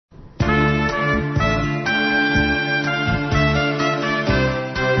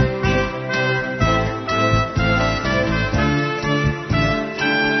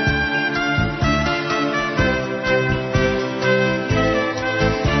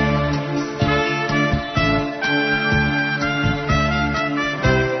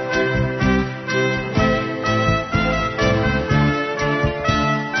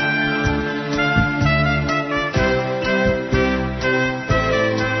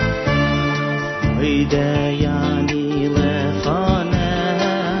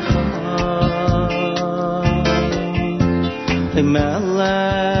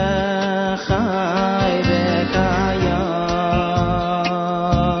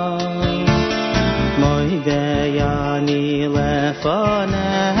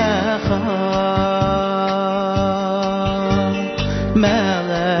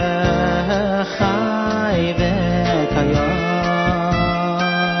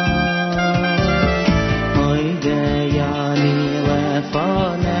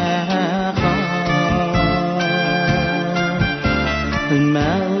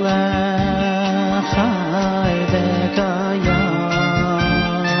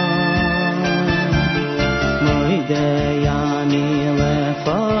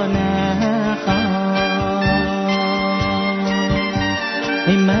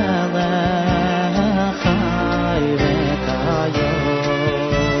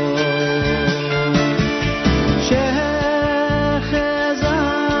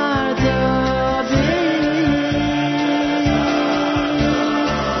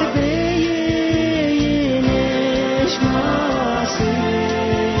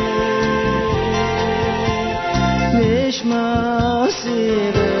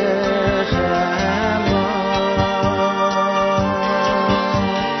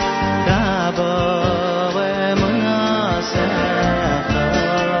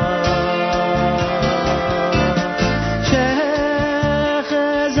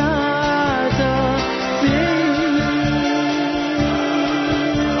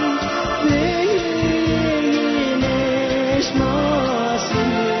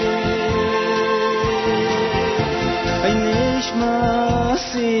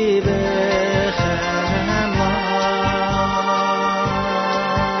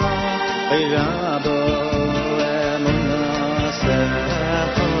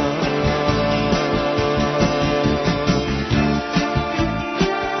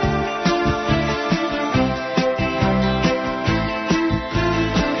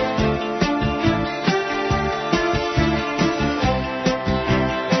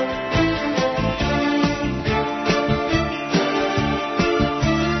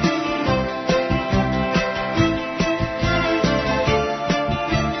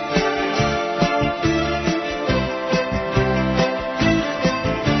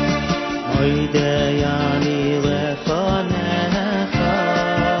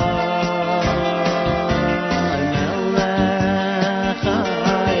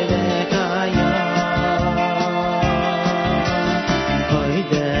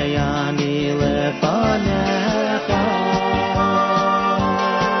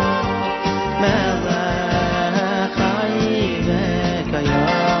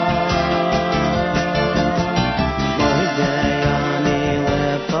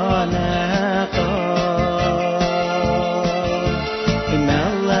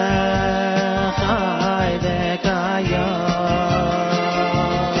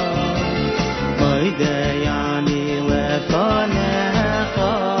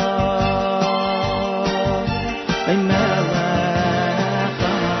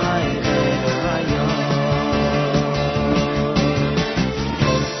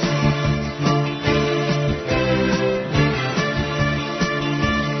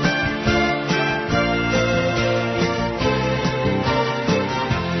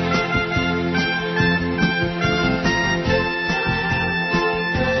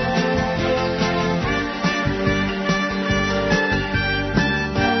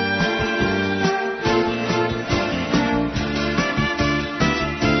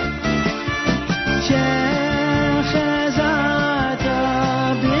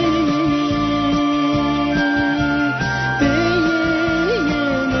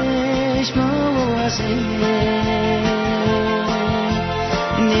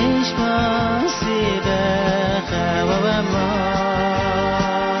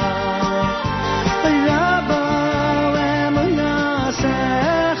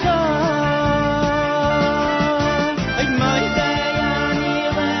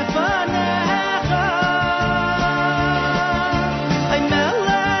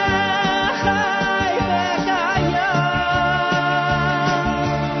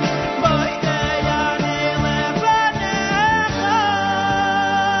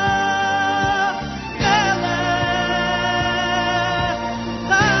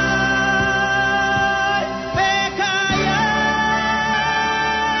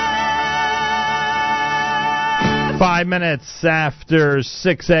5 minutes after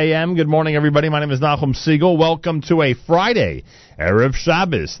 6 a.m. Good morning, everybody. My name is Nachum Siegel. Welcome to a Friday, Erev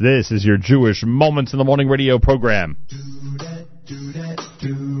Shabbos. This is your Jewish Moments in the Morning radio program.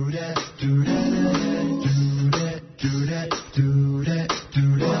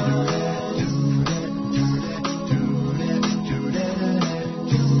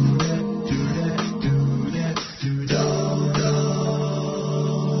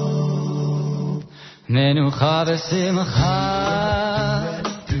 Menucha v'simcha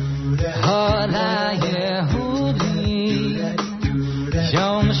Hola Yehudi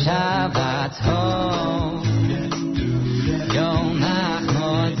Yom Shabbat Hom Yom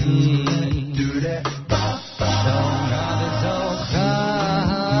Nachmodi Shomra v'zochav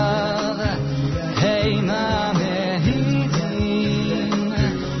Heima mehidim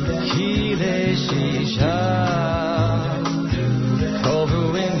Ki le'shisha Tovu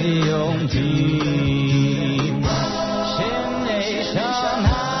in the Yom Dim Shnei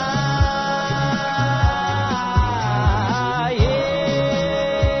Shana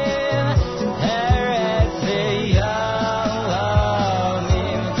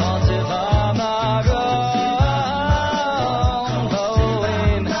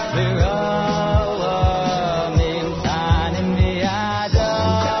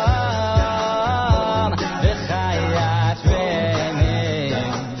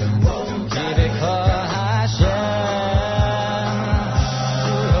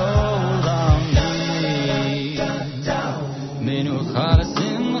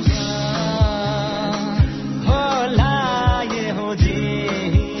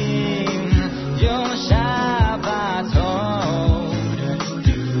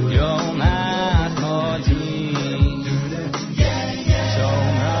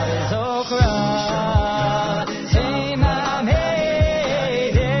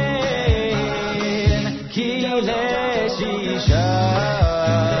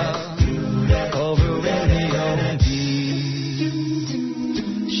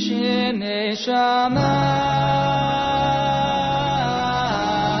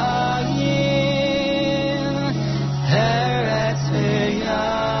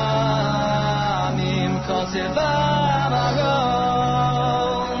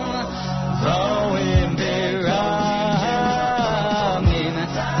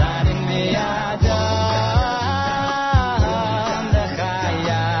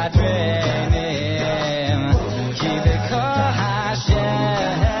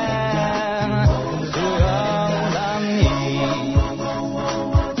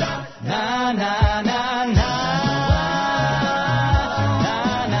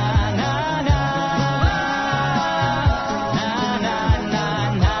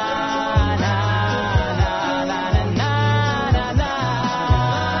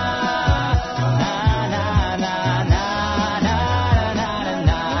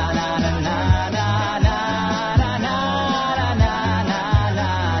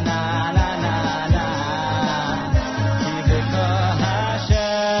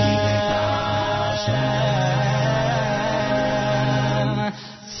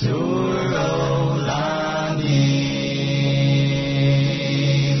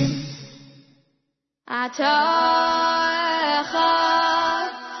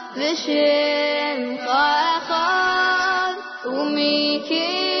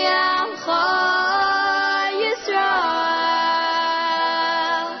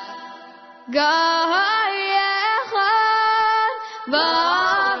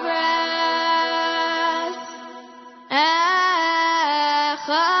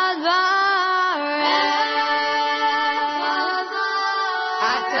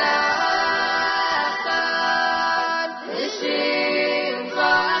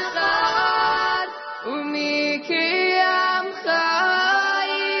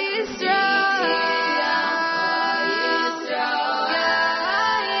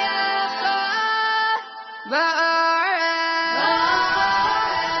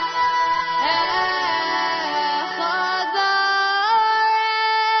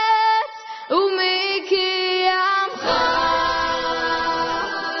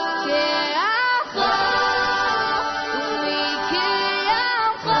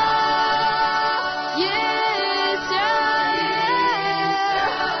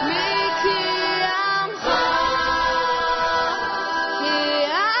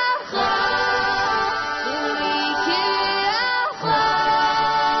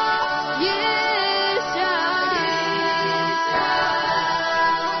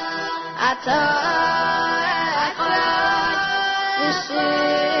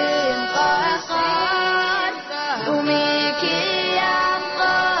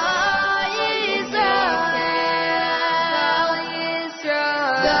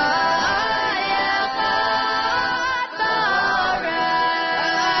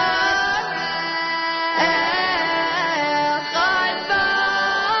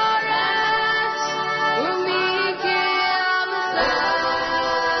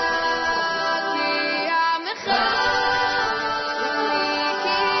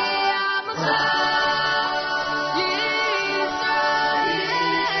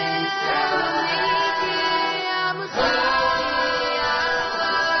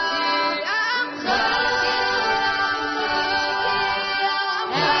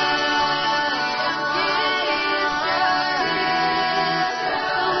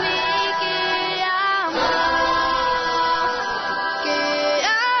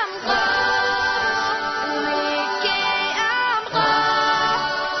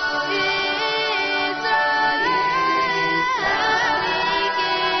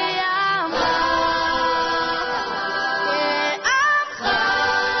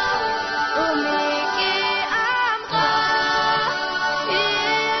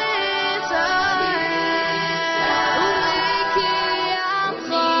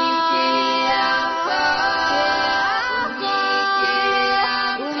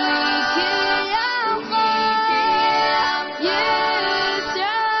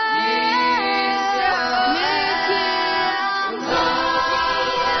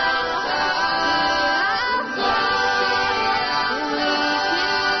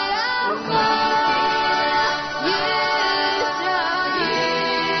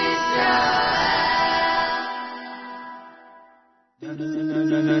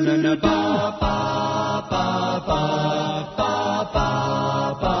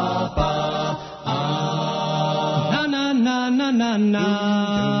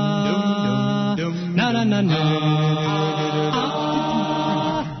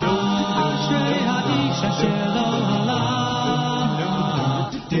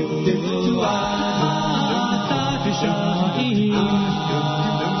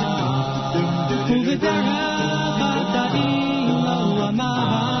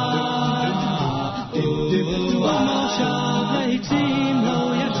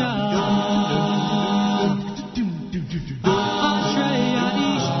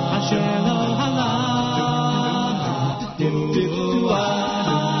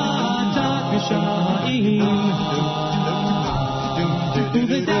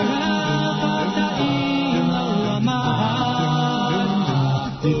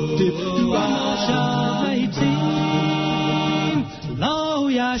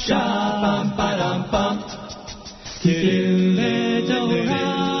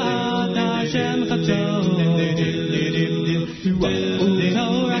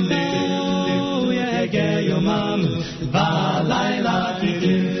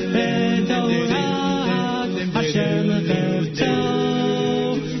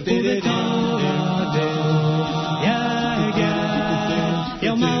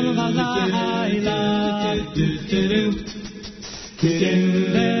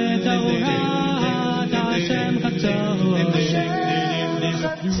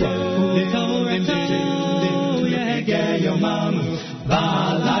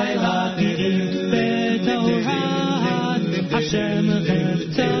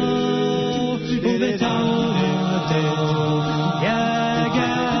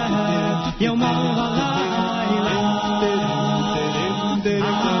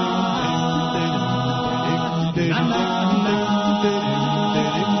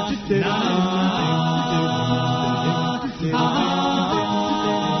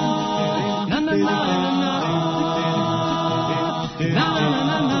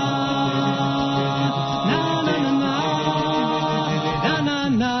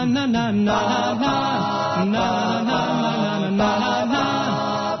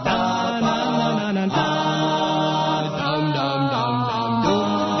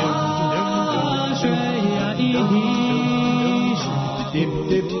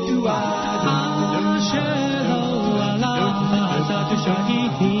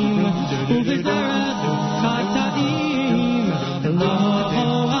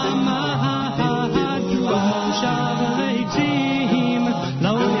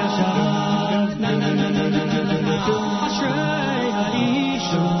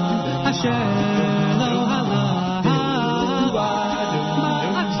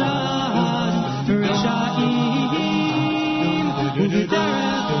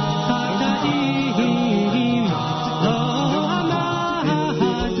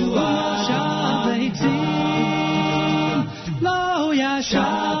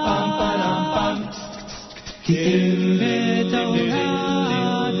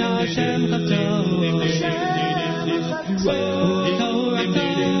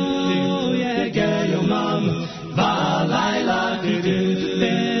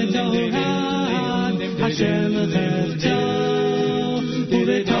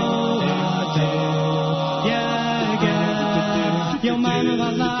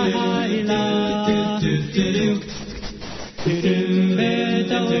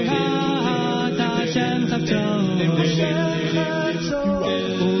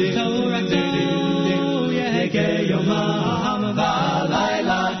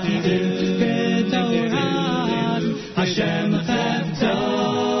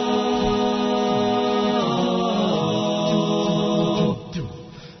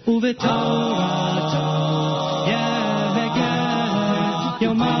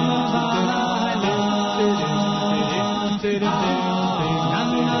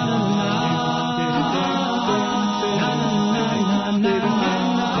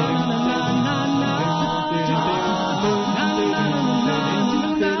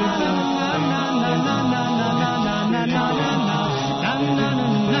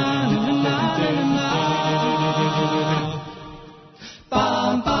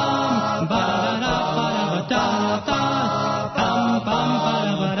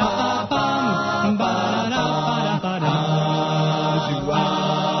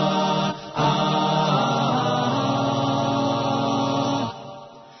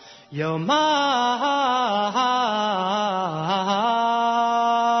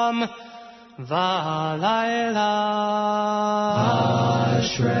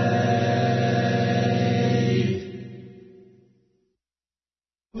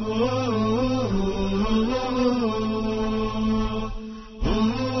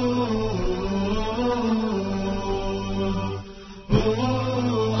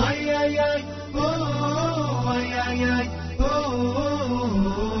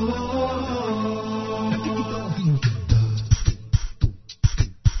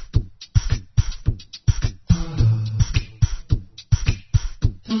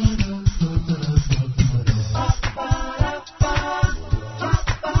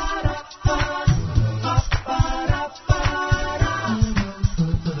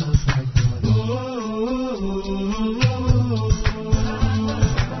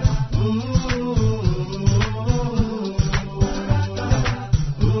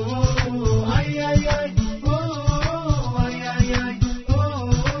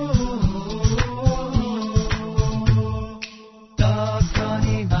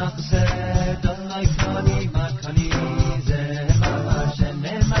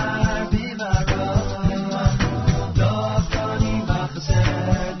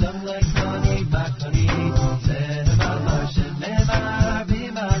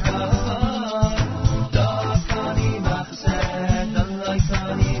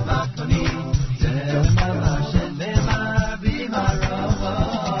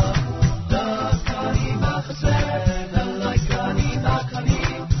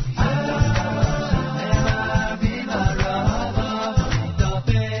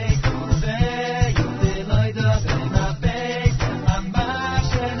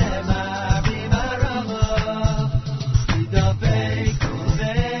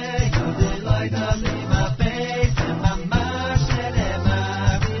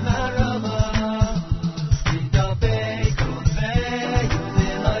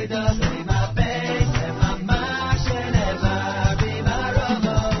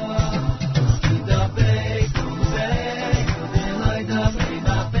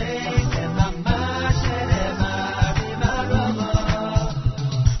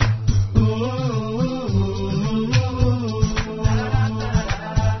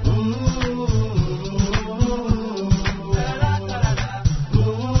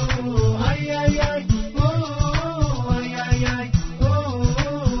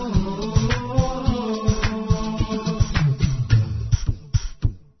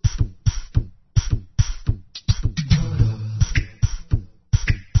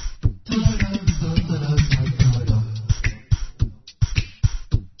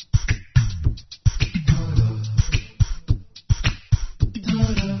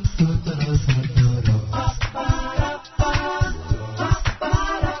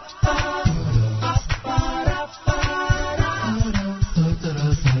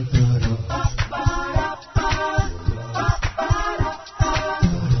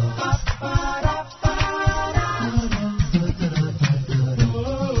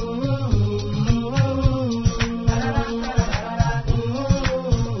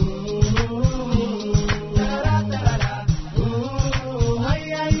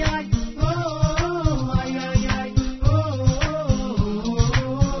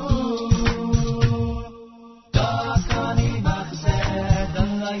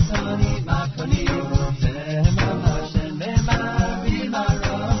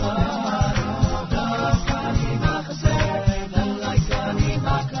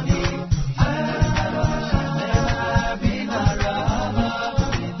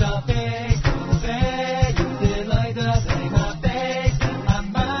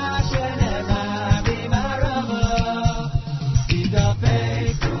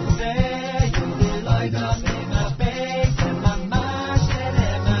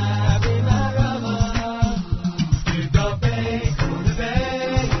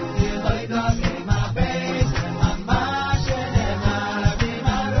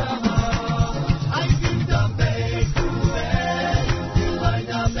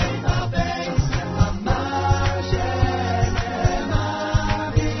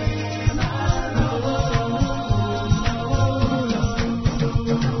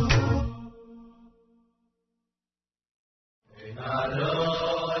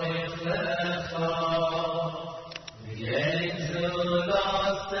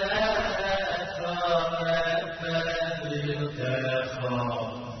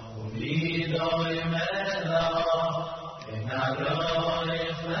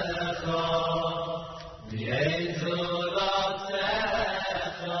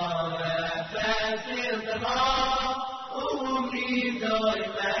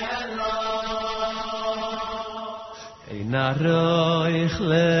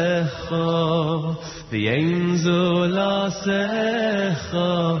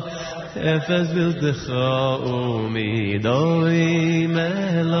Efes biltecha umidoi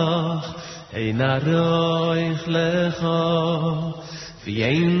melach Ein aroich lecha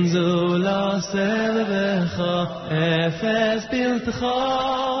V'yein zula selvecha Efes biltecha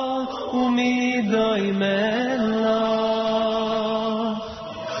umidoi melach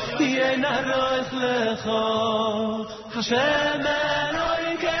V'yein aroich lecha Hashem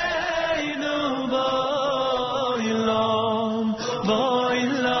Elokeinu bo'olam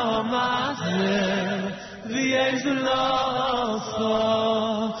bo'olam hazeh V'yein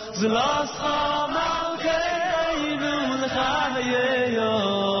Zulascha Malkeinu l'chayeyo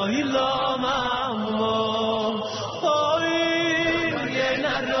Ilam amo Oy V'yein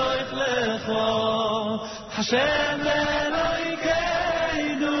aroich lecha Hashem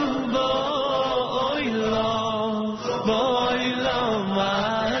Elokeinu bo'olam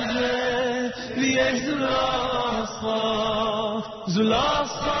hazeh V'yein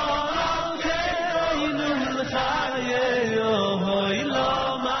Zulascha Malkeinu l'chayeyo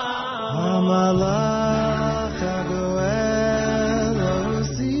Ilam Malach HaGoel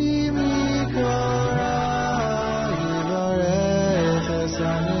Osim Yikorah Yivarech Es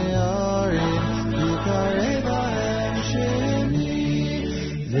HaNe'arim Yikareh Bahem Shemi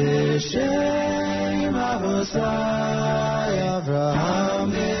V'Shem Avosai Avraham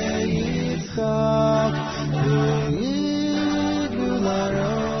V'Yitzchak V'Yigu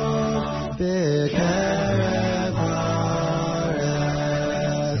Larov B'Kerem Haaretz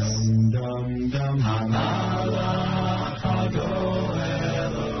Hamalach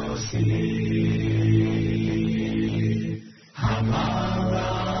HaGoel Osim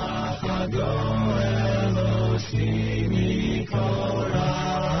Hamalach HaGoel Osim Yikorah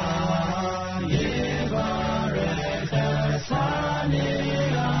Yivarech Es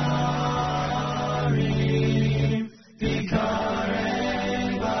HaNe'arim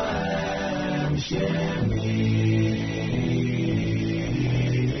V'Kareh Bahem Shemi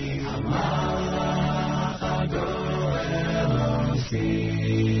Hamalach HaGoel Osim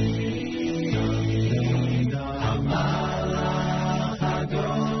Hamalach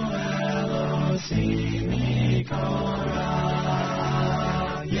HaGoel Osim Yikorah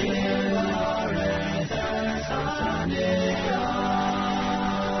Yivarech Es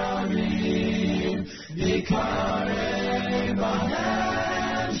HaNe'arim V'Kareh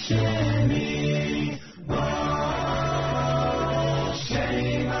Bahem Shemi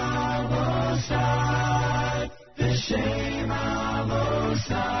B'Shem Avosai B'Shem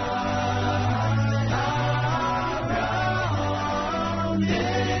Avosai Avraham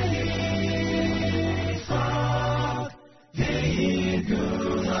V'Yitzchak V'Yigu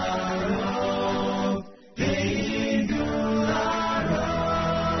Larov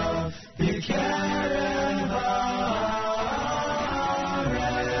V'Kerem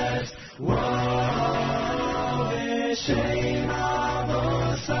Haaretz B'Shem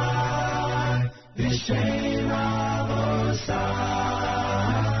Avosai B'Shem Avosai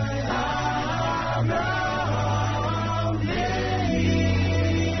Avraham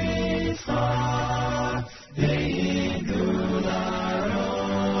V'Yitzchak V'Yigu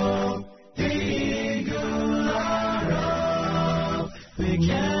Larov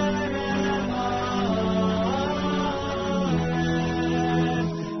V'Kerem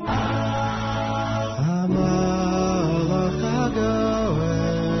Hamalach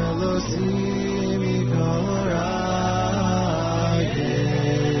HaGoel Osim Yikorah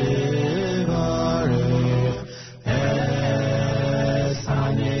Yivarech Es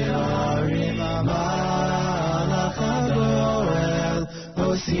HaNe'arim Hamalach HaGoel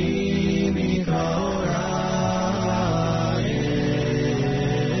Osim Yikorah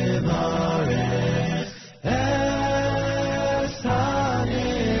Yivarech Es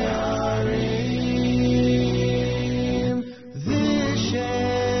HaNe'arim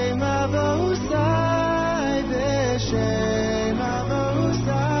V'Shem Avosai V'Shem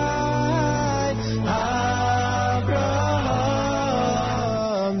Avosai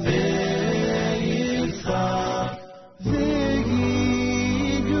Avraham V'Yitzchak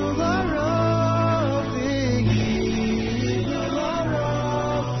V'Yigu Larov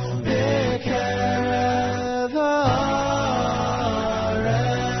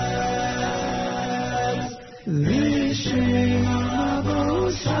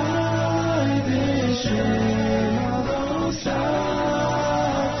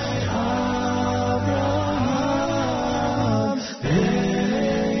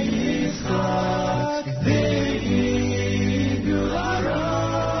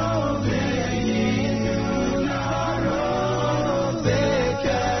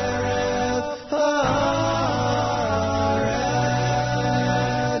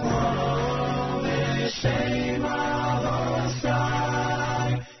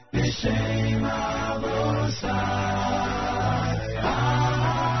לפני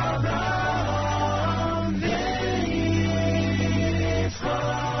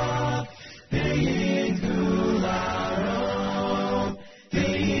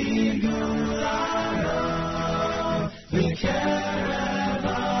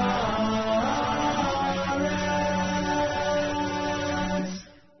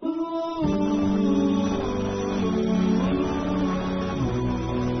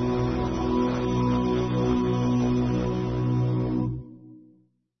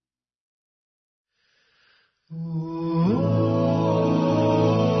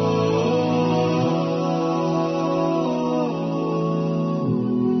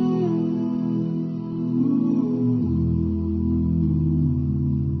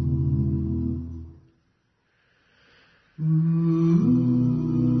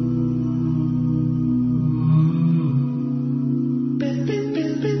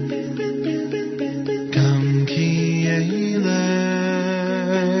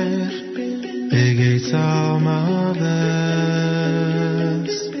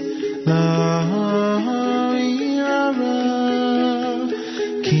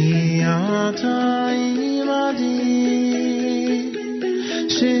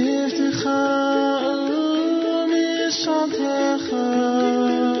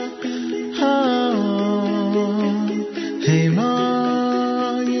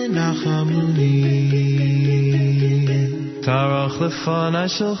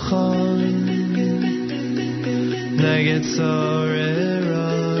שלך נגד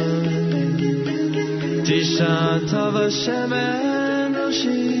צוררה תשעתה בשמן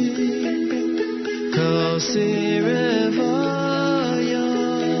ראשי כוסי רוויה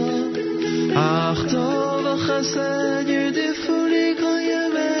אך טוב וחסד ירדפו לי כל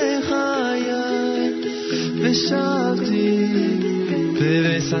ימי חיי ושבתי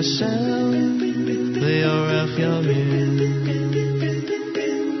בבית השם לאורך ימים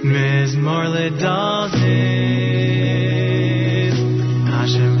מזמור לדוד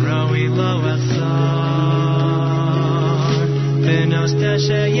השם ראוי לו אחזור בנושא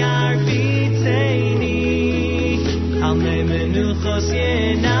שירביצני על מי מנוחוס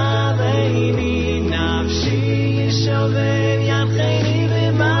ינעלני נפשי שובב ינחני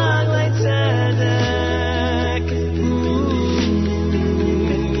במעגלי צדק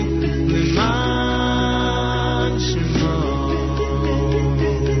למען שמו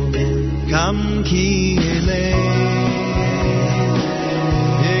Kam ki ele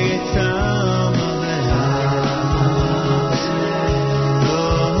etam alehas lo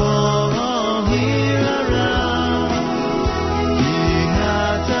hirara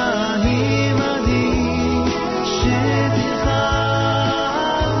ihata himadi sheticha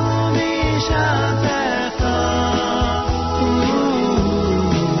umishatecha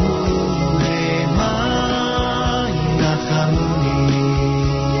ema yachamuni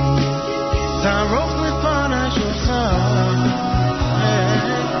Taroch לפני שלך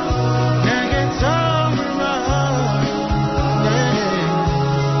נגד צוררה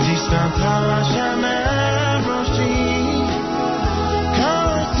תשעתה בשמן ראשי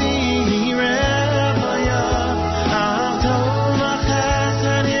כוסי רוויה אך טוב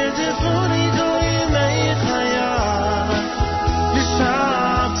וחסד ירדפוני כל ימי חיי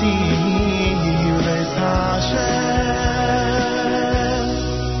ושבתי בבית השם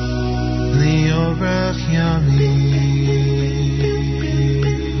לאורך ימים.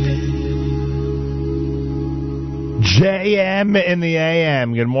 JM in the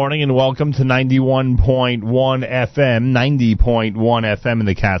AM. Good morning and welcome to 91.1 FM, 90.1 FM in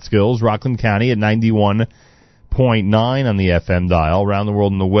the Catskills, Rockland County at 91.9 on the FM dial, around the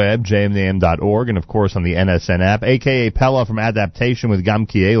world on the web, jmnam.org, and of course on the NSN app, aka Pella from Adaptation with Gam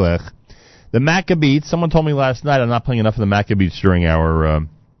Kielech. The Maccabeats, someone told me last night I'm not playing enough of the Maccabeats during our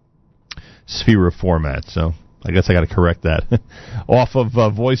Sphera format, so I guess I got to correct that. Off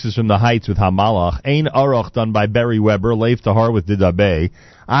of Voices from the Heights with Hamalach, Ein Aruch done by Barry Weber, Leif Tahar with Didabe,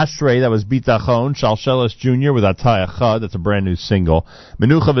 Ashrei, that was Bitachon, Shalshelis Jr. with Ataya Chad, that's a brand new single,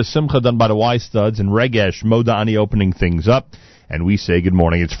 Menucha V'Simcha done by the Y Studs, and Regesh Modani opening things up, and we say good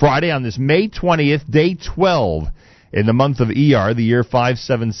morning. It's Friday on this May 20th, day 12, in the month of Iyar, the year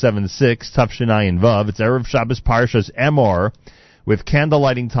 5776, Tafshinai Vav. It's Erev Shabbos Parshas Emor, with candle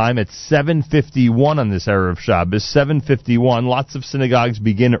lighting time at 7:51 on this Erev Shabbos, 7:51. Lots of synagogues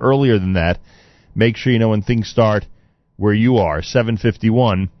begin earlier than that. Make sure you know when things start where you are.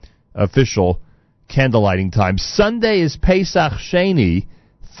 7:51, official candle lighting time. Sunday is Pesach Sheni.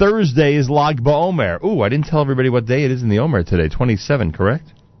 Thursday is Lag BaOmer. Ooh, I didn't tell everybody what day it is in the Omer today. 27,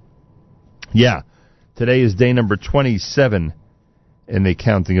 correct? Yeah. Today is day number 27 in the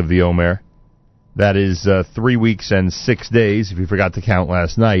counting of the Omer. That is 3 weeks and 6 days. If you forgot to count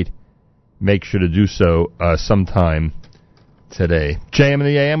last night, make sure to do so sometime today. JM in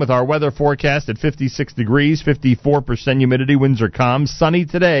the AM with our weather forecast at 56 degrees, 54% humidity, winds are calm. Sunny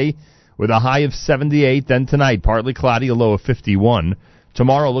today with a high of 78. Then tonight, partly cloudy, a low of 51.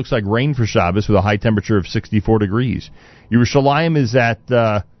 Tomorrow looks like rain for Shabbos with a high temperature of 64 degrees. Yerushalayim is at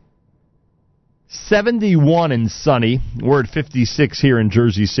 71 and sunny. We're at 56 here in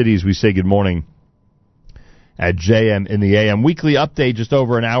Jersey City as we say good morning at JM in the AM. Weekly update just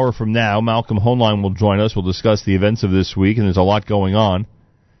over an hour from now. Malcolm Hoenlein will join us. We'll discuss the events of this week, and there's a lot going on.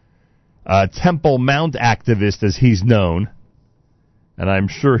 Temple Mount activist, as he's known, and I'm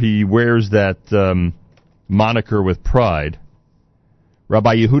sure he wears that moniker with pride.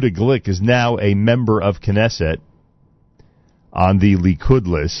 Rabbi Yehuda Glick is now a member of Knesset on the Likud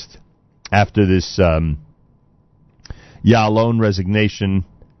list after this Ya'alon resignation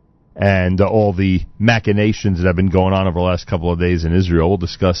and all the machinations that have been going on over the last couple of days in Israel. We'll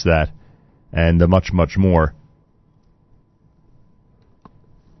discuss that and much, much more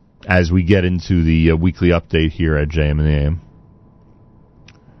as we get into the weekly update here at JM in the AM.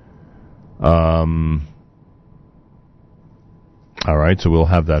 All right, so we'll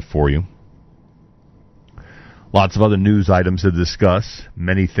have that for you. Lots of other news items to discuss,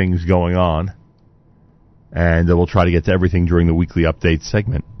 many things going on, and we'll try to get to everything during the weekly update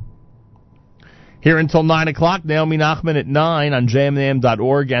segment. Here until 9 o'clock, Naomi Nachman at 9 on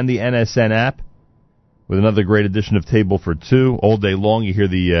jmam.org and the NSN app with another great edition of Table for Two. All day long you hear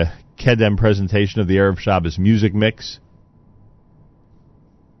the Kedem presentation of the Erev Shabbos music mix.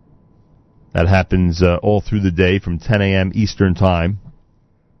 That happens all through the day from 10 a.m. Eastern Time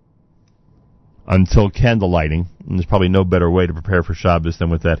until candle lighting. And there's probably no better way to prepare for Shabbos than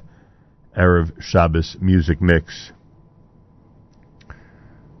with that Erev Shabbos music mix.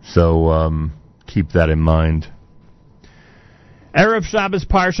 So keep that in mind. Erev Shabbos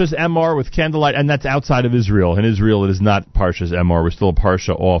Parshas Emor with candlelight, and that's outside of Israel. In Israel, it is not Parshas Emor. We're still a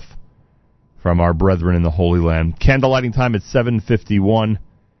Parsha off from our brethren in the Holy Land. Candlelighting time at 7:51.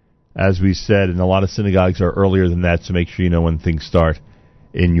 As we said, and a lot of synagogues are earlier than that, so make sure you know when things start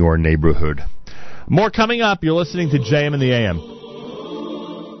in your neighborhood. More coming up. You're listening to JM in the AM.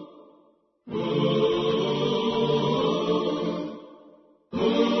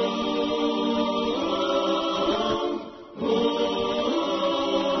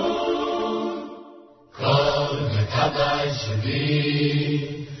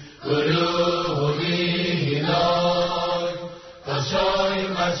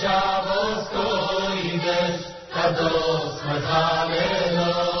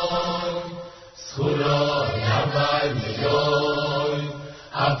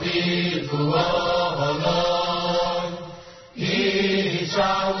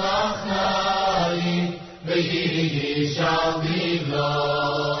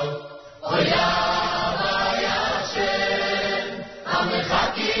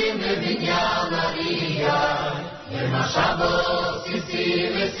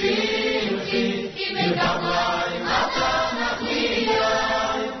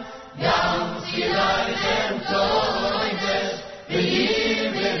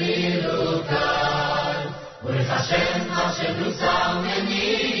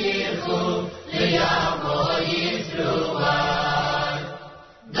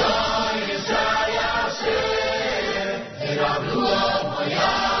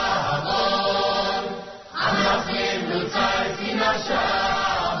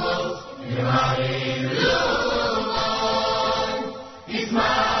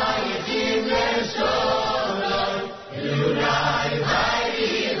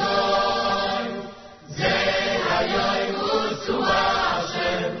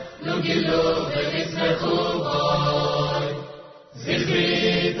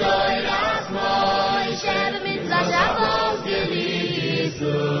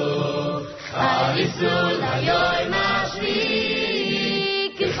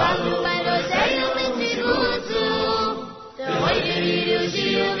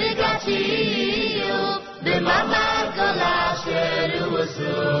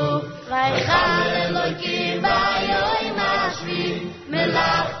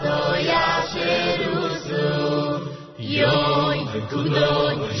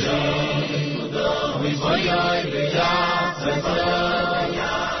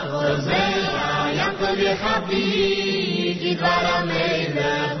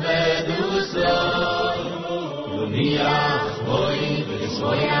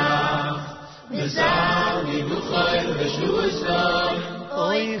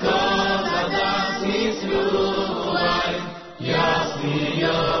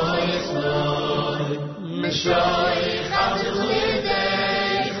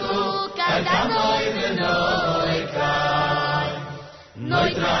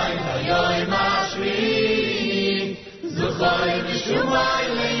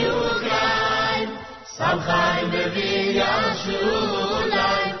 Zakheim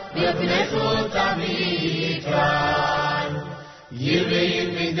wir knechut amikran. Yivim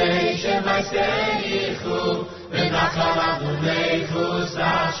mideshe maiseichu, v'nachalav u'meichus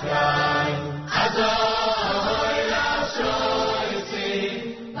ashkai. Adoi lashoitzi,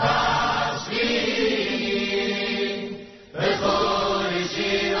 bashvini, v'chol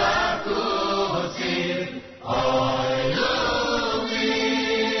yeshiva kutzim, oilumim,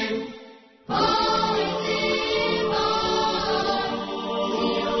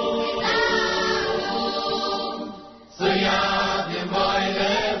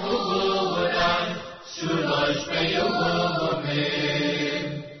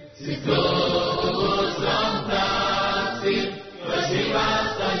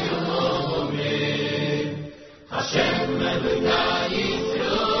 Hashem Elokai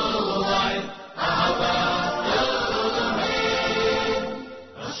Yisroel, Ahavas Elohim.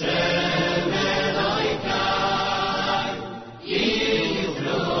 Hashem Elokai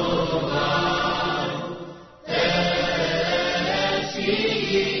Yisroel,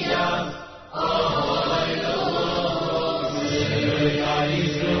 Teshiach Oilom. Elokai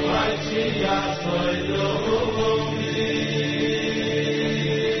Yisroel, Teshiach Oilom.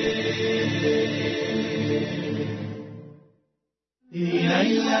 La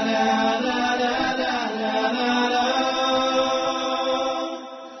la la la la la la la.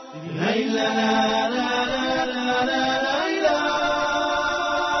 La la la la la la la la.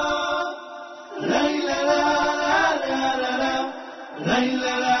 La la la la la la. La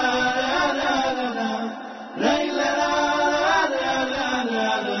la la la la la. La la la la la la la. La la la la la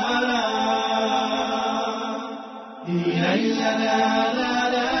la la.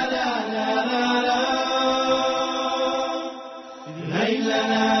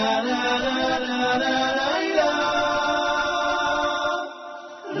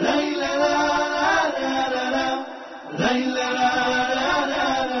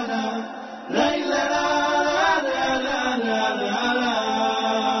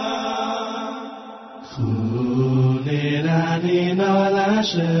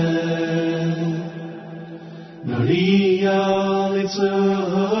 Maria litzu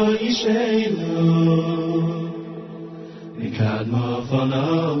yishenu Nikadma fana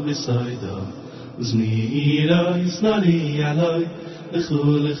b'soida Uzmira yisnali aloi Lechu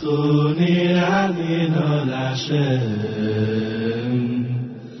nir'anina l'Hashem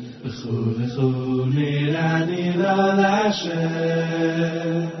Lechu nir'anina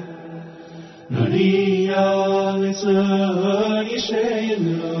l'Hashem Maria litzu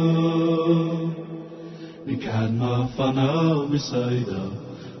yishenu Nikadma fana b'soida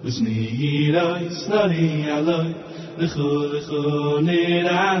Uzmira yisnali aloi Lechu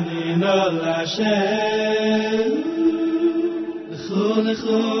nir'anina l'Hashem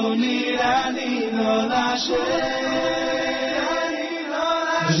Lechu nir'anina l'Hashem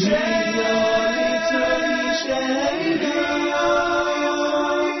Maria litzu yishenu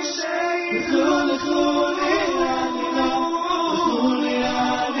Lechu nir'anina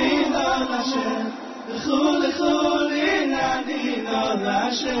l'Hashem Lechu nir'anina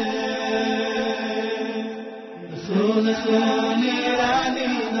l'Hashem Lechu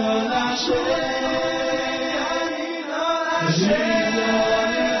nir'anina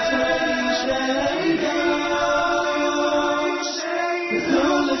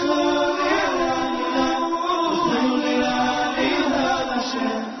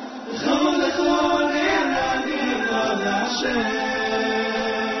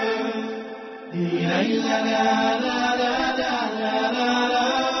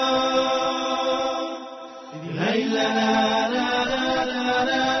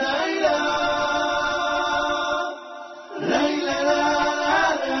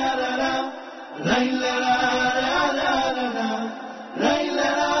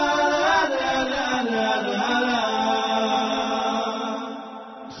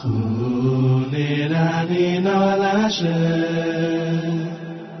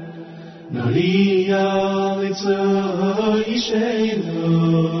Maria litzu yishenu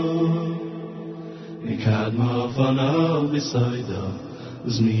Nikadma fana b'soida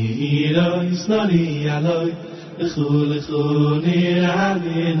Uzmira yisnali aloi Lechu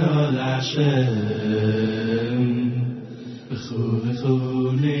nir'anina l'Hashem Lechu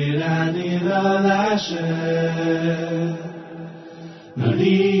nir'anina l'Hashem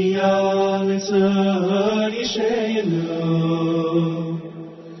Maria litzu yishenu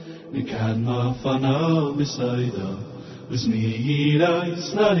Kadma fano besayda Usmira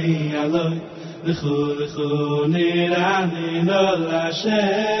Yislari Aloi L'chu nirani no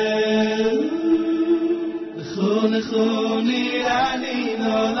Lashem L'chu nirani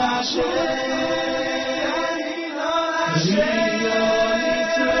no Lashem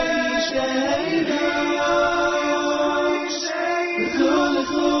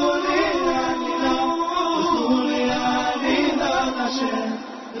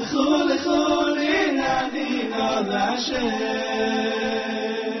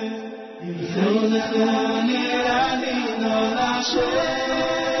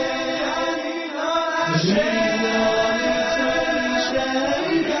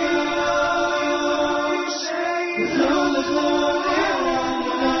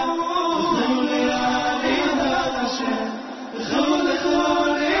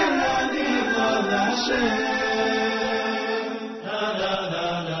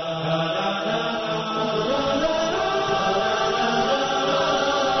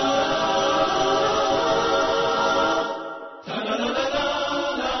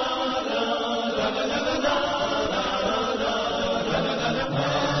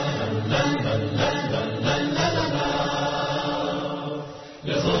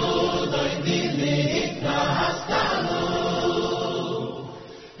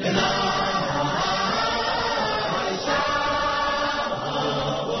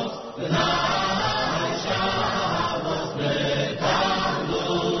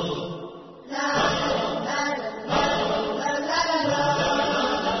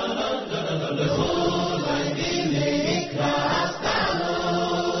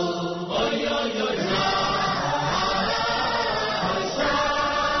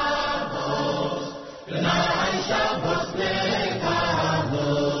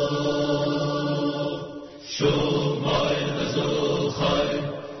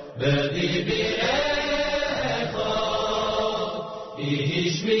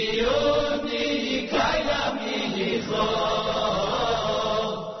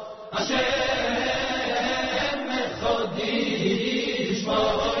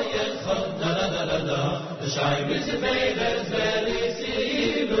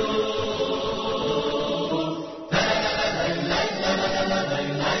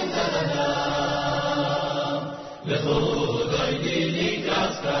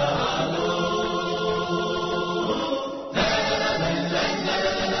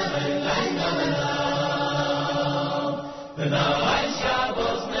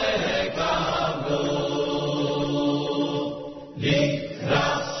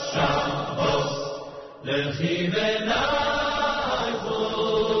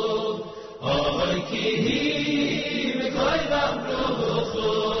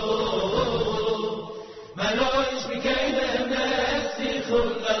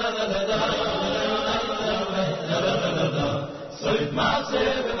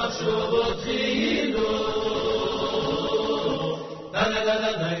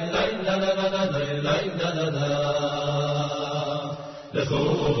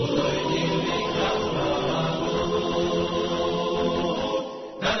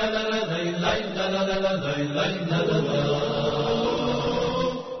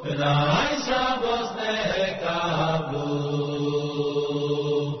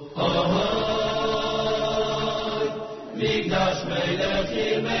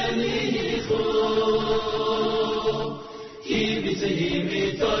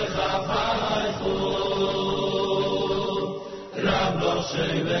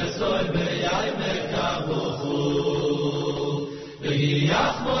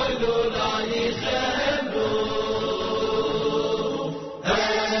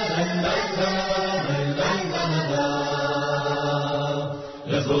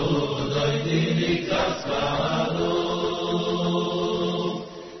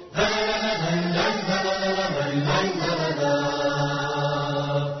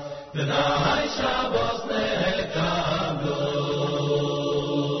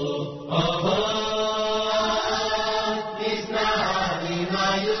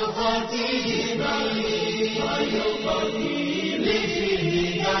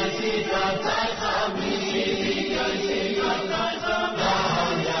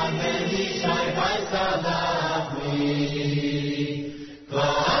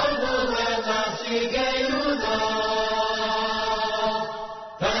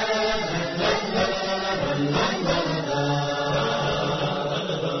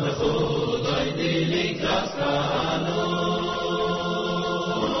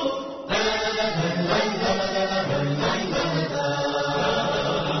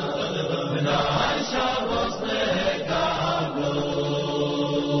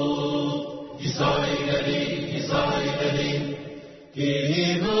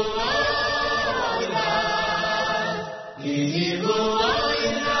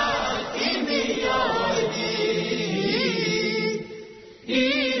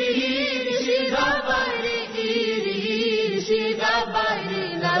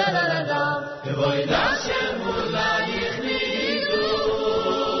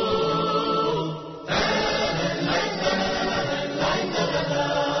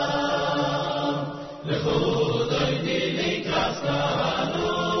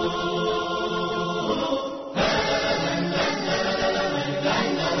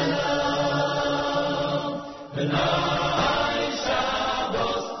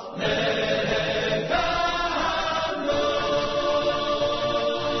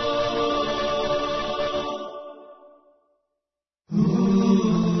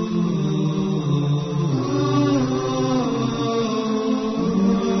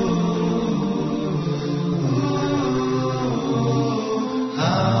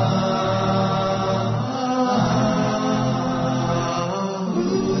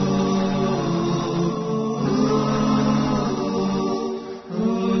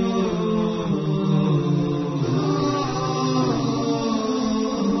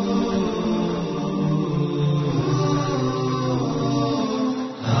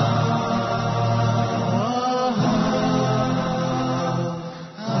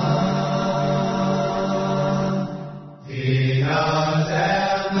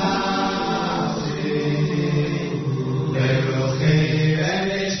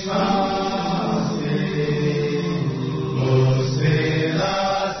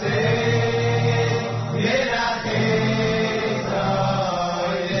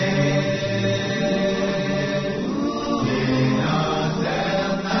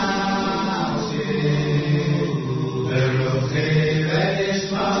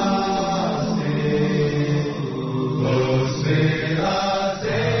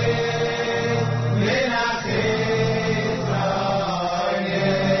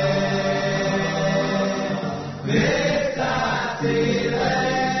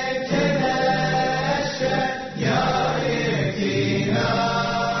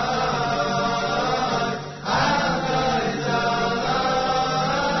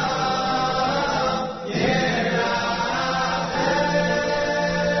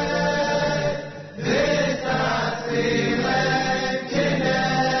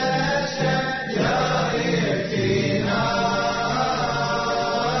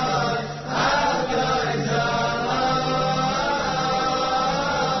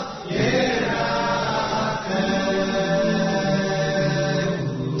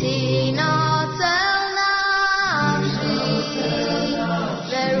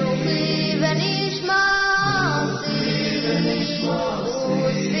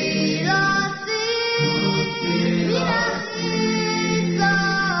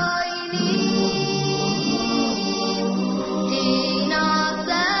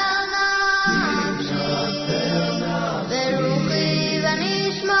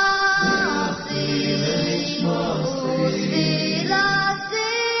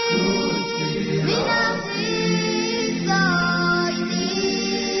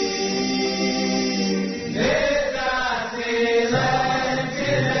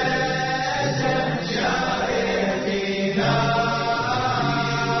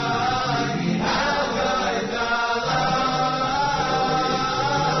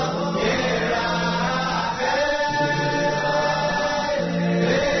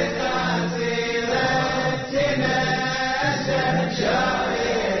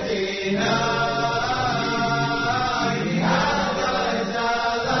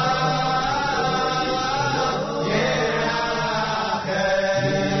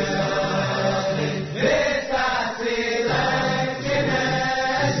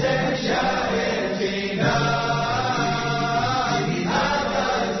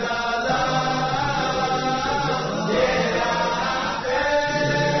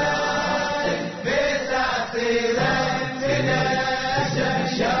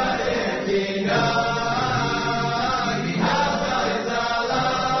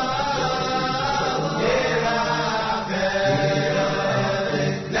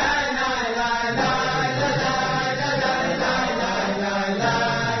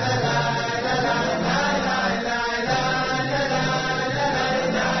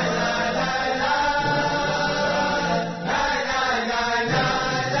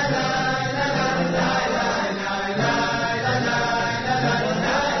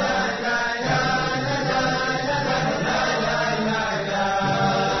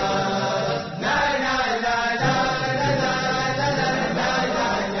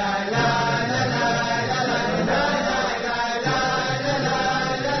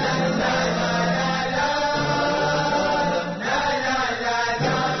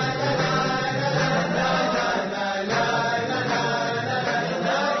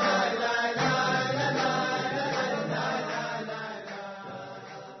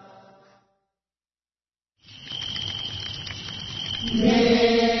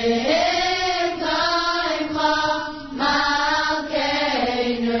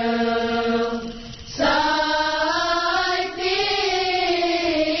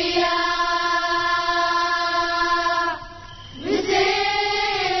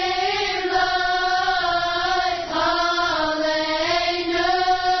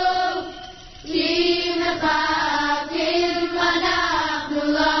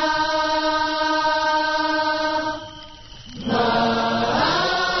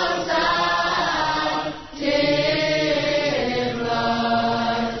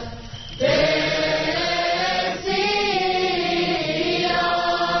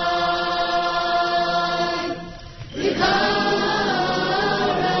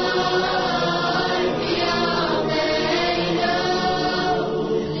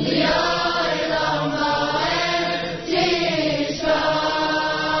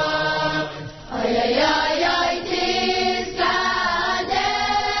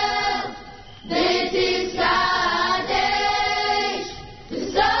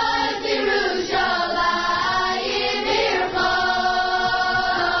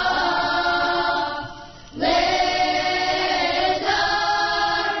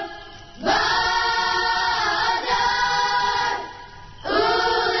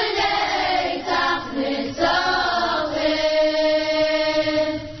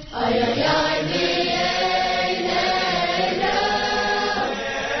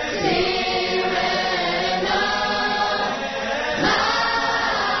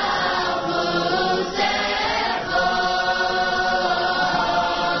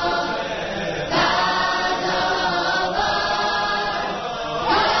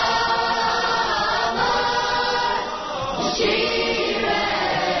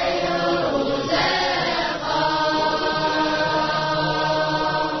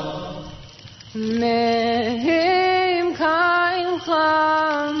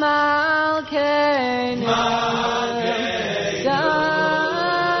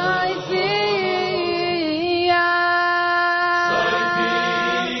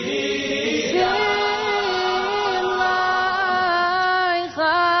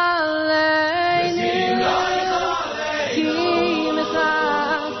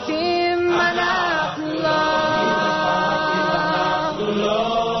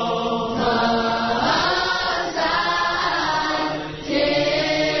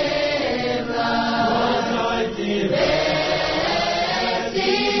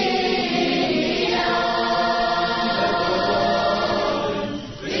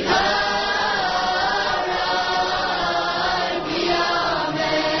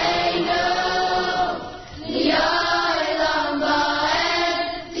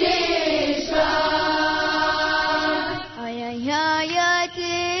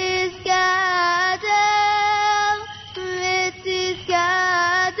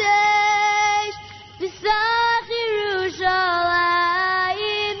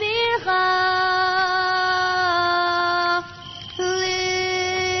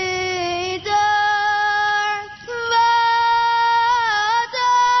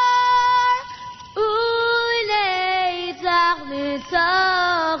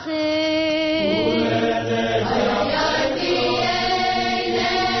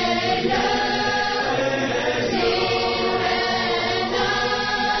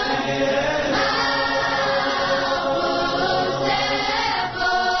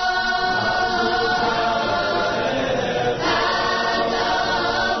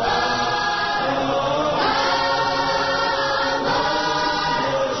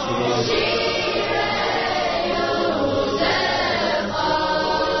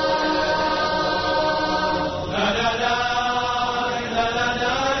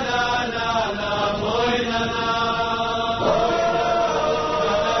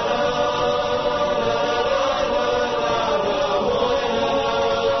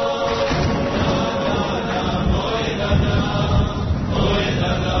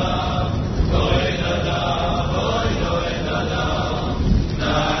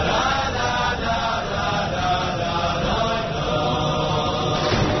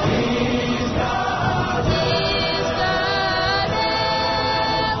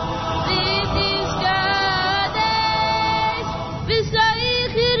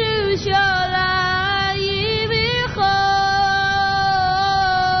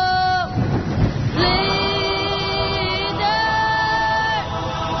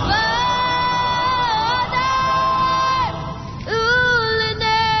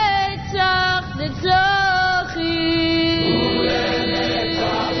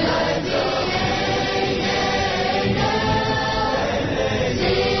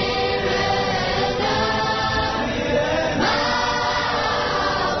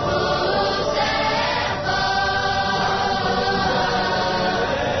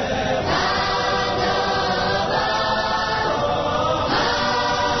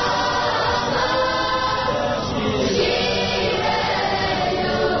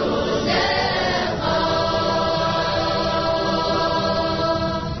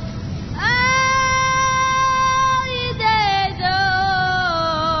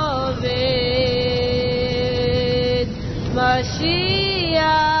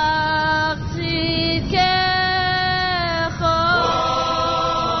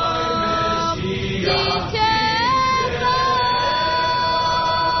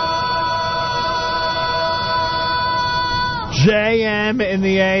JM in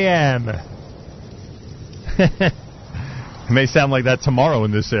the AM. It may sound like that tomorrow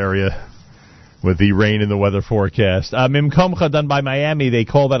in this area with the rain in the weather forecast. Mimkomcha done by Miami. They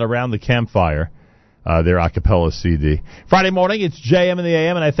call that Around the Campfire, their a cappella CD. Friday morning, it's JM in the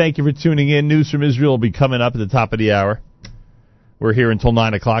AM, and I thank you for tuning in. News from Israel will be coming up at the top of the hour. We're here until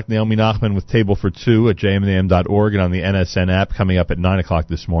 9 o'clock. Naomi Nachman with Table for Two at jmintheam.org and on the NSN app coming up at 9 o'clock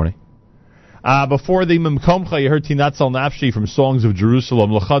this morning. Before the Mimkomcha, you heard Tinat Al Nafshi from Songs of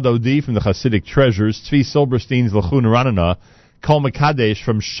Jerusalem, L'cha Dodi from the Hasidic Treasures, Tzvi Silberstein's L'chun Ranana, Kol Mekadesh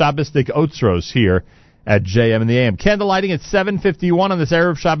from Shabbosdik Otzros here at JM in the AM. Candlelighting at 7:51 on this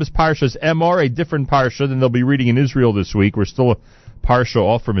Erev Shabbos Parshas Emor, a different Parsha than they'll be reading in Israel this week. We're still a Parsha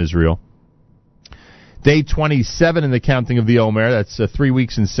off from Israel. Day 27 in the counting of the Omer. That's 3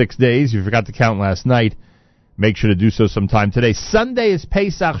 weeks and 6 days. If you forgot to count last night, make sure to do so sometime today. Sunday is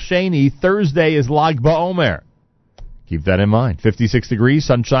Pesach Sheni. Thursday is Lag BaOmer. Keep that in mind. 56 degrees,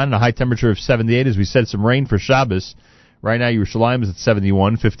 sunshine, and a high temperature of 78. As we said, some rain for Shabbos. Right now, Yerushalayim is at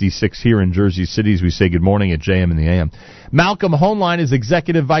 71, 56 here in Jersey City as we say good morning at JM in the AM. Malcolm Hoenlein is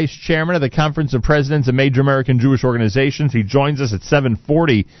Executive Vice Chairman of the Conference of Presidents of Major American Jewish Organizations. He joins us at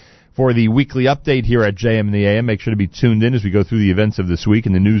 7:40 for the weekly update here at JM in the AM. Make sure to be tuned in as we go through the events of this week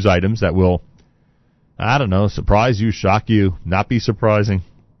and the news items that will, I don't know, surprise you, shock you, not be surprising.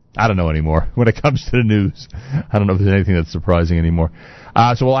 I don't know anymore when it comes to the news. I don't know if there's anything that's surprising anymore.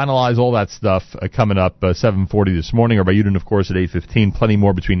 So we'll analyze all that stuff coming up 7:40 this morning. Rabbi Yudin, of course, at 8:15. Plenty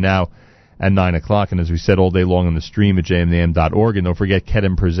more between now and 9 o'clock. And as we said, all day long on the stream at jmintheam.org. And don't forget,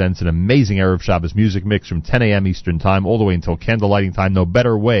 Kedem presents an amazing Erev Shabbos music mix from 10 a.m. Eastern Time all the way until candlelighting time. No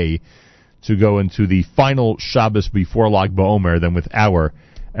better way to go into the final Shabbos before Lag BaOmer than with our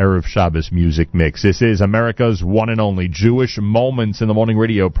Erev Shabbos music mix. This is America's one and only Jewish Moments in the Morning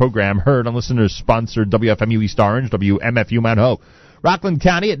radio program, heard on listeners-sponsored WFMU East Orange, WMFU Mount Hope, Rockland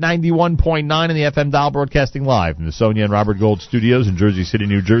County at 91.9 in the FM dial, broadcasting live from the Sonia and Robert Gold studios in Jersey City,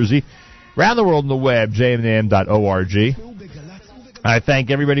 New Jersey. Around the world on the web, jmintheam.org. I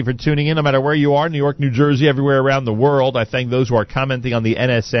thank everybody for tuning in, no matter where you are, New York, New Jersey, everywhere around the world. I thank those who are commenting on the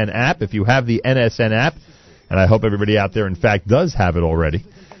NSN app. If you have the NSN app, and I hope everybody out there, in fact, does have it already,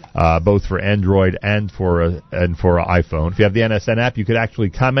 both for Android and for iPhone. If you have the NSN app, you could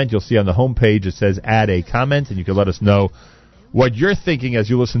actually comment. You'll see on the homepage it says add a comment, and you can let us know what you're thinking as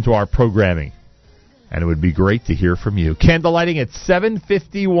you listen to our programming. And it would be great to hear from you. Candlelighting at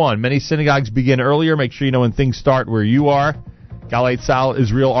 7:51. Many synagogues begin earlier. Make sure you know when things start where you are. Galei Tzahal,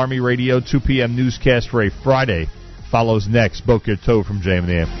 Israel Army Radio, 2 p.m. newscast for a Friday. Follows next. Boker Tov from JM in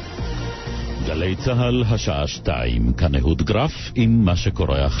the AM. גלי צהל השעה 2, כאן אהוד גרף עם מה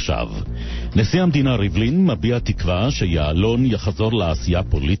שקורה עכשיו. נשיא המדינה ריבלין מביע תקווה שיעלון יחזור לעשייה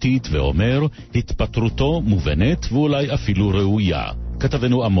פוליטית ואומר התפטרותו מובנת ואולי אפילו ראויה.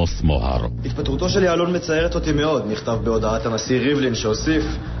 כתבנו עמוס מוהר. התפטרותו של יעלון מצערת אותי מאוד, נכתב בהודעת הנשיא ריבלין שהוסיף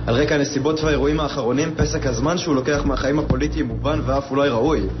על רקע הנסיבות והאירועים האחרונים פסק הזמן שהוא לוקח מהחיים הפוליטיים מובן ואף אולי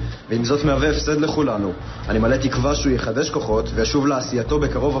ראוי, ועם זאת מהווה הפסד לכולנו. אני מלא תקווה שהוא יחדש כוחות וישוב לעשייתו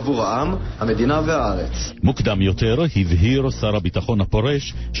בקרוב עבור העם, המדינה והארץ. מוקדם יותר הבהיר שר הביטחון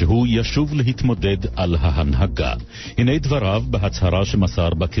הפורש שהוא ישוב להתמודד על ההנהגה. הנה דבריו בהצהרה שמסר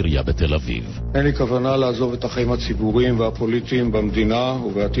בקריה בתל אביב. אין לי כוונה לעזוב את החיים הציבוריים והפוליטיים במדינה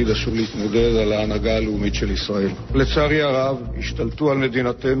ובעתיד אשוב להתמודד על ההנהגה הלאומית של ישראל. לצערי הרב, השתלטו על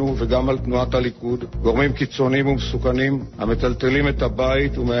מדינתנו וגם על תנועת הליכוד גורמים קיצוניים ומסוכנים המטלטלים את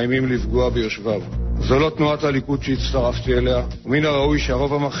הבית ומאיימים לפגוע ביושביו. זו לא תנועת הליכוד שהצטרפתי אליה, ומן הראוי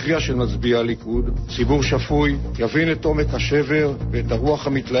שהרוב המכריע של מצביעי הליכוד, ציבור שפוי, יבין את עומק השבר ואת הרוח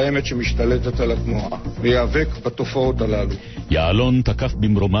המתלהמת שמשתלטת על התנועה, ויאבק בתופעות הללו. יעלון תקף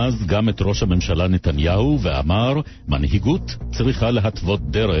במרומז גם את ראש הממשלה נתניהו ואמר, מנהיגות צריכה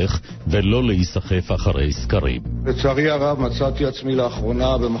להתוות דרך ולא להיסחף אחרי סקרים. לצערי הרב מצאתי עצמי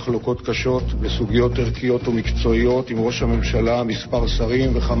לאחרונה במחלוקות קשות בסוגיות ערכיות ומקצועיות עם ראש הממשלה, מספר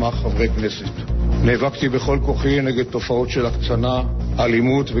שרים וכמה חברי כנסת. נאבקתי בכל כוחי נגד תופעות של הקצנה,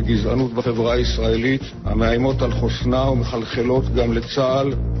 אלימות וגזענות בחברה הישראלית, המאיימות על חוסנה ומחלחלות גם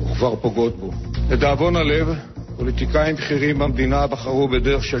לצה"ל וכבר פוגעות בו. לדאבון הלב, פוליטיקאים בכירים במדינה בחרו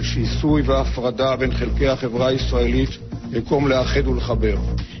בדרך של שיסוי והפרדה בין חלקי החברה הישראלית במקום לאחד ולחבר.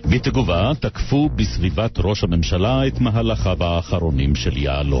 בתגובה תקפו בסביבת ראש הממשלה את מהלכיו האחרונים של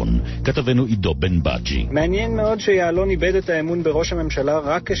יעלון. כתבנו עידו בן בג'י. מעניין מאוד שיעלון איבד את האמון בראש הממשלה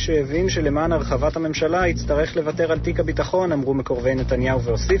רק כשהבין שלמען הרחבת הממשלה יצטרך לוותר על תיק הביטחון, אמרו מקורבי נתניהו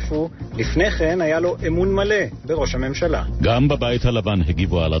והוסיפו, לפני כן היה לו אמון מלא בראש הממשלה. גם בבית הלבן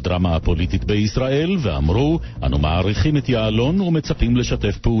הגיבו על הדרמה הפוליטית בישראל ואמרו, אנו מעריכים את יעלון ומצפים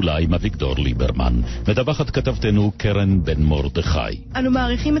לשתף פעולה עם אביגדור ליברמן. מדווחת כתבתנו קרן בן מרדכי. אנו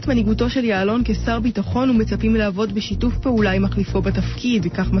מעריכים את מנהיגותו של יעלון כשר ביטחון ומצפים לעבוד בשיתוף פעולה עם מחליפו בתפקיד,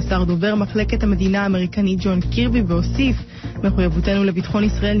 כך מסר דובר מחלקת המדינה האמריקנית ג'ון קירבי והוסיף, מחויבותנו לביטחון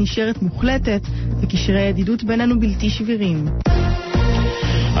ישראל נשארת מוחלטת וקשרי הידידות בינינו בלתי שבירים.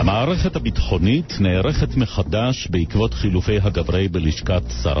 המערכת הביטחונית נערכת מחדש בעקבות חילופי הגברי בלשכת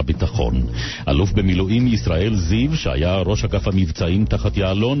שר הביטחון. אלוף במילואים ישראל זיו, שהיה ראש אגף המבצעים תחת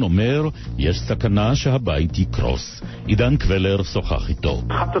יעלון, אומר, יש סכנה שהבית יקרוס. עידן קבלר שוחח איתו.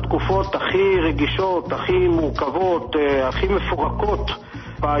 אחת התקופות הכי רגישות, הכי מורכבות, הכי מפורקות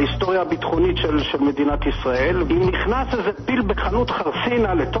בהיסטוריה הביטחונית של מדינת ישראל. אם נכנס איזה פיל בחנות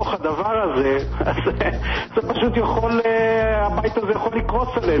חרסינה לתוך הדבר הזה, אז זה פשוט יכול, הבית הזה יכול לקרוס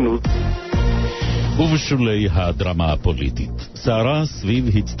עלינו. ובשולי הדרמה הפוליטית, סערה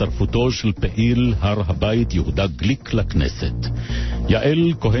סביב הצטרפותו של פעיל הר הבית יהודה גליק לכנסת.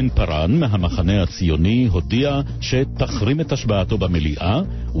 יעל כהן פרן מהמחנה הציוני הודיע שתחרים את השבעתו במליאה,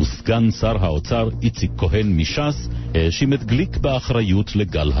 וסגן שר האוצר איציק כהן מש"ס האשים את גליק באחריות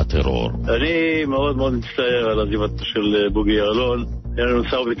לגל הטרור. אני מאוד מאוד מצטער על עזיבתו של בוגי יעלון. היה לנו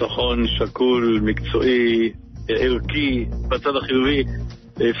שר ביטחון שקול, מקצועי, ערכי, בצד החיובי.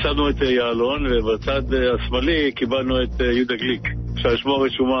 הפסדנו את יעלון, ובצד השמאלי קיבלנו את יהודה גליק, שהשמו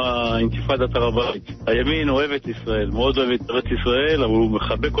רשומה אינתיפאדת הר הבית. הימין אוהב את ישראל, מאוד אוהב את ארץ ישראל, אבל הוא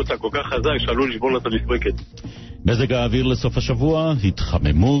מחבק אותה כל כך חזק שעלול לשבור לה את המפרקת. מזג האוויר לסוף השבוע,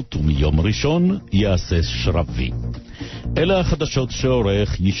 התחממות, ומיום ראשון יעשה שרבי. אלה החדשות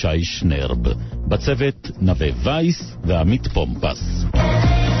שעורך ישי שנרב, בצוות נווה וייס ועמית פומפס.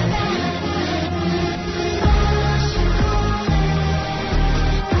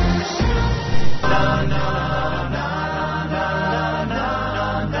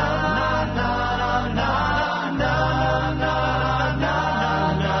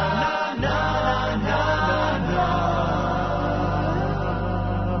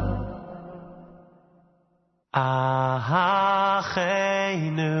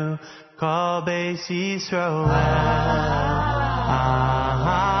 Ahacheinu kol beis Yisroel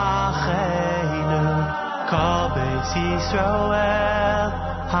Ahacheinu kol beis Yisroel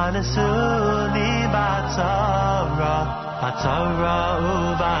Hanesuni batzara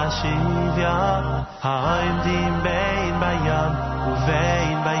uvashivya Ha'imdim bein bayam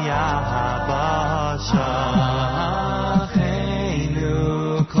uvein bayabasha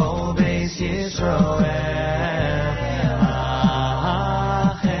Ahacheinu kol beis Yisroel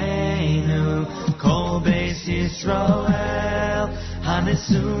Israel,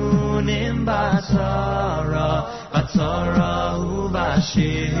 Hanesunim Batzara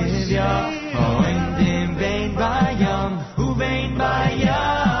Ubashivya, Oindim Bein Bayam, Uvein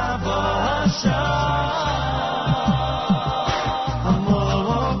Bayavosha.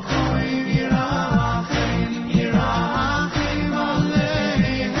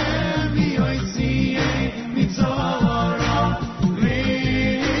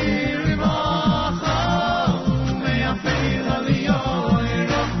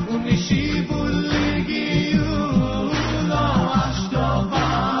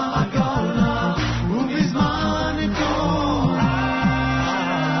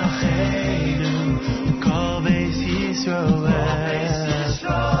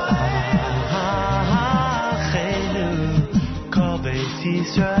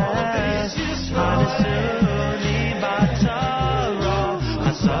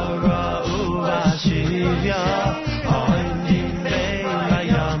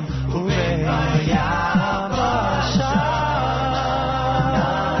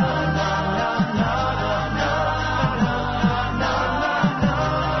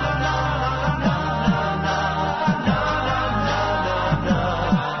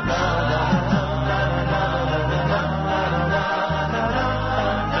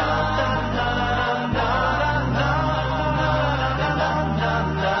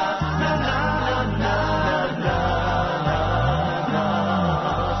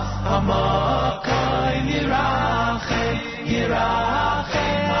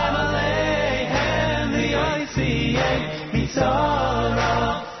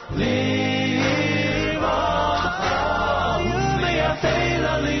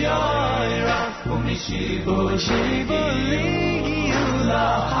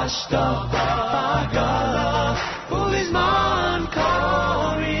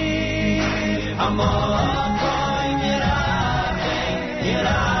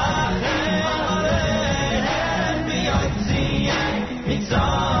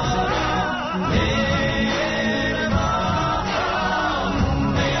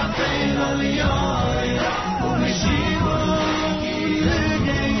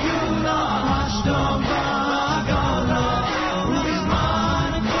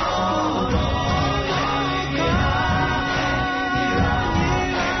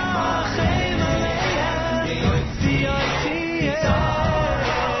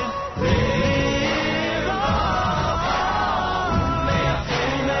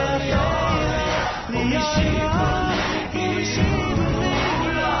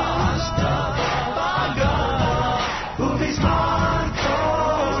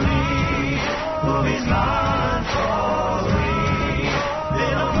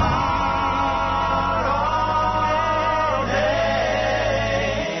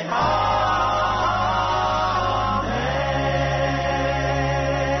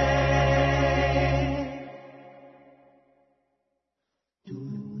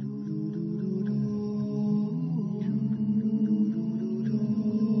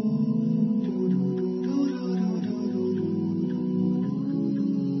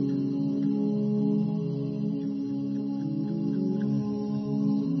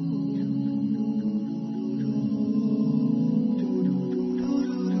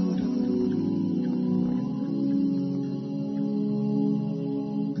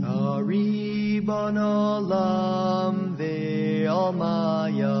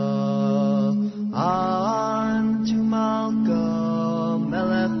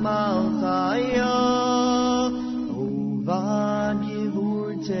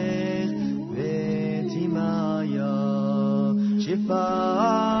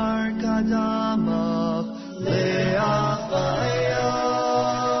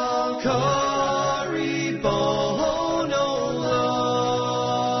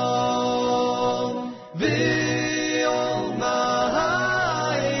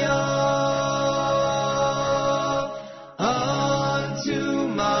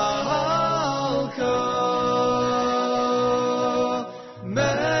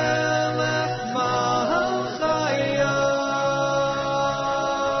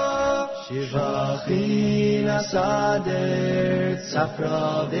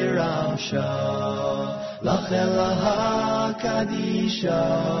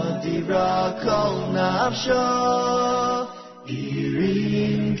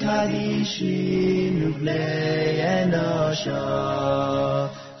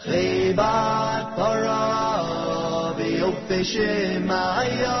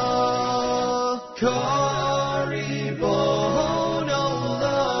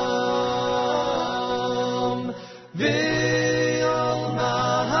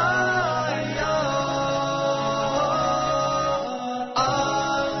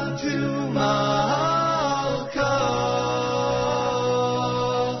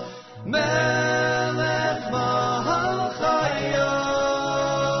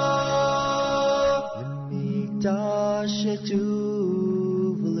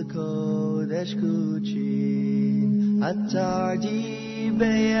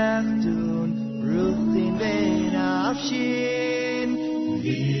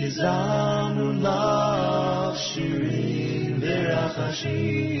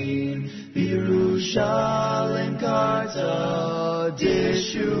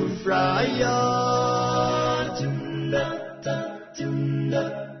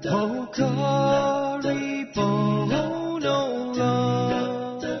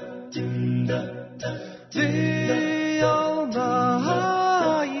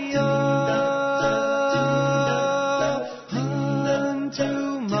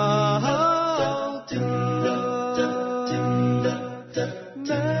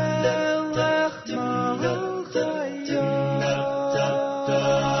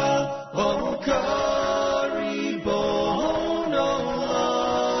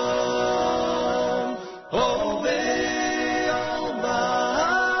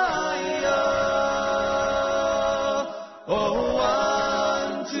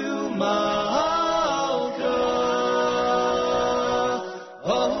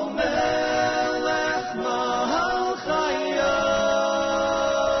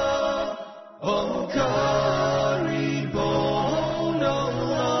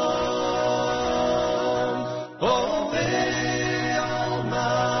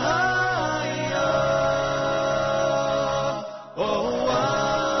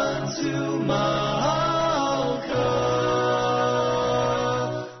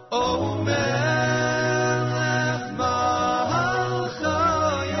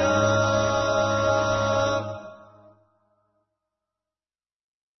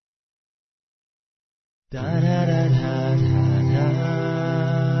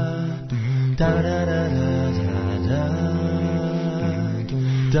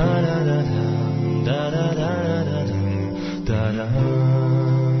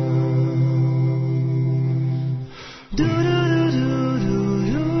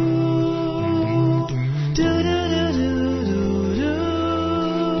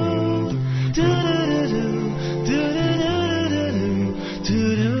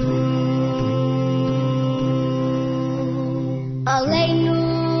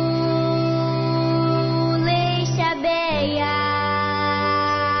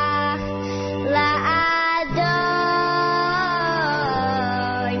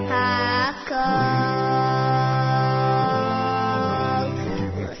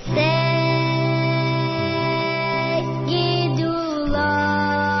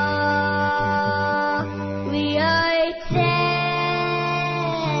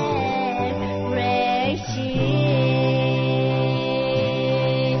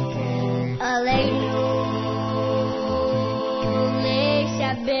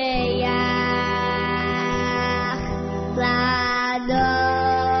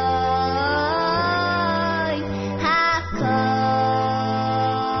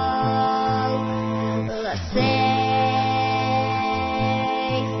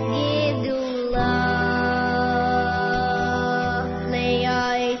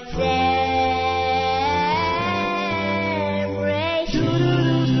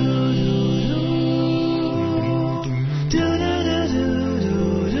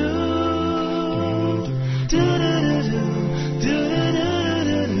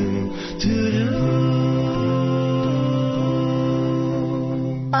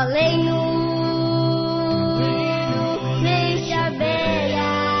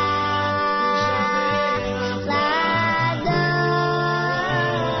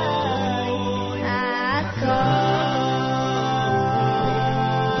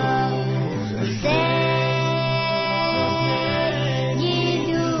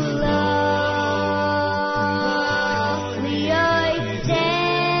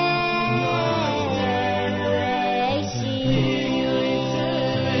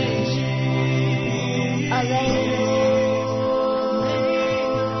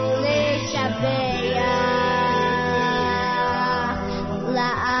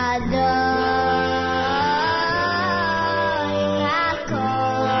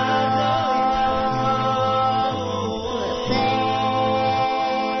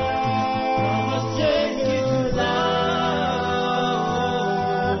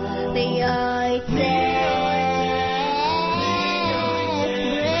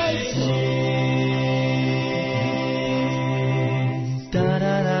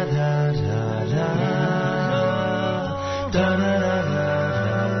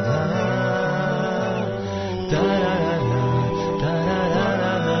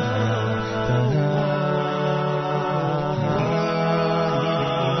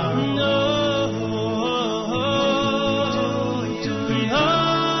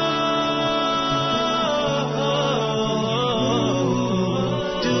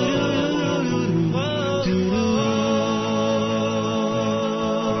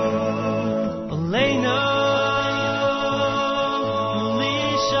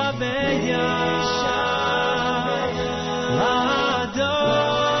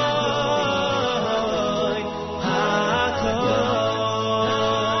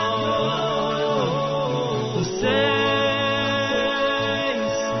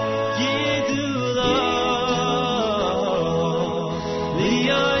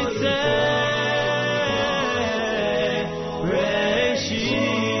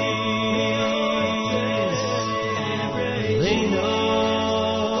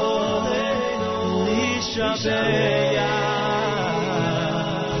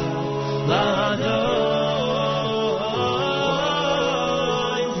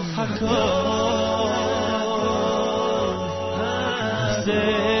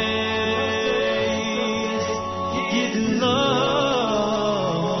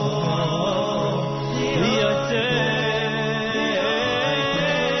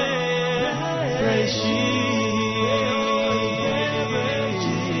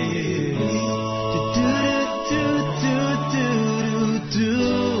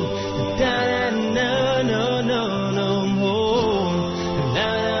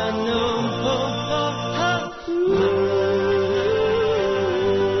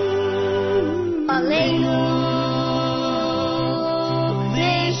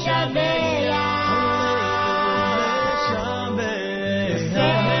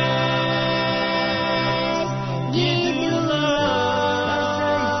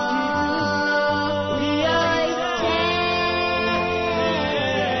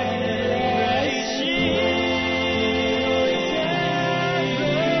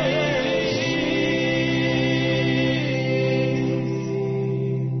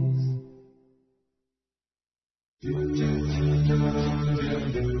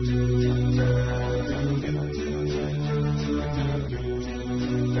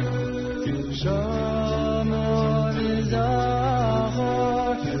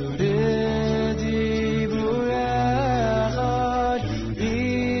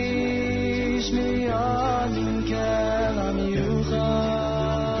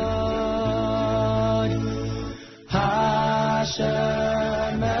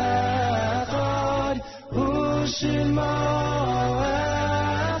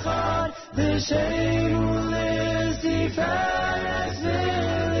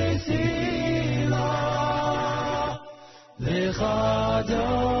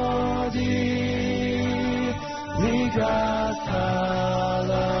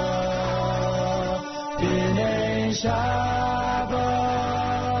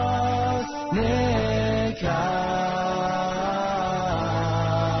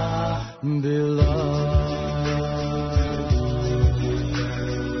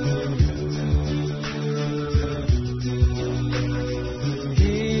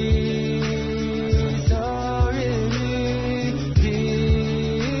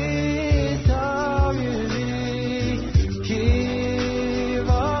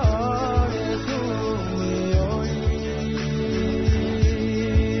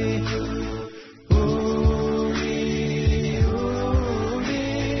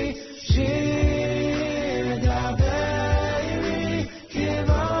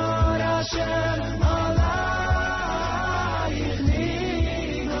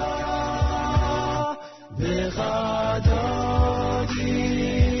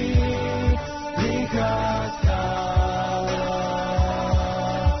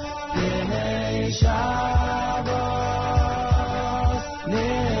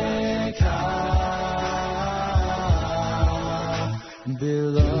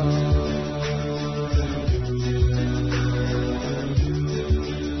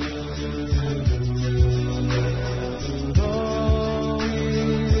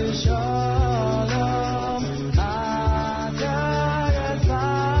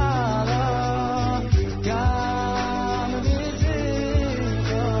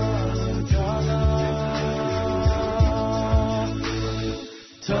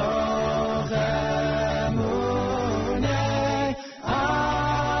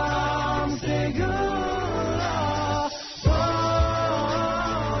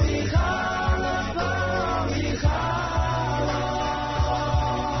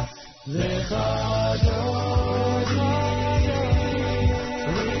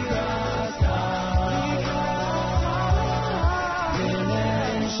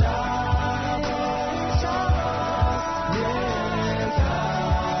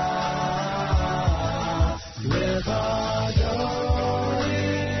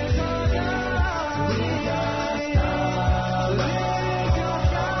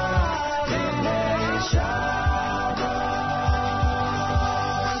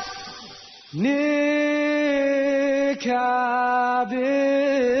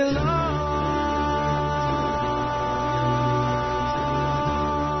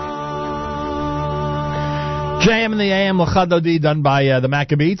 JM in the AM, L'Chadodi, done by the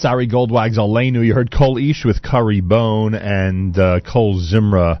Maccabees. Ari Goldwag's Aleinu. You heard Kol Ish with Curry Bone and Kol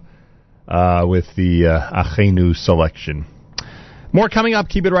Zimra with the Achenu selection. More coming up.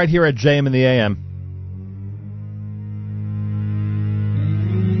 Keep it right here at JM in the AM.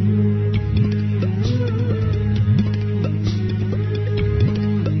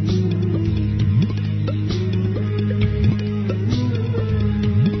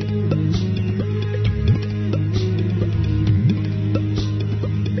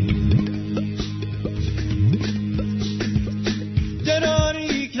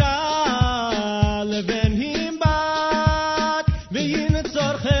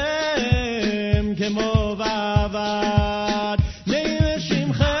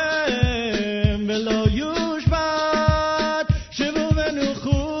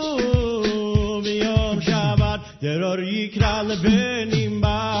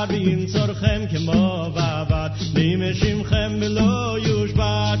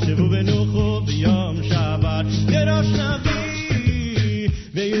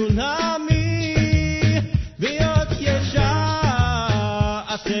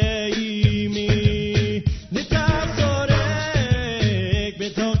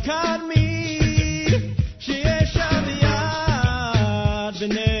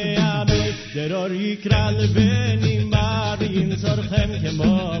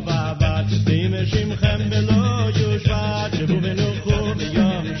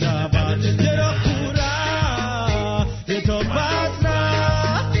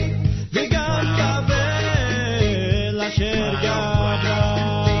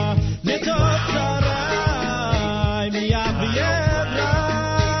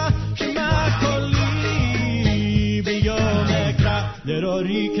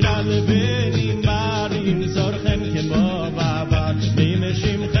 دروری کرل بینیم بریم سرخم که ما بابد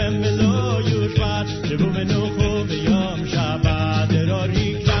میمشیم خم بلو یوشبت شبو منو خوب یام شبت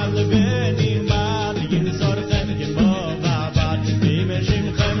دروری کرل بینیم بریم سرخم که ما بابد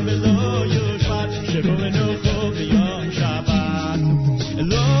میمشیم خم بلو یوشبت شبو منو خوب یام شبت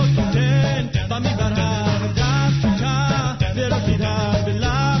لوکتن بمی برهر دست که دروری در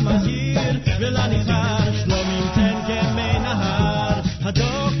بلا مزیر بلا نیفر شلومیم تن که می نهر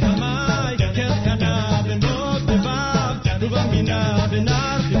هدوک کمای کس کنه به نوت بباب روبا مینا به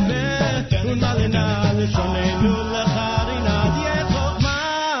نرخی به اون مال نال شونه لول خرینا دیه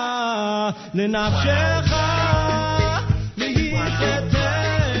خوما لنفشخ لیکتن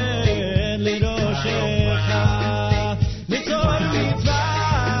لروشخ میتور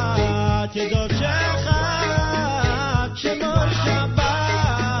میتوات که دوچخ شمار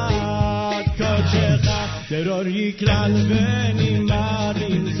شبات کوچخ دروری کرل بینیم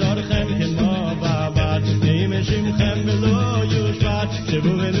بریم سرخم که ما بابد نیمشیم خم بلو یوشبت شبو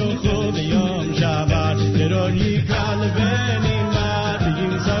بلو خوب یام شبت دروری کرل بینیم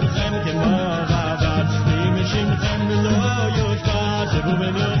بریم سرخم که ما بابد نیمشیم خم بلو یوشبت شبو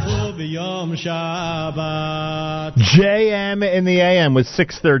بلو خوب یام شبت. JM in the AM with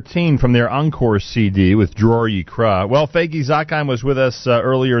 613 from their Encore CD with Dror Yikra. Well, Faygie Zakheim was with us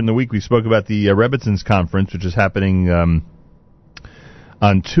earlier in the week. We spoke about the Rebbitzins Conference, which is happening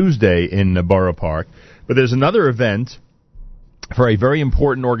on Tuesday in Borough Park. But there's another event for a very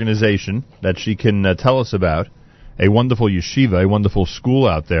important organization that she can tell us about, a wonderful yeshiva, a wonderful school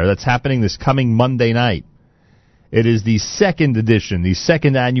out there, that's happening this coming Monday night. It is the second edition, the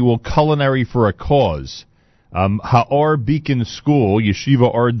second annual Culinary for a Cause. Ha'or Beacon School,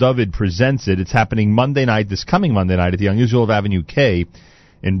 Yeshiva Or David presents it. It's happening Monday night, this coming Monday night, at the Unusual of Avenue K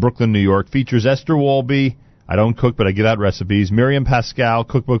in Brooklyn, New York. Features Esther Walby, I don't cook, but I give out recipes. Miriam Pascal,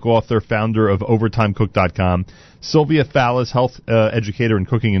 cookbook author, founder of OvertimeCook.com. Sylvia Fallis, health educator and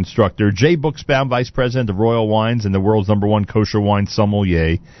cooking instructor. Jay Buxbaum, vice president of Royal Wines and the world's #1 kosher wine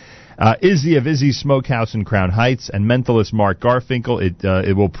sommelier. Izzy of Izzy's Smokehouse in Crown Heights, and mentalist Mark Garfinkel.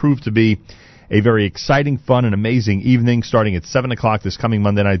 It will prove to be a very exciting, fun, and amazing evening starting at 7 o'clock this coming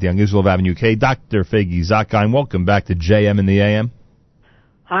Monday night at the Unusual of Avenue K. Dr. Faygie Zakheim, welcome back to JM in the AM.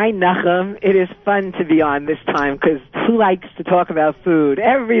 Hi, Nachum. It is fun to be on this time because who likes to talk about food?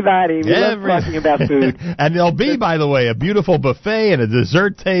 Everybody. We love talking about food. And there'll be, by the way, a beautiful buffet and a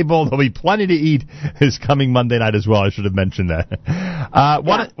dessert table. There'll be plenty to eat this coming Monday night as well. I should have mentioned that.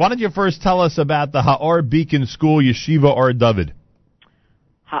 Why don't you first tell us about the Ha'or Beacon School, Yeshiva Or David?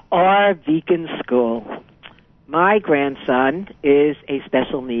 Ha'or Beacon School. My grandson is a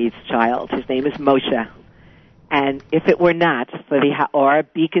special needs child. His name is Moshe. And if it were not for the Ha'or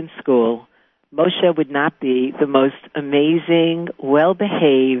Beacon School, Moshe would not be the most amazing,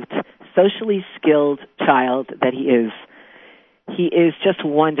 well-behaved, socially skilled child that he is. He is just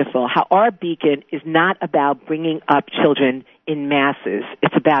wonderful. Ha'or Beacon is not about bringing up children in masses.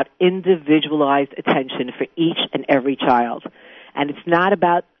 It's about individualized attention for each and every child. And it's not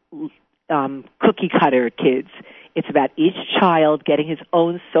about cookie-cutter kids. It's about each child getting his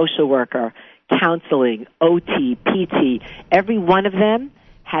own social worker, counseling, OT, PT. Every one of them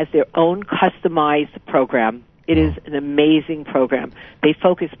has their own customized program. It is an amazing program. They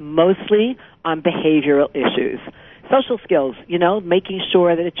focus mostly on behavioral issues. Social skills, making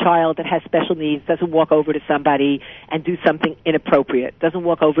sure that a child that has special needs doesn't walk over to somebody and do something inappropriate, doesn't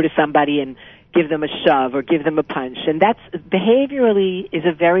walk over to somebody and give them a shove or give them a punch. And that's behaviorally is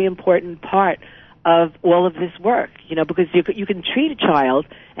a very important part of all of this work, because you can treat a child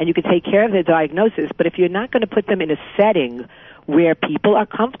and you can take care of their diagnosis, but if you're not going to put them in a setting where people are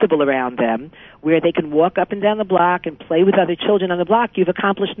comfortable around them, where they can walk up and down the block and play with other children on the block, you've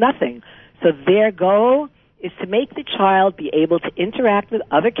accomplished nothing. So their goal is to make the child be able to interact with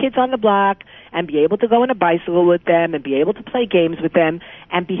other kids on the block and be able to go on a bicycle with them and be able to play games with them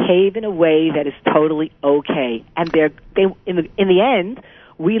and behave in a way that is totally okay. And in the end,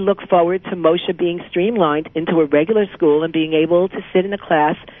 we look forward to Moshe being streamlined into a regular school and being able to sit in a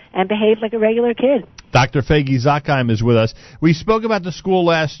class and behave like a regular kid. Dr. Faygie Zakheim is with us. We spoke about the school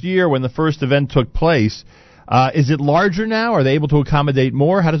last year when the first event took place. Is it larger now? Are they able to accommodate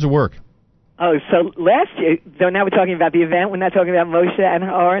more? How does it work? Oh, so last year, so now we're talking about the event. We're not talking about Moshe and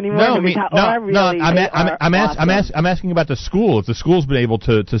Ha'or anymore. I'm asking about the school. If the school's been able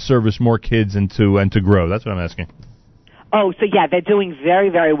to service more kids and to grow, that's what I'm asking. Oh, so yeah, they're doing very,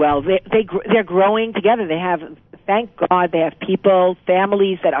 very well. They're growing together. They have, thank God, they have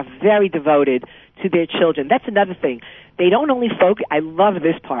families that are very devoted to their children. That's another thing. they don't only focus, I love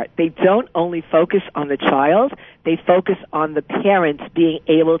this part, they don't only focus on the child, they focus on the parents being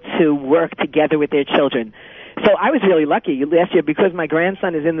able to work together with their children. So I was really lucky last year because my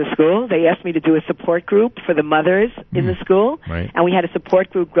grandson is in the school. They asked me to do a support group for the mothers in the school. Right. And we had a support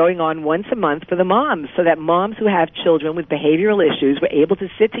group going on once a month for the moms so that moms who have children with behavioral issues were able to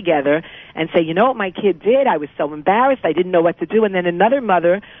sit together and say, you know what my kid did? I was so embarrassed. I didn't know what to do. And then another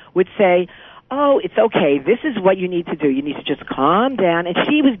mother would say, oh, it's okay. This is what you need to do. You need to just calm down. And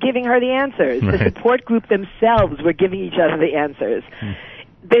she was giving her the answers. Right. The support group themselves were giving each other the answers.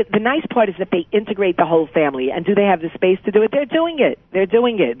 The nice part is that they integrate the whole family. And do they have the space to do it? They're doing it. They're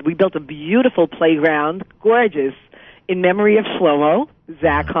doing it. We built a beautiful playground, gorgeous, in memory of Shlomo,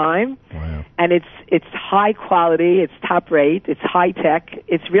 Zakheim. Wow. And it's high quality, it's top rate, it's high tech.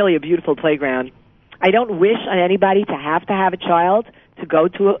 It's really a beautiful playground. I don't wish on anybody to have a child to go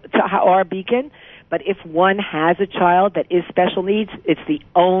to our Beacon, but if one has a child that is special needs, it's the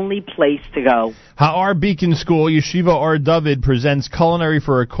only place to go. Ha'ar Beacon School, Yeshiva Or David, presents Culinary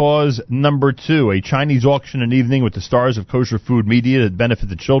for a Cause #2, a Chinese auction and evening with the stars of kosher food media that benefit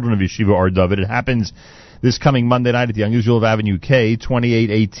the children of Yeshiva Or David. It happens this coming Monday night at the Unusual of Avenue K,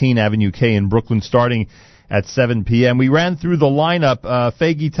 2818 Avenue K in Brooklyn, starting at 7 p.m. We ran through the lineup.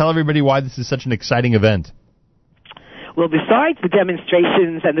 Faygie, tell everybody why this is such an exciting event. Well, besides the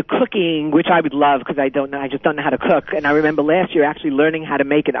demonstrations and the cooking, which I would love because I just don't know how to cook. And I remember last year actually learning how to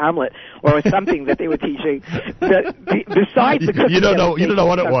make an omelet or something that they were teaching. Besides the cooking, you don't know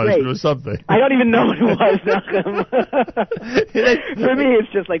what it was. Great. It was something. I don't even know what it was. For me, it's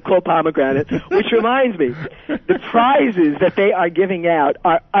just like cold pomegranate. Which reminds me, the prizes that they are giving out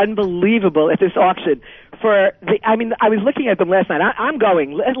are unbelievable at this auction. I was looking at them last night. I'm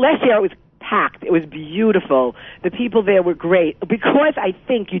going. Last year it was packed. It was beautiful. The people there were great. Because I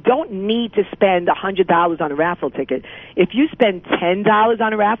think you don't need to spend $100 on a raffle ticket. If you spend $10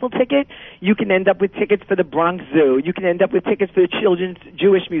 on a raffle ticket, you can end up with tickets for the Bronx Zoo. You can end up with tickets for the Children's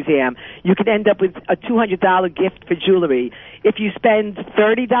Jewish Museum. You can end up with a $200 gift for jewelry. If you spend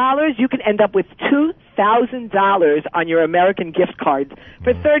 $30, you can end up with $2,000 on your American gift cards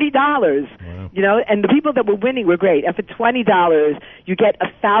for $30. Wow. You know, and the people that were winning were great. And for $20, you get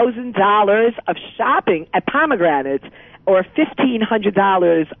 $1,000 of shopping at Pomegranates, or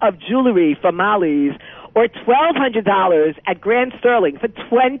 $1,500 of jewelry from Molly's, or $1,200 at Grand Sterling. For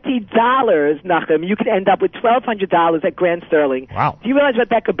 $20, Nachum, you could end up with $1,200 at Grand Sterling. Wow. Do you realize what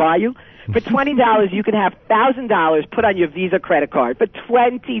that could buy you? For $20, you can have $1,000 put on your Visa credit card. For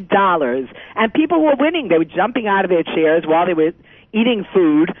 $20. And people were winning. They were jumping out of their chairs while they were eating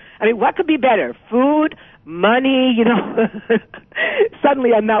food. I mean, what could be better? Food, money, you know.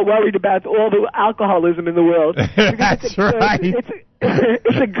 Suddenly I'm not worried about all the alcoholism in the world. That's right.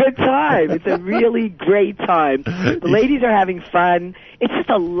 It's a good time. It's a really great time. The ladies are having fun. It's just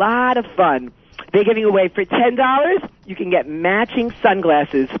a lot of fun. They're giving away for $10, you can get matching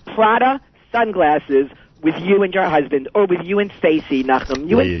sunglasses, Prada sunglasses, with you and your husband, or with you and Stacy, Nachum.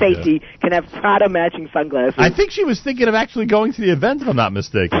 You and Stacy can have Prada matching sunglasses. I think she was thinking of actually going to the event, if I'm not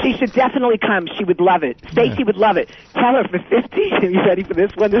mistaken. She should definitely come. She would love it. Stacy would love it. Tell her for $15. Are you ready for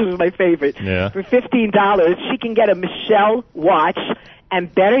this one? This is my favorite. Yeah. For $15, she can get a Michelle watch, and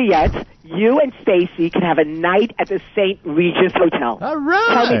better yet, you and Stacy can have a night at the St. Regis Hotel. All right.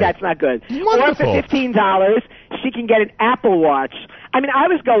 Tell me that's not good. Wonderful. Or for $15, she can get an Apple Watch. I mean, I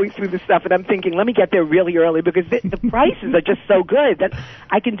was going through this stuff, and I'm thinking, let me get there really early, because the prices are just so good that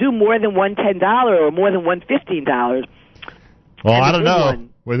I can do more than one $10 or more than one $15. Well, I don't know.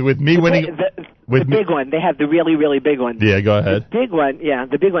 With me winning... The big one. They have the really, really big one. Yeah, go ahead. The big one,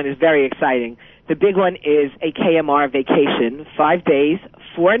 the big one is very exciting. The big one is a KMR vacation, 5 days,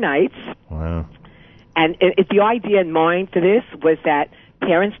 4 nights. Wow. And the idea in mind for this was that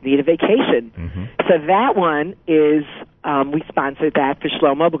parents need a vacation. Mm-hmm. So that one is, we sponsored that for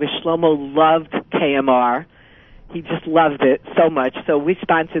Shlomo because Shlomo loved KMR. He just loved it so much. So we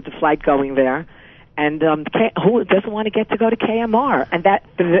sponsored the flight going there. And who doesn't want to get to go to KMR? And that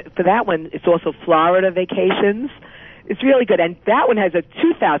for that one, it's also Florida vacations. It's really good. And that one has a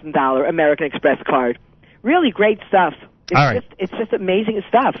 $2,000 American Express card. Really great stuff. It's just amazing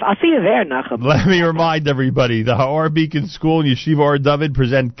stuff. I'll see you there, Nachum. Let me remind everybody, the Ha'ar Beacon School and Yeshiva Or David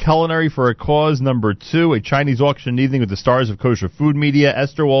present Culinary for a Cause #2, a Chinese auction evening with the stars of kosher food media,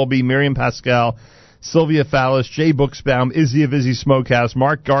 Esther Walby, Miriam Pascal, Sylvia Fallis, Jay Buxbaum, Izzy of Izzy Smokehouse,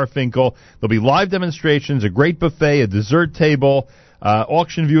 Mark Garfinkel. There'll be live demonstrations, a great buffet, a dessert table.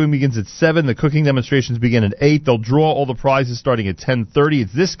 Auction viewing begins at 7. The cooking demonstrations begin at 8. They'll draw all the prizes starting at 10:30.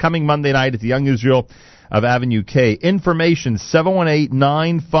 It's this coming Monday night at the Young Israel of Avenue K. Information,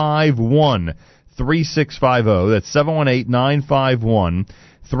 718-951-3600. 951-3650. That's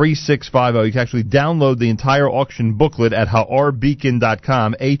 718-951-3650. You can actually download the entire auction booklet at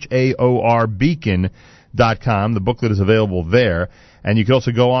haorbeacon.com, Haor beacon.com. The booklet is available there. And you can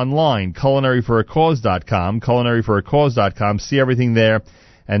also go online, culinaryforacause.com, culinaryforacause.com, see everything there,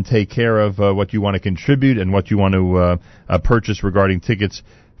 and take care of what you want to contribute and what you want to purchase regarding tickets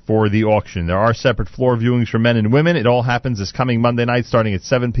for the auction. There are separate floor viewings for men and women. It all happens this coming Monday night starting at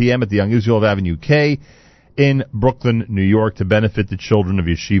 7 p.m. at the Young Israel of Avenue K in Brooklyn, New York, to benefit the children of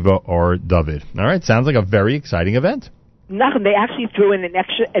Yeshiva or David. All right, sounds like a very exciting event. Nothing. They actually threw in an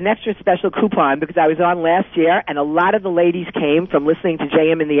extra special coupon because I was on last year, and a lot of the ladies came from listening to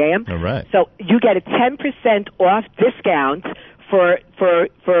JM in the AM. All right. So you get a 10% off discount for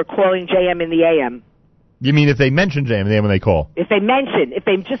calling JM in the AM. You mean if they mention JM in the AM when they call? If they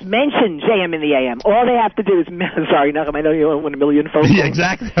just mention JM in the AM, all they have to do is, sorry, Nachum, I know you don't want a million phone calls. Yeah,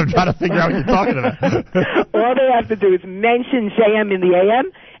 exactly. I'm trying to figure out what you're talking about. All they have to do is mention JM in the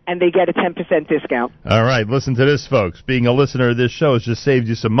AM, and they get a 10% discount. All right, listen to this, folks. Being a listener of this show has just saved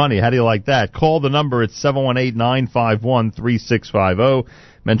you some money. How do you like that? Call the number at 718-951-3650.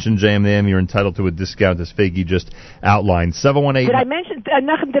 Mention JM, you're entitled to a discount, as Faygie just outlined. 718. Did I mention,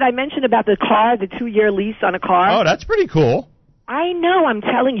 Nachum, did I mention about the car, the 2-year lease on a car? Oh, that's pretty cool. I know, I'm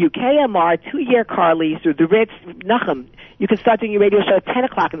telling you, KMR, 2-year car lease through the Ritz. Nachum, you can start doing your radio show at 10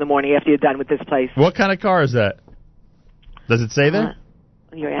 o'clock in the morning after you're done with this place. What kind of car is that? Does it say that?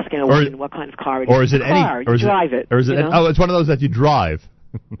 You're asking a woman what kind of car it is. Or is it any car? You drive it. Or is it? Oh, it's one of those that you drive.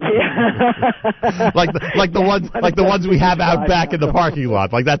 Yeah. like the ones we have out back in the parking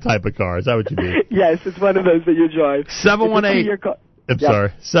lot, like that type of car. Is that what you mean? Yes, it's one of those that you drive. 718. I'm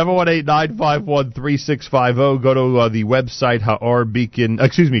sorry. 718-951-3650. Go to the website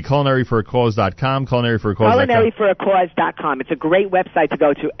culinaryforacause.com. Culinaryforacause.com. It's a great website to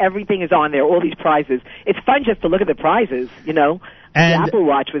go to. Everything is on there. All these prizes. It's fun just to look at the prizes. You know. And the Apple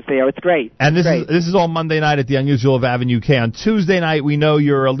Watch was there. It's great. And this is all Monday night at the Unusual of Avenue K. On Tuesday night, we know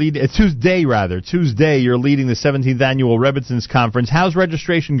you're Tuesday, you're leading the 17th Annual Rebbitzins Conference. How's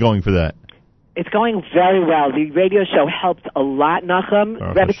registration going for that? It's going very well. The radio show helped a lot, Nachum.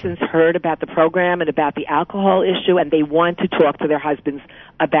 Rebbitzins heard about the program and about the alcohol issue, and they want to talk to their husbands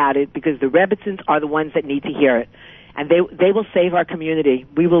about it because the Rebbitzins are the ones that need to hear it. And they will save our community.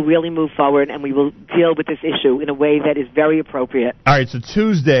 We will really move forward, and we will deal with this issue in a way that is very appropriate. All right, so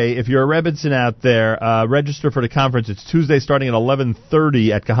Tuesday, if you're a Rebbitzin out there, register for the conference. It's Tuesday starting at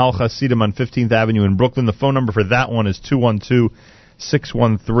 11:30 at Kahal Hasidim on 15th Avenue in Brooklyn. The phone number for that one is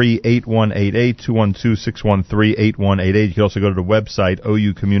 212-613-8188, 212-613-8188. You can also go to the website,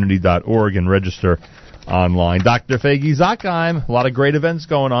 oucommunity.org, and register online. Dr. Faygie Zakheim, a lot of great events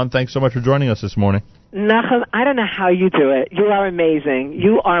going on. Thanks so much for joining us this morning. Nachum, I don't know how you do it. You are amazing.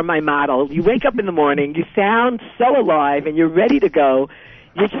 You are my model. You wake up in the morning, you sound so alive, and you're ready to go.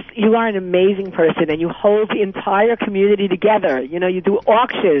 You are an amazing person, and you hold the entire community together. You know, you do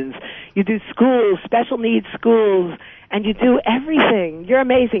auctions, you do schools, special needs schools, and you do everything. You're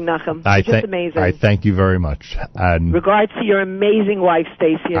amazing, Nachum. You're just amazing. I thank you very much. Regards to your amazing wife,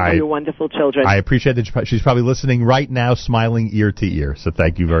 Stacy, and your wonderful children. I appreciate that she's probably listening right now, smiling ear to ear. So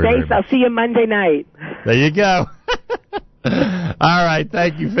thank you very, very much. I'll see you Monday night. There you go. All right.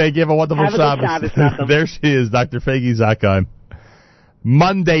 Thank you, Faygie. Have a wonderful Shabbos. There she is, Dr. Faygie Zakheim.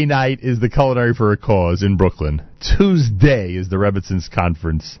 Monday night is the Culinary for a Cause in Brooklyn. Tuesday is the Rebbitzins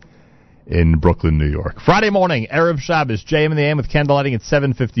Conference in Brooklyn, New York. Friday morning, Erev Shabbos, JM in the AM with candlelighting at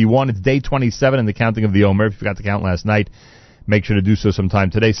 7:51. It's day 27 in the counting of the Omer. If you forgot to count last night, make sure to do so sometime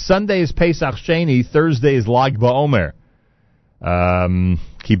today. Sunday is Pesach Sheni. Thursday is Lag BaOmer.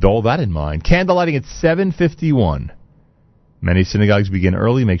 Keep all that in mind. Candlelighting at 7:51. Many synagogues begin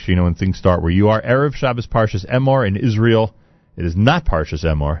early. Make sure you know when things start where you are. Erev Shabbos Parshas Emor in Israel. It is not Parshas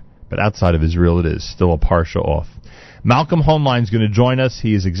Emor, but outside of Israel it is. Still a Parsha off. Malcolm Hoenlein is going to join us.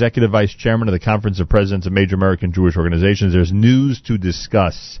 He is Executive Vice Chairman of the Conference of Presidents of Major American Jewish Organizations. There's news to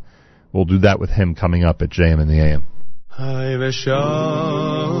discuss. We'll do that with him coming up at JM in the AM.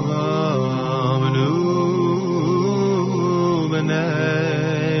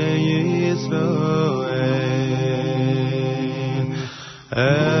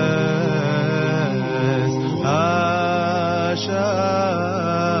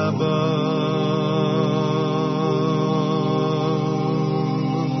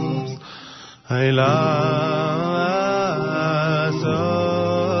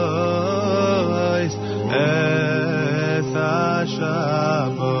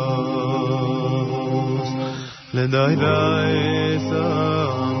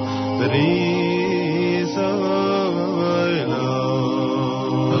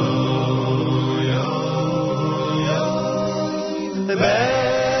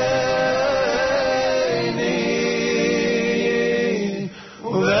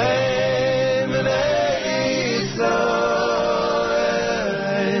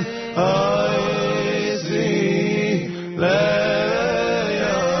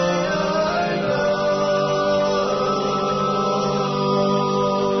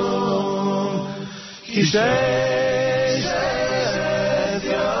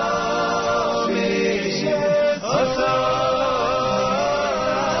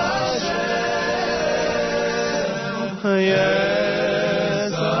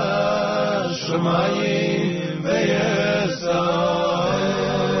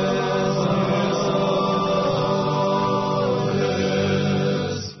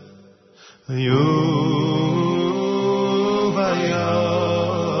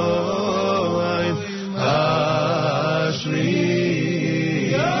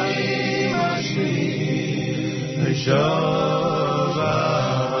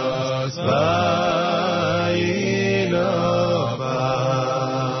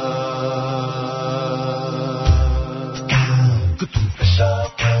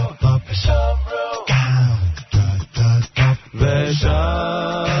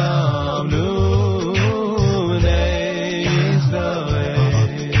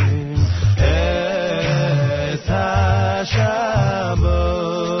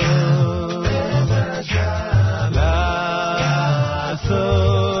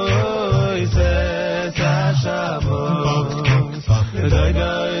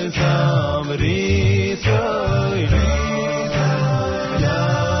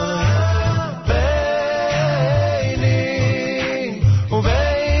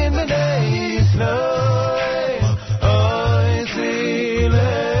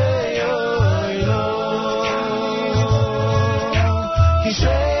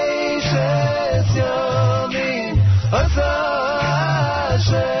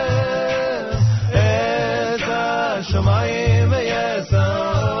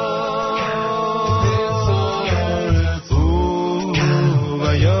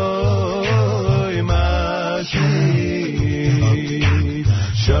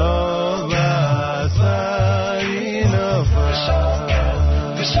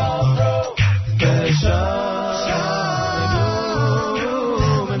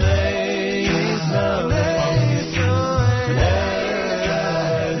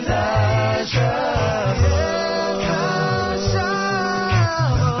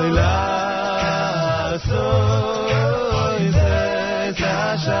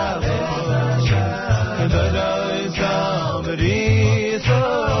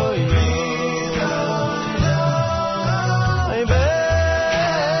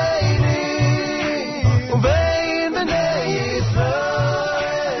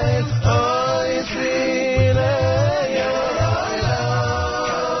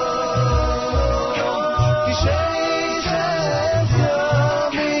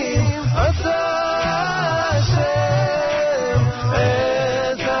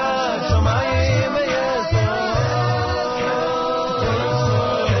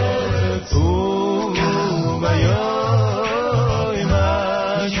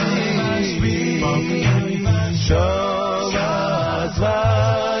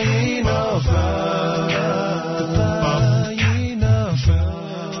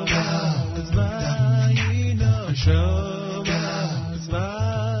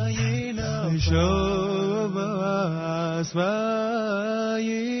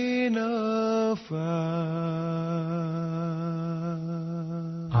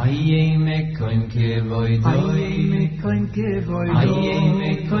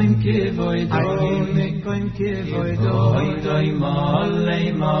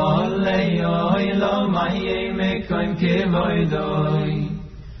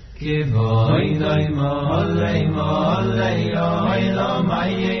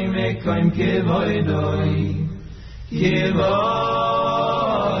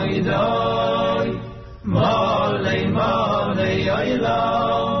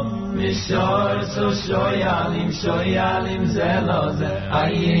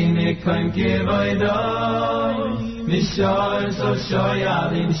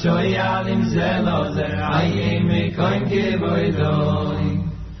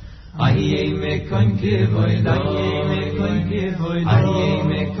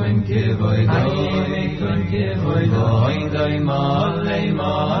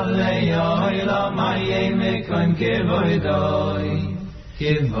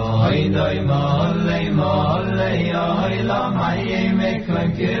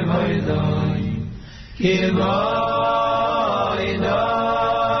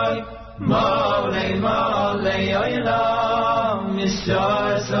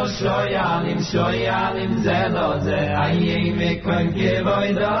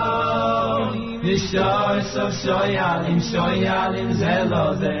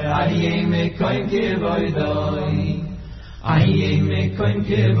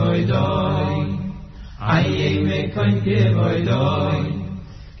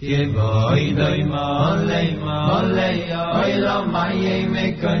 Kivoidoi molei molei oilo maye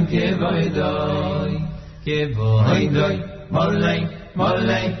mekon kivoidoi Kivoidoi molei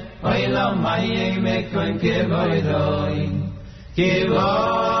molei oilo maye mekon kivoidoi Kivoidoi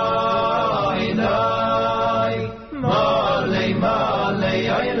molei molei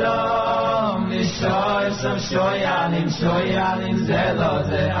oilo Mishoy some shoyalim zelo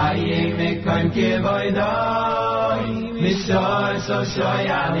ze aye mekon kivoidoi Mishoy so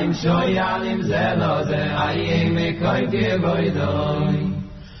shoyalim zelo ze aye mekon kivoidoi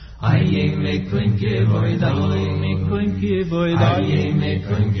Aye mekon kivoidoi mekon kivoidoi Aye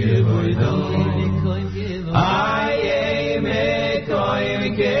mekon kivoidoi Aye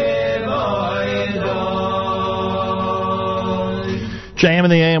mekon kivoidoi JM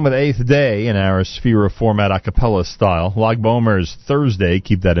in the AM with 8th Day in our Sphere of Format a cappella style. Lag Bomer's Thursday,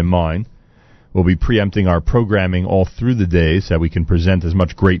 keep that in mind. We'll be preempting our programming all through the day so that we can present as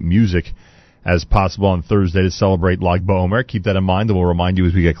much great music as possible on Thursday to celebrate Lag Bomer. Keep that in mind, and we'll remind you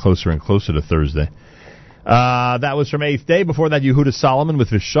as we get closer and closer to Thursday. That was from 8th Day. Before that, Yehuda Solomon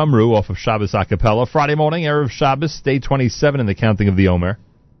with Vishamru off of Shabbos a cappella. Friday morning, Erev Shabbos, day 27 in the counting of the Omer.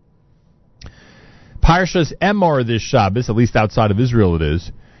 Parshas Emor this Shabbos, at least outside of Israel it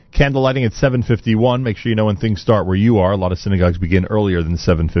is. Candle lighting at 7:51. Make sure you know when things start where you are. A lot of synagogues begin earlier than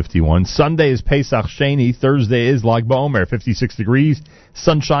 7:51. Sunday is Pesach Sheni. Thursday is Lag BaOmer, 56 degrees.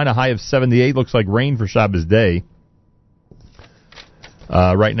 Sunshine, a high of 78. Looks like rain for Shabbos day.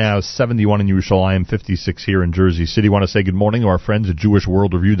 Right now, 71 in Yerushalayim, 56 here in Jersey City. Want to say good morning to our friends at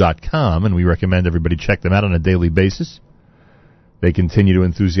JewishWorldReview.com, and we recommend everybody check them out on a daily basis. They continue to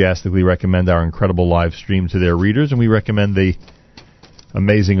enthusiastically recommend our incredible live stream to their readers, and we recommend the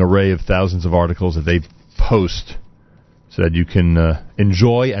amazing array of thousands of articles that they post so that you can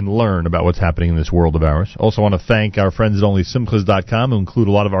enjoy and learn about what's happening in this world of ours. Also want to thank our friends at OnlySimchas.com who include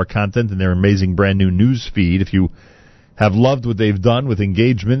a lot of our content in their amazing brand new news feed. If you have loved what they've done with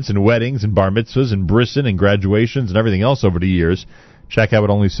engagements and weddings and bar mitzvahs and brisson and graduations and everything else over the years, check out what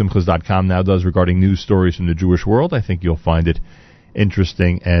OnlySimchas.com now does regarding news stories from the Jewish world. I think you'll find it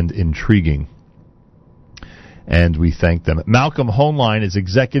interesting and intriguing. And we thank them. Malcolm Hoenlein is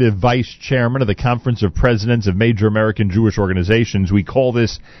Executive Vice Chairman of the Conference of Presidents of Major American Jewish Organizations. We call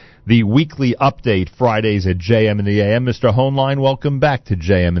this the Weekly Update, Fridays at JM in the AM. Mr. Hoenlein, welcome back to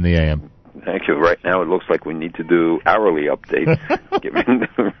JM in the AM. Thank you. Right now it looks like we need to do hourly updates, given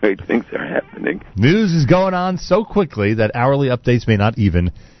the way things are happening. News is going on so quickly that hourly updates may not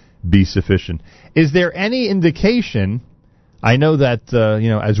even be sufficient. Is there any indication... I know that,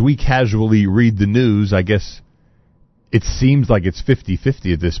 as we casually read the news, I guess it seems like it's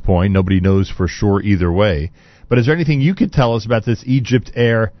 50-50 at this point. Nobody knows for sure either way. But is there anything you could tell us about this Egypt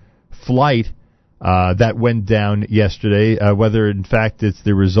Air flight that went down yesterday, whether in fact it's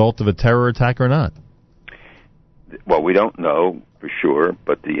the result of a terror attack or not? Well, we don't know for sure,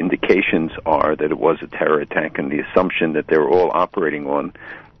 but the indications are that it was a terror attack, and the assumption that they were all operating on,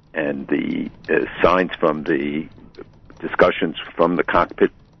 and the signs from the discussions from the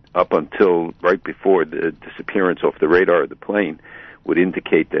cockpit up until right before the disappearance off the radar of the plane would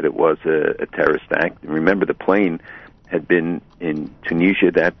indicate that it was a terrorist act. And remember, the plane had been in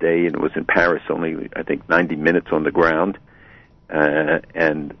Tunisia that day, and it was in Paris only, I think, 90 minutes on the ground,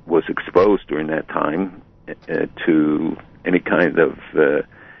 and was exposed during that time to any kind of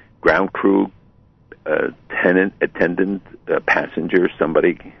ground crew, attendant, passenger,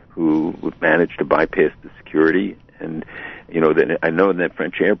 somebody who would manage to bypass the security. And, I know in that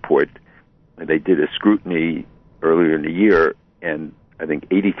French airport, they did a scrutiny earlier in the year, and I think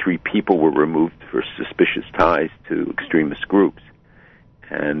 83 people were removed for suspicious ties to extremist groups.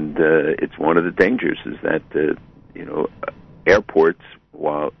 And it's one of the dangers is that, airports,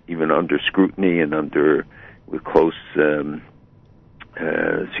 while even under scrutiny and with close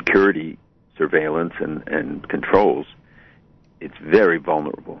security surveillance and controls, it's very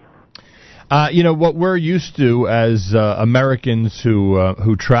vulnerable. What we're used to as Americans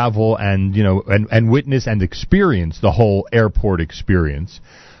who travel and witness and experience the whole airport experience.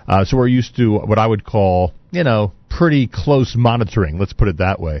 So we're used to what I would call, pretty close monitoring. Let's put it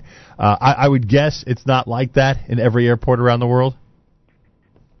that way. I would guess it's not like that in every airport around the world.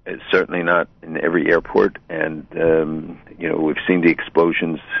 It's certainly not in every airport, and we've seen the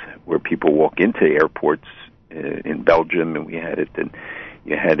explosions where people walk into airports in Belgium, and we had it in.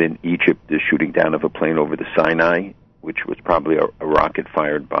 You had in Egypt the shooting down of a plane over the Sinai, which was probably a rocket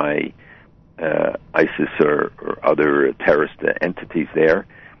fired by ISIS or other terrorist entities there.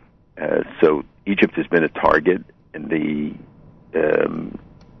 So Egypt has been a target, and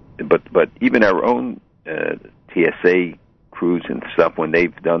but even our own TSA crews and stuff, when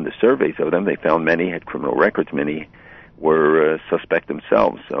they've done the surveys of them, they found many had criminal records, many were suspect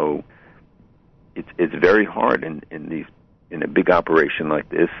themselves. So it's very hard in a big operation like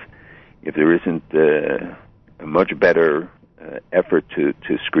this, if there isn't a much better effort to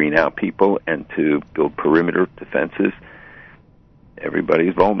screen out people and to build perimeter defenses.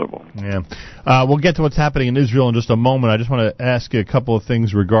 Everybody's vulnerable. Yeah. We'll get to what's happening in Israel in just a moment. I just want to ask you a couple of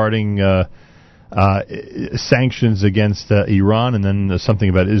things regarding sanctions against Iran, and then something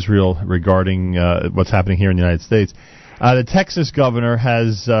about Israel regarding what's happening here in the United States. The Texas governor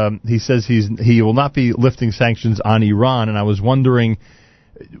he says he will not be lifting sanctions on Iran, and I was wondering,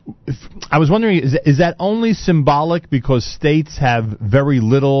 is that only symbolic because states have very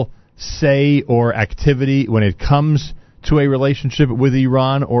little say or activity when it comes to a relationship with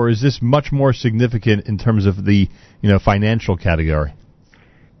Iran, or is this much more significant in terms of the financial category?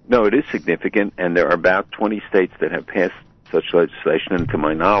 No, it is significant, and there are about 20 states that have passed such legislation, and to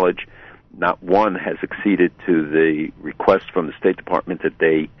my knowledge, not one has acceded to the request from the State Department that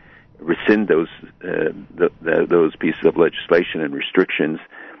they rescind those pieces of legislation and restrictions,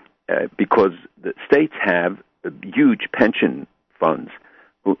 because the states have huge pension funds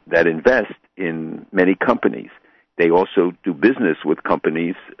that invest in many companies. They also do business with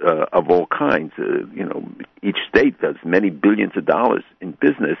companies of all kinds. Each state does many billions of dollars in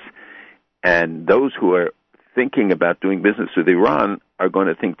business, and those who are thinking about doing business with Iran are going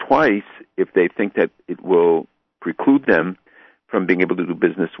to think twice if they think that it will preclude them from being able to do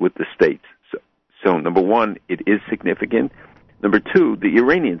business with the states. So number one, it is significant. Number two, the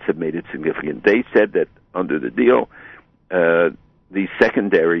Iranians have made it significant. They said that under the deal, the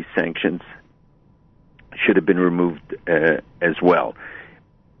secondary sanctions should have been removed as well.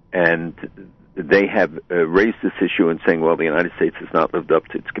 And they have raised this issue and saying, well, the United States has not lived up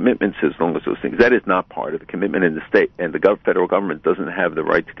to its commitments as long as those things. That is not part of the commitment in the state, and the federal government doesn't have the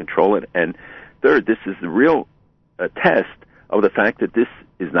right to control it. And third, this is the real test of the fact that this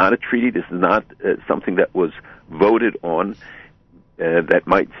is not a treaty. This is not something that was voted on that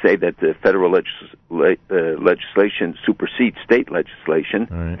might say that the federal legislation supersedes state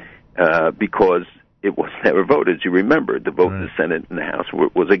legislation, right, because it was never voted. As you remember, the vote in the Senate and the House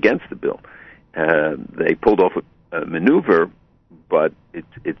was against the bill. They pulled off a maneuver, but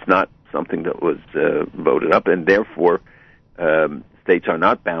it's not something that was voted up, and therefore states are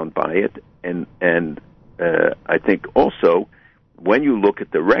not bound by it. And I think also when you look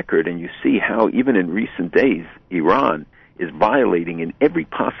at the record and you see how even in recent days Iran is violating in every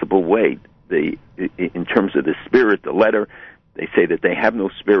possible way in terms of the spirit, the letter. They say that they have no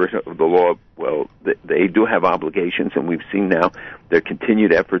spirit of the law. Well, they do have obligations, and we've seen now their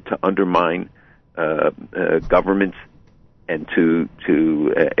continued effort to undermine governments and to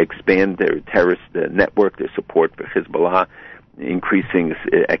expand their terrorist network, their support for Hezbollah, increasing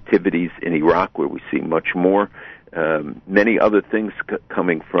activities in Iraq, where we see much more. Many other things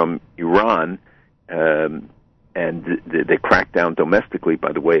coming from Iran, and the crackdown domestically,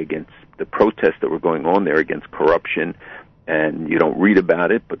 by the way, against the protests that were going on there against corruption. And you don't read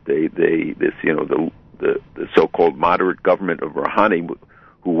about it, but the so-called moderate government of Rouhani,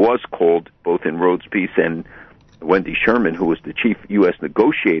 who was called both in Rhodes Peace and Wendy Sherman, who was the chief U.S.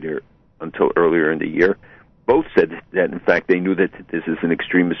 negotiator until earlier in the year, both said that in fact they knew that this is an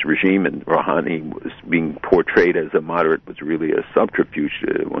extremist regime, and Rouhani was being portrayed as a moderate was really a subterfuge,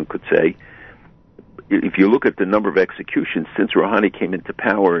 one could say. If you look at the number of executions since Rouhani came into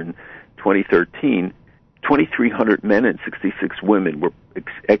power in 2013, 2,300 men and 66 women were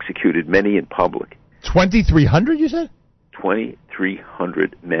executed, many in public. 2,300, you said?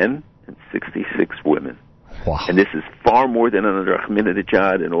 2,300 men and 66 women. Wow. And this is far more than under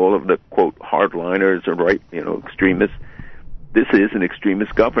Ahmadinejad and all of the, quote, hardliners or extremists. This is an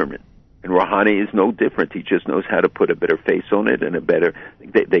extremist government. And Rouhani is no different. He just knows how to put a better face on it and a better...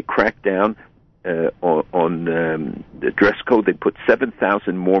 They crack down on the dress code. They put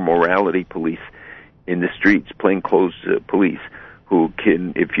 7,000 more morality police in the streets, plainclothes police, who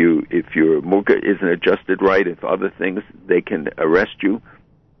can, if your mukha isn't adjusted right, if other things, they can arrest you.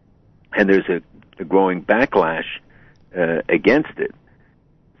 And there's a growing backlash against it.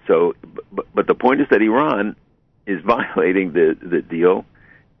 So, but the point is that Iran is violating the deal,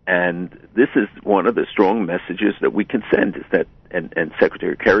 and this is one of the strong messages that we can send. Is that, and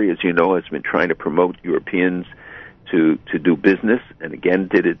Secretary Kerry, as you know, has been trying to promote Europeans to do business, and again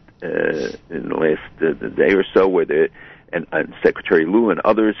did it in the last day or so, where and Secretary Liu and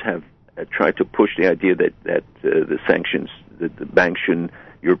others have tried to push the idea that the sanctions, that the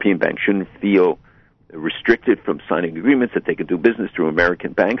European banks shouldn't feel restricted from signing agreements, that they can do business through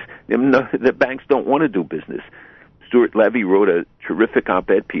American banks. The banks don't want to do business Stuart Levy wrote a terrific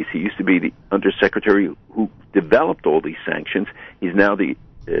op-ed piece. He used to be the undersecretary who developed all these sanctions. He's now the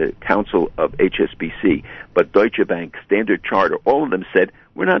counsel of HSBC. But Deutsche Bank, Standard Charter, all of them said,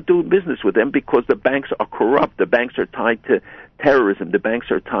 we're not doing business with them because the banks are corrupt. The banks are tied to terrorism. The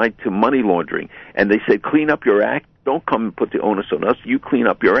banks are tied to money laundering. And they said, clean up your act. Don't come and put the onus on us. You clean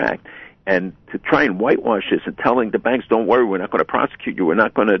up your act. And to try and whitewash this and telling the banks, don't worry, we're not going to prosecute you, we're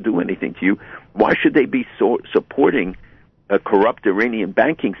not going to do anything to you, why should they be supporting a corrupt Iranian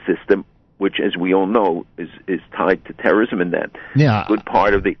banking system, which, as we all know, is tied to terrorism, and that a good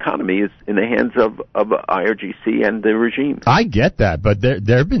part of the economy is in the hands of IRGC and the regime. I get that, but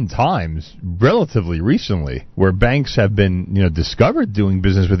there have been times, relatively recently, where banks have been discovered doing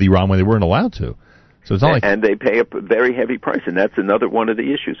business with Iran when they weren't allowed to. So it's not like, and they pay a very heavy price, and that's another one of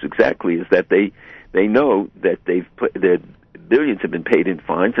the issues. Exactly, is that they know that that billions have been paid in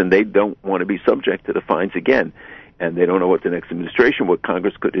fines, and they don't want to be subject to the fines again, and they don't know what the next administration, what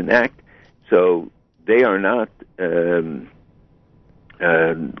Congress could enact. So they are not going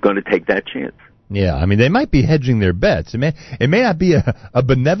to take that chance. Yeah, I mean, they might be hedging their bets. It may not be a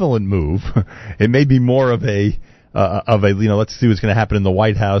benevolent move. It may be more of a let's see what's going to happen in the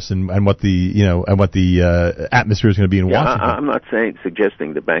White House and what the atmosphere is going to be in Washington. I'm not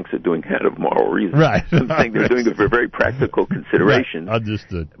suggesting the banks are doing it out of moral reasons. Right. I'm saying they're doing it for very practical considerations. Right.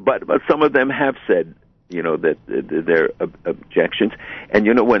 Understood. But some of them have said, that their objections. And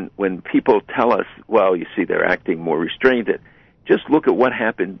when people tell us, well, you see, they're acting more restrained. Just look at what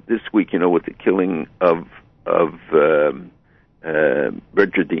happened this week, with the killing of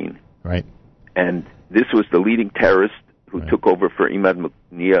Badruddin. Right. And this was the leading terrorist who took over for Imad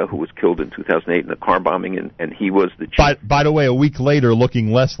Mughniya, who was killed in 2008 in a car bombing, and he was the chief. By the way, a week later,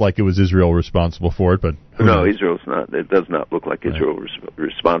 looking less like it was Israel responsible for it, but no, Israel's not. It does not look like Israel was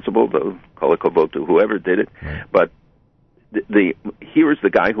responsible, though. Kol hakavod to whoever did it. Right. But here is the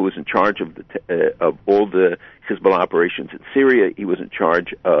guy who was in charge of of all the Hezbollah operations in Syria. He was in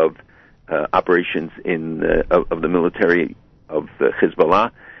charge of operations of the military of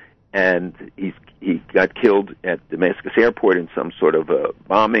Hezbollah. And he got killed at Damascus airport in some sort of a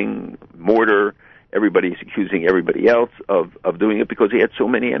bombing, mortar. Everybody's accusing everybody else of doing it because he had so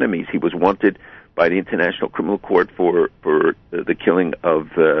many enemies. He was wanted by the International Criminal Court for the killing of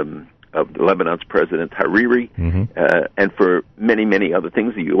Lebanon's President Hariri, and for many, many other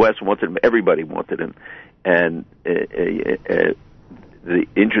things. The U.S. wanted him. Everybody wanted him. And the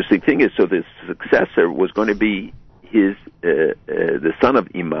interesting thing is, so this successor was going to be the son of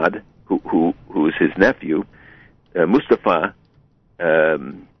Imad, who is his nephew, Mustafa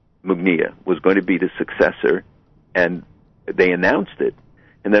Mughniya, was going to be the successor, and they announced it.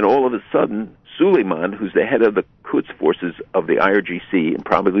 And then all of a sudden, Suleiman, who's the head of the Quds forces of the IRGC, and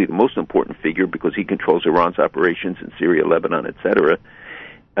probably the most important figure because he controls Iran's operations in Syria, Lebanon, etc.,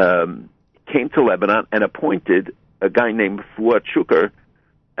 came to Lebanon and appointed a guy named Fuad Shukr,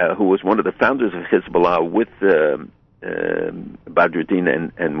 who was one of the founders of Hezbollah with Badruddin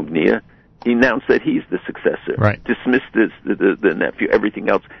and Mughniya. He announced that he's the successor. Right. Dismissed the nephew, everything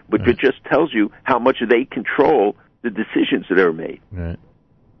else. But it just tells you how much they control the decisions that are made. Right.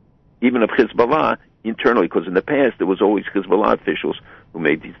 Even of Hezbollah internally, because in the past there was always Hezbollah officials who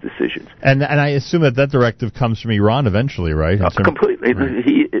made these decisions. And I assume that directive comes from Iran eventually, right? Completely. Right.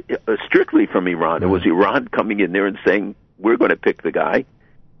 He strictly from Iran. It was Iran coming in there and saying, we're going to pick the guy.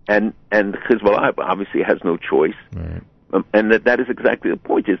 And Hezbollah obviously has no choice. Right. And that is exactly the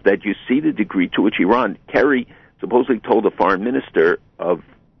point, is that you see the degree to which Iran, Kerry supposedly told the foreign minister of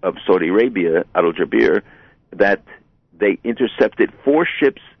Saudi Arabia, Adel Jabir, that they intercepted 4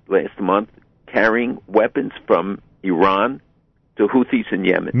 ships last month carrying weapons from Iran to Houthis in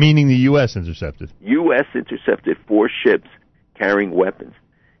Yemen. Meaning the U.S. intercepted. U.S. intercepted 4 ships carrying weapons.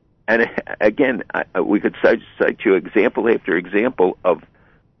 And again, we could cite you example after example of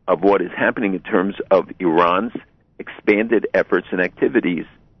what is happening in terms of Iran's expanded efforts and activities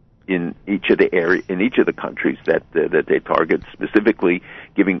in each of the countries that they target, specifically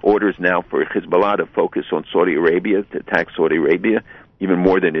giving orders now for Hezbollah to focus on Saudi Arabia, to attack Saudi Arabia even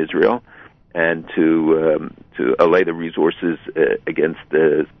more than Israel, and to allay the resources against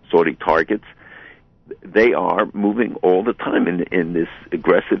the Saudi targets. They are moving all the time in this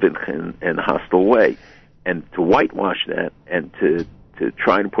aggressive and hostile way, and to whitewash that and to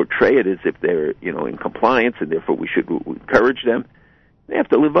try and portray it as if they're in compliance and therefore we should encourage them. They have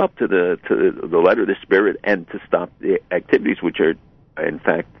to live up to the letter of the spirit and to stop the activities which are in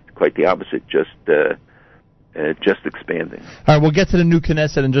fact quite the opposite, just expanding. All right, we'll get to the new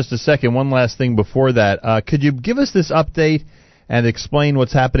Knesset in just a second. One last thing before that. Could you give us this update and explain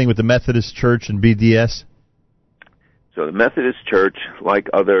what's happening with the Methodist Church and BDS? So the Methodist Church, like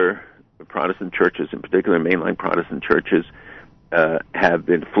other Protestant churches, in particular mainline Protestant churches, have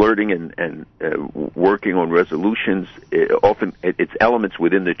been flirting and working on resolutions. Often it's elements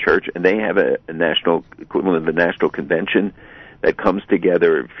within the church, and they have a national equivalent of the National Convention that comes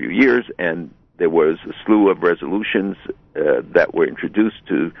together every few years, and there was a slew of resolutions that were introduced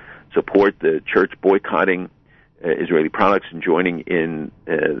to support the church boycotting Israeli products and joining in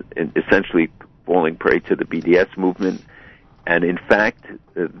essentially falling prey to the BDS movement. And in fact,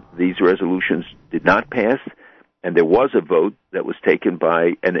 these resolutions did not pass, and there was a vote that was taken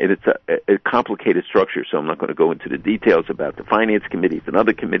by, and it's a complicated structure, so I'm not going to go into the details about the finance committees and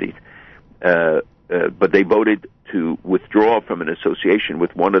other committees, but they voted to withdraw from an association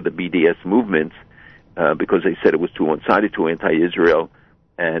with one of the BDS movements because they said it was too one-sided, too anti-Israel,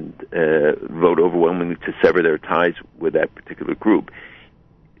 and vote overwhelmingly to sever their ties with that particular group.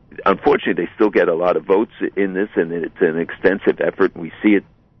 Unfortunately, they still get a lot of votes in this, and it's an extensive effort. We see it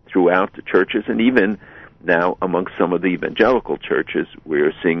throughout the churches, and even now amongst some of the evangelical churches,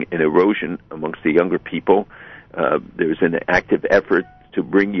 we're seeing an erosion amongst the younger people. There's an active effort to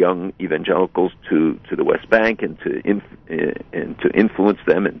bring young evangelicals to the West Bank and to influence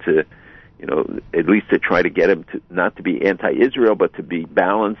them and to, at least to try to get them to not to be anti-Israel, but to be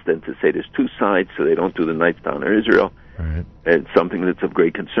balanced and to say there's two sides, so they don't do the Knights to honor Israel. Right. It's something that's of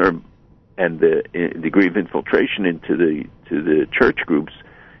great concern, and the degree of infiltration into the church groups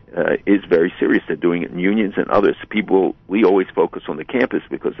is very serious. They're doing it in unions and others. We always focus on the campus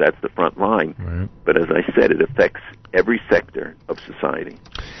because that's the front line. Right. But as I said, it affects every sector of society.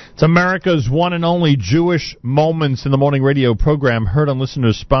 It's America's one and only Jewish Moments in the Morning radio program, heard on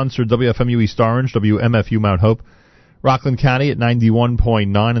listeners-sponsored WFMU East Orange, WMFU Mount Hope, Rockland County at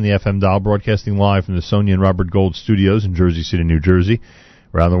 91.9 on the FM dial, broadcasting live from the Sonia and Robert Gold studios in Jersey City, New Jersey,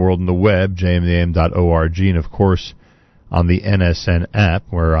 around the world on the web, jmam.org, and of course on the NSN app,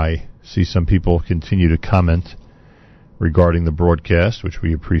 where I see some people continue to comment regarding the broadcast, which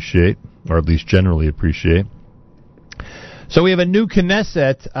we appreciate, or at least generally appreciate. So we have a new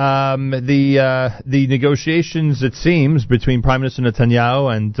Knesset. The negotiations, it seems, between Prime Minister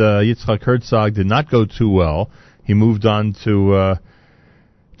Netanyahu and Yitzhak Herzog did not go too well. He moved on to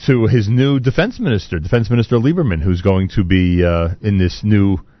his new defense minister Lieberman, who's going to be in this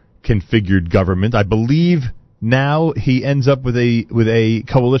new configured government. I believe now he ends up with a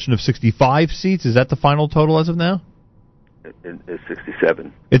coalition of 65 seats. Is that the final total as of now? It's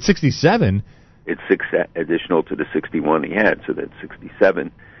 67. It's 67? It's 6 additional to the 61 he had, so that's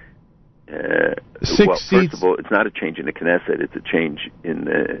 67. Seats. First of all, it's not a change in the Knesset; it's a change in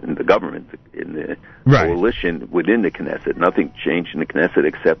the government, in the coalition within the Knesset. Nothing changed in the Knesset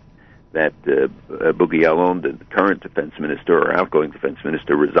except that Bughi Ya'alon, the current defense minister or outgoing defense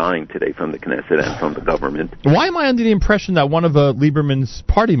minister, resigned today from the Knesset and from the government. Why am I under the impression that one of Lieberman's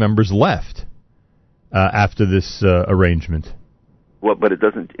party members left after this arrangement? Well, but it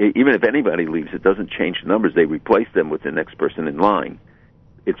doesn't. Even if anybody leaves, it doesn't change the numbers. They replace them with the next person in line.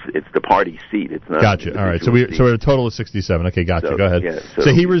 It's the party seat. It's not. Gotcha. All right. So we're at a total of 67. Okay. Gotcha. So, go ahead. Yeah,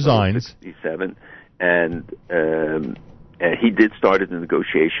 so he resigns. 67, and he did start the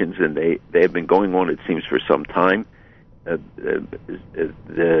negotiations, and they have been going on, it seems, for some time. The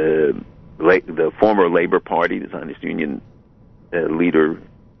former Labor Party, the Zionist Union leader,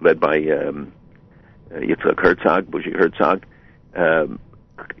 led by Yitzhak Herzog, Buzzi Herzog,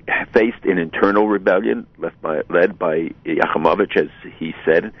 faced an internal rebellion led by Yachamovich, as he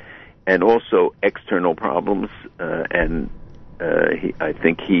said, and also external problems. I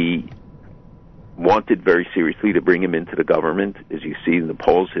think he wanted very seriously to bring him into the government. As you see in the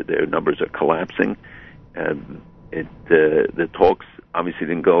polls, their numbers are collapsing. The talks obviously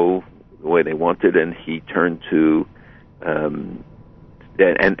didn't go the way they wanted, and he turned to... And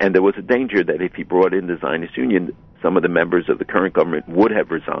there was a danger that if he brought in the Zionist Union, some of the members of the current government would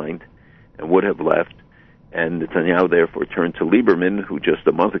have resigned and would have left, and Netanyahu therefore turned to Lieberman, who just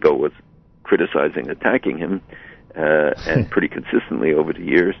a month ago was criticizing, attacking him, and pretty consistently over the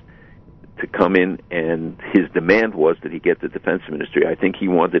years, to come in, and his demand was that he get the defense ministry. I think he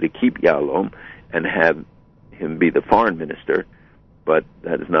wanted to keep Ya'alon and have him be the foreign minister, but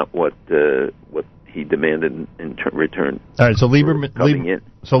that is not what he demanded in return. All right, so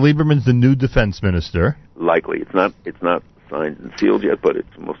Lieberman's the new defense minister. Likely, it's not signed and sealed yet, but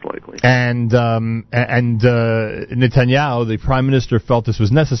it's most likely. And Netanyahu, the prime minister, felt this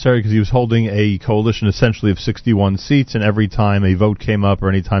was necessary because he was holding a coalition essentially of 61 seats, and every time a vote came up or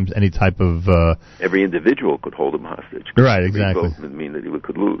any type of every individual could hold him hostage. Right, exactly. Vote would mean that he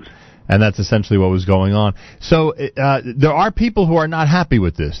could lose. And that's essentially what was going on. So there are people who are not happy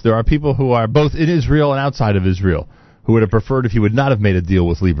with this. There are people who are both in Israel and outside of Israel who would have preferred if he would not have made a deal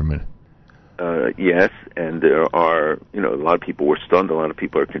with Lieberman. Yes, and there are, a lot of people were stunned. A lot of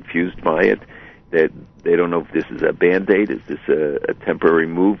people are confused by it. That they don't know if this is a Band-Aid. Is this a temporary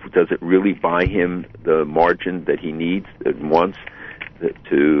move? Does it really buy him the margin that he needs and wants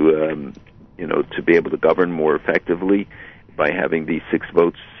to be able to govern more effectively by having these 6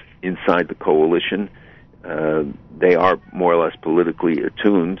 votes inside the coalition? They are more or less politically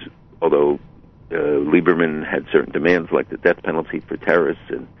attuned, although Lieberman had certain demands like the death penalty for terrorists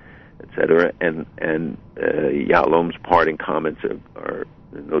and et cetera, and Yalom's parting comments are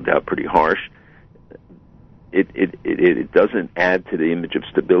no doubt pretty harsh. It doesn't add to the image of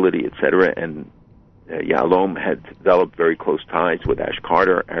stability, et cetera, and Yalom had developed very close ties with Ash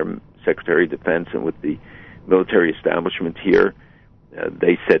Carter, our Secretary of Defense, and with the military establishment here.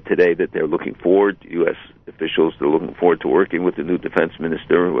 They said today that they're looking forward, U.S. officials, they're looking forward to working with the new defense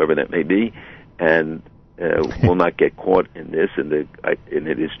minister, whoever that may be, and will not get caught in this. And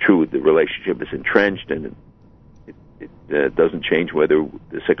it is true, the relationship is entrenched, and it doesn't change whether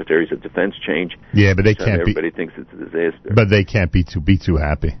the secretaries of defense change. Yeah, but they can't. Everybody thinks it's a disaster. But they can't be too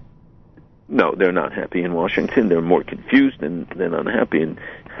happy. No, they're not happy in Washington. They're more confused than unhappy. And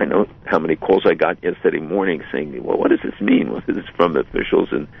I know how many calls I got yesterday morning saying, well, what does this mean? What is this from officials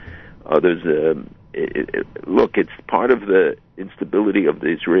and others? Look, it's part of the instability of the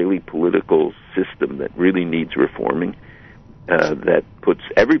Israeli political system that really needs reforming, that puts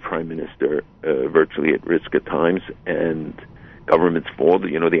every prime minister virtually at risk at times, and governments fall.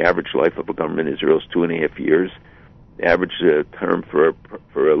 The average life of a government in Israel is 2.5 years. The average term for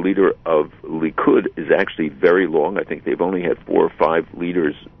a leader of Likud is actually very long. I think they've only had 4 or 5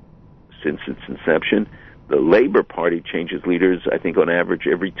 leaders since its inception. The Labor Party changes leaders, I think, on average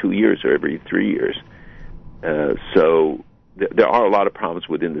every 2 years or every 3 years. So there are a lot of problems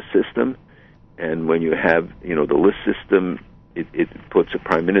within the system. And when you have, the list system, it puts a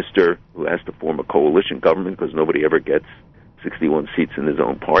prime minister who has to form a coalition government because nobody ever gets 61 seats in his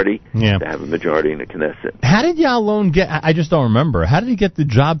own party to have a majority in the Knesset. How did Yalon get, I just don't remember, how did he get the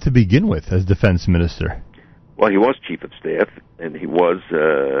job to begin with as defense minister? Well, he was chief of staff, and he was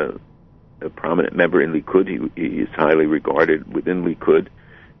a prominent member in Likud. He is highly regarded within Likud,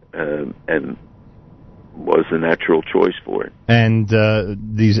 and was the natural choice for it. And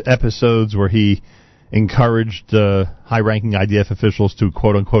these episodes where he encouraged high-ranking IDF officials to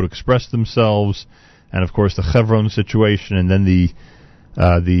quote-unquote express themselves, and of course the Chevron situation, and then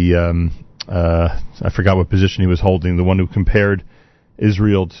I forgot what position he was holding, the one who compared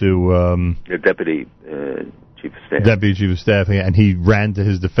Israel to the deputy chief of staff. Deputy chief of staff, and he ran to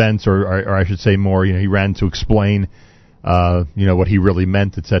his defense, or I should say more, he ran to explain, what he really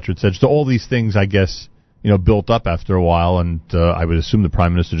meant, et cetera, et cetera. So all these things, I guess, built up after a while, and I would assume the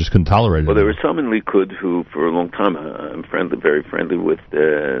prime minister just couldn't tolerate it. Well, there were some in Likud who, for a long time, I'm very friendly with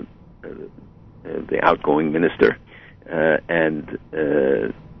the outgoing minister, and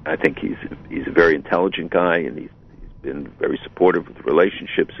I think he's a very intelligent guy, and he's been very supportive with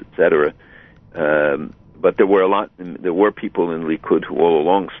relationships, etc. But there were people in Likud who all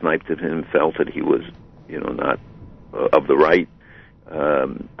along sniped at him, felt that he was, not of the right.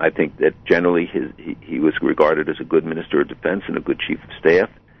 I think that generally he was regarded as a good minister of defense and a good chief of staff.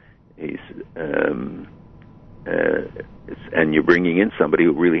 And you're bringing in somebody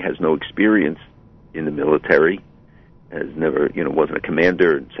who really has no experience in the military, has never, wasn't a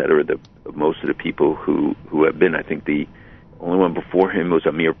commander, et cetera. Most of the people who have been, I think the only one before him was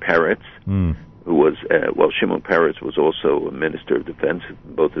Amir Peretz, who was, Shimon Peretz was also a minister of defense.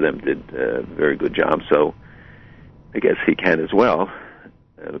 Both of them did a very good job, so I guess he can as well.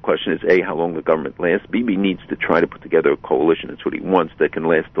 The question is, A, how long the government lasts. Bibi needs to try to put together a coalition. That's what he wants, that can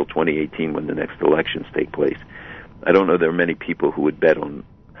last till 2018 when the next elections take place. I don't know there are many people who would bet on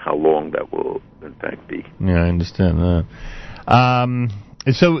how long that will, in fact, be. Yeah, I understand that.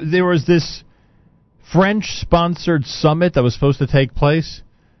 So there was this French-sponsored summit that was supposed to take place.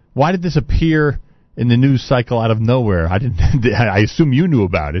 Why did this appear in the news cycle out of nowhere? I assume you knew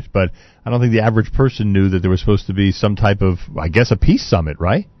about it, but I don't think the average person knew that there was supposed to be some type of, I guess, a peace summit,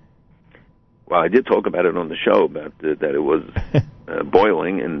 right? Well, I did talk about it on the show, about that it was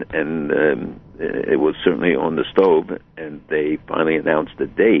boiling, and it was certainly on the stove, and they finally announced the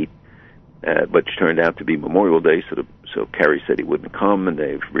date, which turned out to be Memorial Day, so Kerry said he wouldn't come, and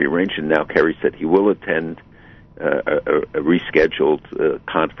they've rearranged it. Now Kerry said he will attend a rescheduled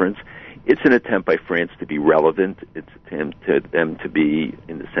conference. It's an attempt by France to be relevant. It's an attempt to them to be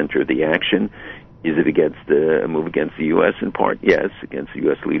in the center of the action. Is it a move against the U.S. in part? Yes, against the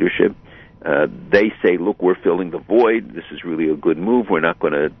U.S. leadership. They say, look, we're filling the void. This is really a good move. We're not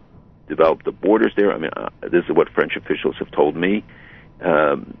going to develop the borders there. I mean, this is what French officials have told me.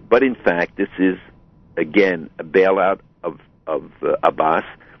 But in fact, this is, again, a bailout of Abbas,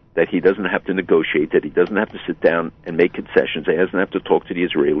 that he doesn't have to negotiate, that he doesn't have to sit down and make concessions, he doesn't have to talk to the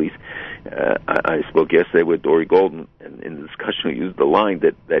Israelis. I spoke yesterday with Dory Golden, and in the discussion we used the line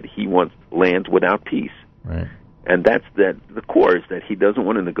that he wants land without peace. Right. And that's the core is that he doesn't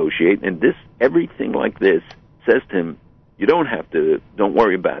want to negotiate, and everything like this says to him, don't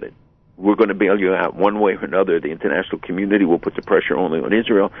worry about it. We're going to bail you out one way or another. The international community will put the pressure only on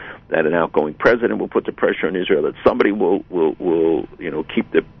Israel. That an outgoing president will put the pressure on Israel. That somebody will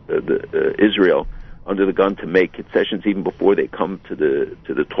keep the Israel under the gun to make concessions even before they come to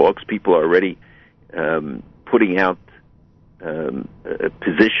the talks. People are already putting out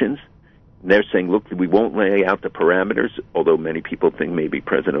positions. And they're saying, look, we won't lay out the parameters, although many people think maybe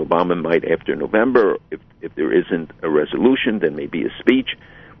President Obama might after November. If there isn't a resolution, then maybe a speech.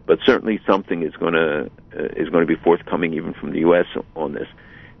 But certainly something is going to be forthcoming even from the U.S. on this.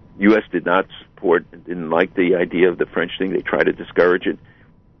 U.S. didn't like the idea of the French thing. They tried to discourage it.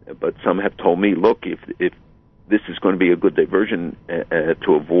 But some have told me, look, if this is going to be a good diversion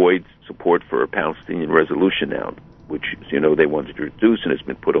to avoid support for a Palestinian resolution now, which, they wanted to reduce and has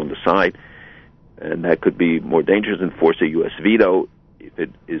been put on the side, and that could be more dangerous and force a U.S. veto if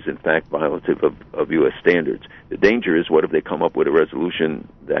it is in fact violative of U.S. standards. The danger is, what if they come up with a resolution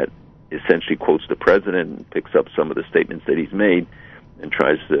that essentially quotes the president and picks up some of the statements that he's made and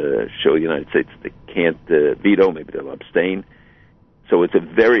tries to show the United States they can't veto, maybe they'll abstain. So it's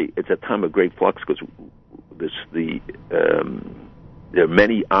a time of great flux, because there are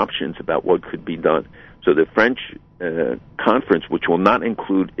many options about what could be done. So the French conference, which will not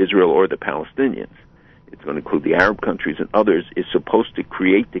include Israel or the Palestinians, it's going to include the Arab countries and others, is supposed to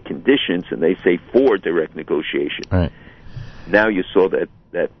create the conditions, and they say, for direct negotiation. Right. Now you saw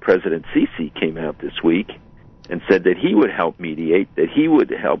that President Sisi came out this week and said that he would help mediate, that he would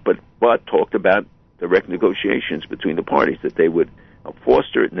help, but talked about direct negotiations between the parties, that they would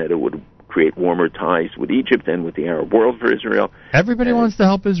foster it and that it would create warmer ties with Egypt and with the Arab world for Israel. Everybody wants to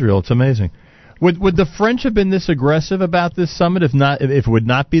help Israel. It's amazing. Would the French have been this aggressive about this summit if it would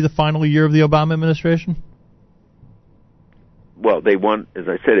not be the final year of the Obama administration? Well, they want, as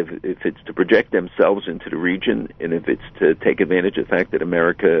I said, if it's to project themselves into the region, and if it's to take advantage of the fact that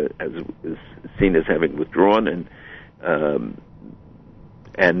America is seen as having withdrawn,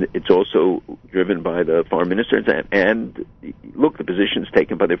 and it's also driven by the foreign ministers. And look, the positions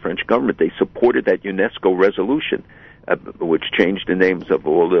taken by the French government, they supported that UNESCO resolution, which changed the names of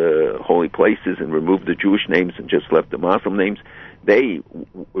all the holy places and removed the Jewish names and just left the Muslim names.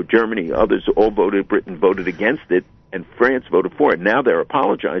 Germany, others all voted, Britain voted against it, and France voted for it. Now they're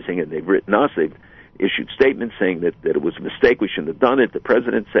apologizing, and they've written us, they've issued statements saying that it was a mistake, we shouldn't have done it. The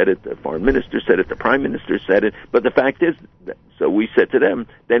president said it, the foreign minister said it, the prime minister said it. But the fact is, so we said to them,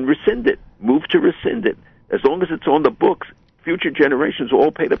 then rescind it, move to rescind it. As long as it's on the books, future generations will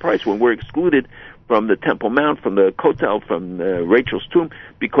all pay the price when we're excluded from the Temple Mount, from the Kotel, from Rachel's tomb,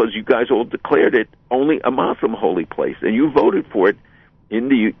 because you guys all declared it only a Muslim holy place, and you voted for it in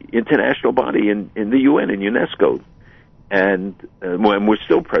the international body, in the UN and UNESCO. And when we're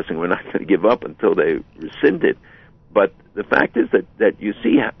still pressing, we're not going to give up until they rescind it. But the fact is that you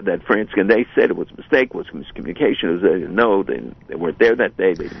see that France, and they said it was a mistake, it was miscommunication. It was no, they weren't there that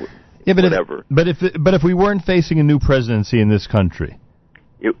day. Whatever. But if we weren't facing a new presidency in this country,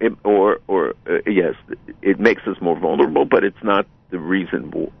 yes, it makes us more vulnerable, but it's not the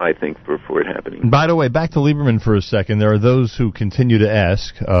reason, I think, for it happening. By the way, back to Lieberman for a second. There are those who continue to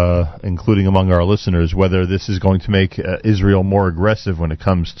ask, including among our listeners, whether this is going to make Israel more aggressive when it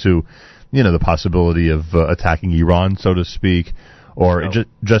comes to, the possibility of attacking Iran, so to speak, or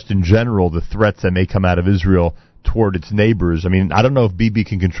just in general the threats that may come out of Israel toward its neighbors. I mean, I don't know if Bibi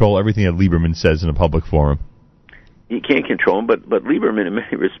can control everything that Lieberman says in a public forum. He can't control him, but Lieberman, in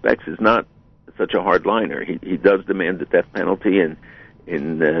many respects, is not such a hard-liner. He does demand the death penalty,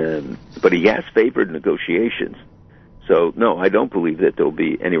 but he has favored negotiations. So, no, I don't believe that there will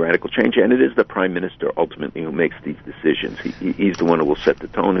be any radical change, and it is the prime minister ultimately who makes these decisions. He's the one who will set the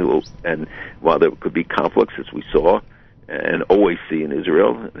tone. And while there could be conflicts, as we saw and always see in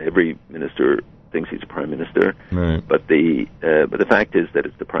Israel, every minister thinks he's a prime minister, right. But the fact is that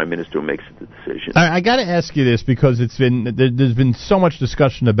it's the prime minister who makes the decision. I got to ask you this because there's been so much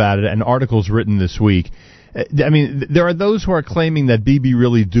discussion about it and articles written this week. I mean, there are those who are claiming that Bibi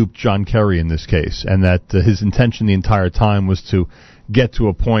really duped John Kerry in this case, and that his intention the entire time was to get to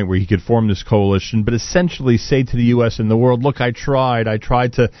a point where he could form this coalition, but essentially say to the U.S. and the world, look, I tried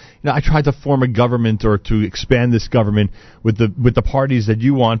to form a government or to expand this government with the parties that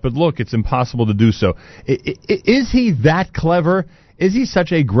you want, but look, it's impossible to do so. Is he that clever? Is he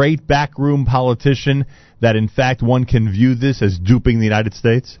such a great backroom politician that, in fact, one can view this as duping the United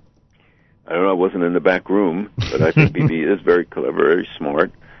States? I don't know. I wasn't in the back room, but I think Bibi is very clever, very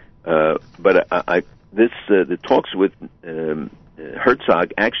smart. But the talks with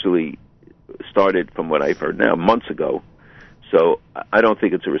Herzog actually started, from what I've heard now, months ago. So I don't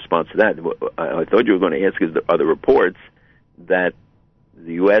think it's a response to that. I thought you were going to ask, are there reports that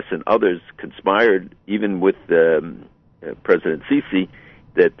the U.S. and others conspired, even with President Sisi,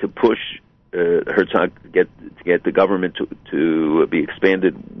 that to push Herzog to get the government to be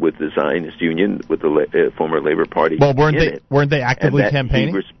expanded with the Zionist Union, with the former Labor Party. Well, weren't they actively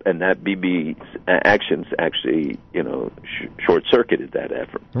campaigning? And that Bibi's actions actually, short-circuited that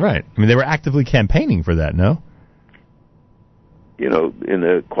effort. Right. I mean, they were actively campaigning for that, no? In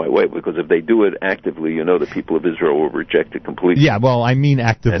a quiet way, because if they do it actively, the people of Israel will reject it completely. Yeah, well, I mean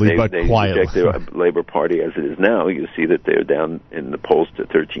actively, but quietly. They reject the Labor Party as it is now. You see that they're down in the polls to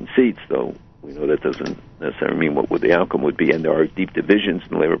 13 seats, though we know that doesn't necessarily mean what the outcome would be, and there are deep divisions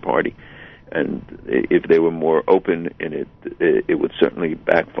in the Labor Party. And if they were more open in it, it would certainly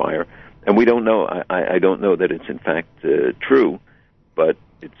backfire. And we don't know. I don't know that it's in fact true, but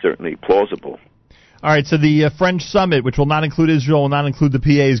it's certainly plausible. All right, so the French summit, which will not include Israel, will not include the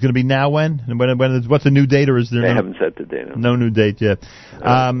PA, is going to be now when? And what's the new date, or is there? They haven't set the date. No new date yet.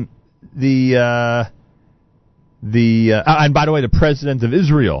 And by the way, the president of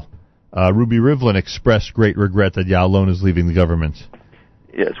Israel, Ruby Rivlin, expressed great regret that Ya'alon is leaving the government.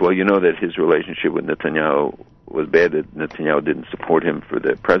 Yes, well, you know that his relationship with Netanyahu was bad. That Netanyahu didn't support him for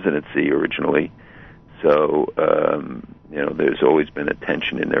the presidency originally. So, there's always been a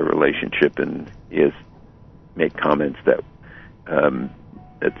tension in their relationship, and he has made comments that,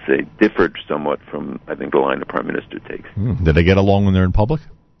 let's say, differed somewhat from, I think, the line the Prime Minister takes. Did they get along when they're in public?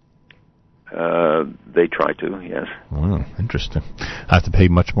 They try to, yes. Wow, interesting. I have to pay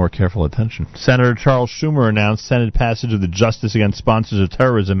much more careful attention. Senator Charles Schumer announced Senate passage of the Justice Against Sponsors of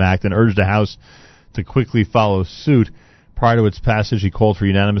Terrorism Act and urged the House to quickly follow suit. Prior to its passage, he called for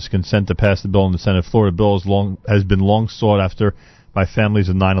unanimous consent to pass the bill in the Senate floor. The bill has been long sought after by families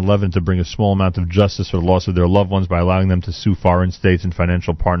of 9/11 to bring a small amount of justice for the loss of their loved ones by allowing them to sue foreign states and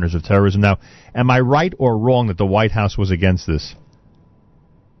financial partners of terrorism. Now, am I right or wrong that the White House was against this?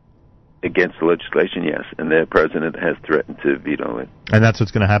 Against the legislation, yes, and the president has threatened to veto it. And that's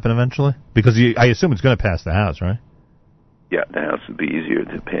what's going to happen eventually? Because I assume it's going to pass the House, right? Yeah, the House would be easier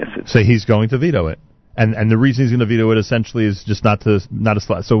to pass it. So he's going to veto it. And the reason he's going to veto it essentially is just not a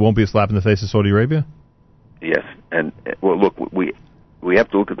slap, so it won't be a slap in the face of Saudi Arabia? Yes, and well, look, we have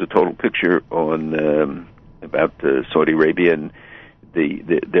to look at the total picture on about Saudi Arabia, and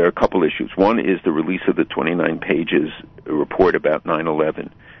there are a couple issues. One is the release of the 29 pages report about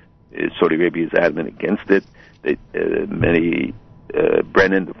 9/11. Saudi Arabia is adamant against it.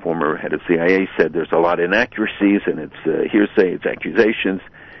 Brennan, the former head of CIA, said there's a lot of inaccuracies, and it's hearsay, it's accusations.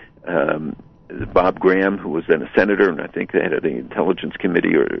 Bob Graham, who was then a senator, and I think the head of the Intelligence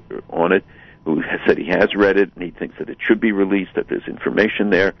Committee on it, who has said he has read it, and he thinks that it should be released, that there's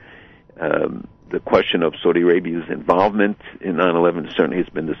information there. The question of Saudi Arabia's involvement in 9/11 certainly has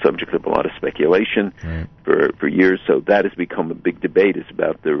been the subject of a lot of speculation for years, so that has become a big debate. It's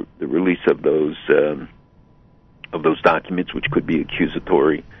about the release of those documents, which could be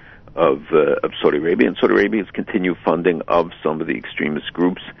accusatory of Saudi Arabia. And Saudi Arabia's continued funding of some of the extremist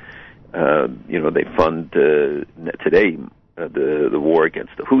groups. They fund today the war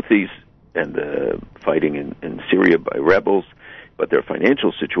against the Houthis and the fighting in Syria by rebels, but their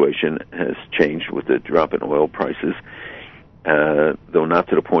financial situation has changed with the drop in oil prices, though not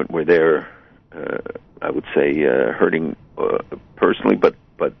to the point where they're, I would say, hurting personally, but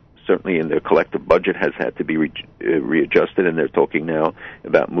certainly in their collective budget has had to be readjusted, and they're talking now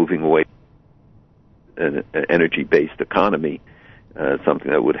about moving away an energy-based economy.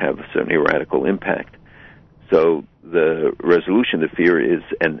 Something that would have certainly a radical impact. So the resolution, the fear is,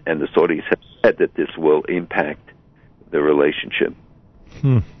 and the Saudis have said that this will impact the relationship.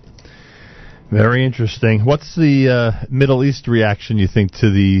 Very interesting. What's the Middle East reaction, you think, to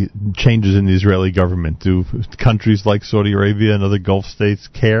the changes in the Israeli government? Do countries like Saudi Arabia and other Gulf states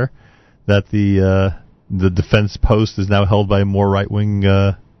care that the defense post is now held by a more right-wing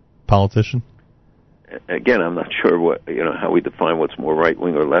politician? Again, I'm not sure how we define what's more right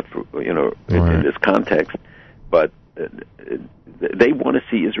wing or left, in this context. But they want to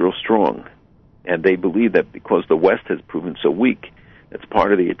see Israel strong, and they believe that because the West has proven so weak, that's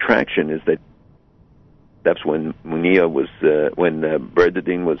part of the attraction, is that's when Munir was when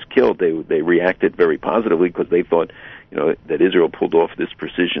Berdadine was killed. They reacted very positively because they thought, that Israel pulled off this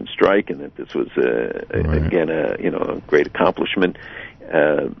precision strike and that this was again a great accomplishment.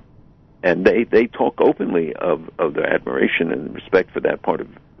 And they talk openly of their admiration and respect for that part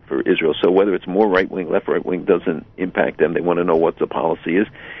for Israel. So whether it's more right wing, left right wing, doesn't impact them. They want to know what the policy is,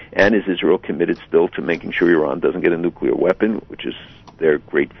 and is Israel committed still to making sure Iran doesn't get a nuclear weapon, which is their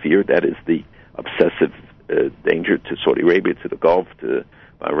great fear. That is the obsessive danger to Saudi Arabia, to the Gulf, to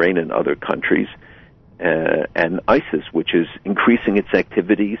Bahrain and other countries, and ISIS, which is increasing its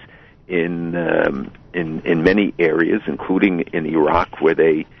activities in many areas, including in Iraq, where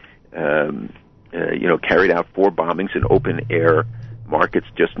they carried out 4 bombings in open air markets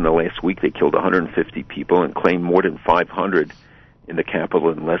just in the last week. They killed 150 people and claimed more than 500 in the capital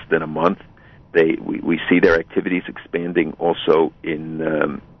in less than a month. We see their activities expanding also in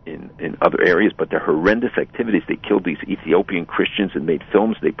other areas, but they're horrendous activities. They killed these Ethiopian Christians and made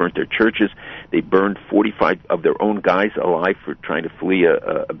films. They burnt their churches. They burned 45 of their own guys alive for trying to flee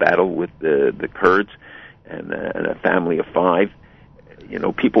a battle with the Kurds and a family of 5.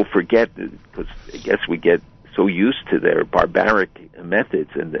 People forget, because I guess we get so used to their barbaric methods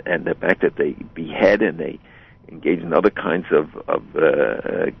and the fact that they behead and they engage in other kinds of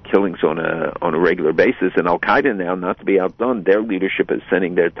killings on a regular basis. And Al Qaeda now, not to be outdone, their leadership is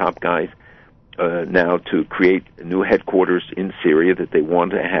sending their top guys now to create new headquarters in Syria, that they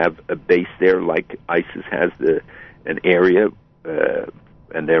want to have a base there, like ISIS has an area,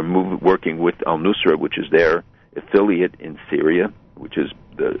 and they're working with al-Nusra, which is their affiliate in Syria, which is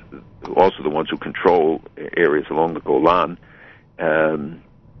also the ones who control areas along the Golan.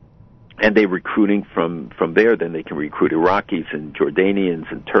 And they're recruiting from there. Then they can recruit Iraqis and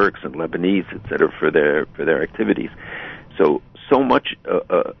Jordanians and Turks and Lebanese, etc., for their activities. So much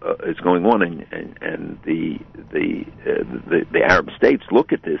is going on, and the Arab states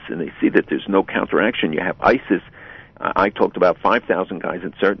look at this and they see that there's no counteraction. You have ISIS. I talked about 5,000 guys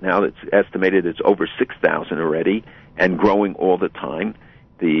in CERT. Now it's estimated it's over 6,000 already, and growing all the time.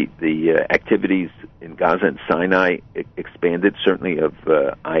 The activities in Gaza and Sinai expanded, certainly of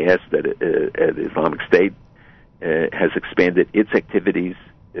IS, that the Islamic State has expanded its activities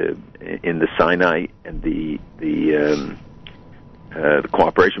in the Sinai, and the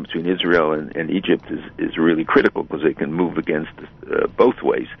cooperation between Israel and Egypt is really critical, because they can move against both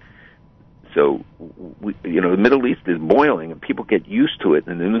ways. So, the Middle East is boiling, and people get used to it,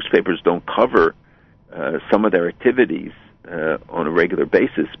 and the newspapers don't cover some of their activities on a regular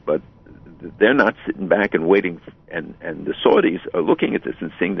basis, but they're not sitting back and waiting, and the Saudis are looking at this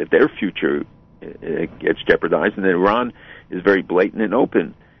and seeing that their future gets jeopardized, and Iran is very blatant and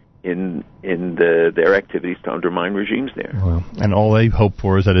open in their activities to undermine regimes there. Well, and all they hope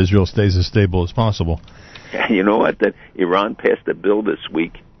for is that Israel stays as stable as possible. You know what? That Iran passed a bill this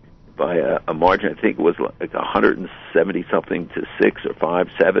week by a margin, I think it was like 170-something to 6 or 5,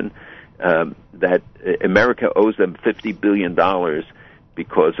 7, that America owes them $50 billion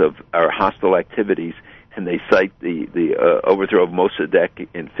because of our hostile activities, and they cite the overthrow of Mossadegh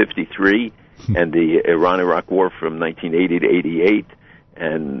in 1953 and the Iran-Iraq War from 1980 to 88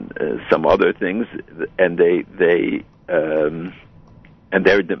 and some other things, and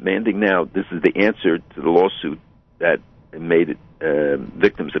they're demanding now. This is the answer to the lawsuit that made it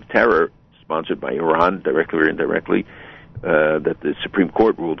victims of terror, sponsored by Iran, directly or indirectly, that the Supreme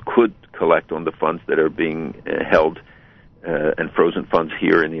Court ruled could collect on the funds that are being held and frozen funds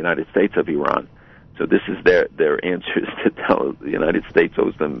here in the United States of Iran. So this is their answers to tell the United States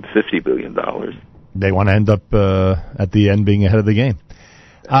owes them $50 billion. They want to end up at the end being ahead of the game.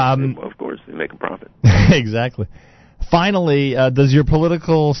 Of course, they make a profit. Exactly. Finally, does your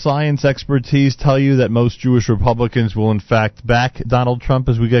political science expertise tell you that most Jewish Republicans will in fact back Donald Trump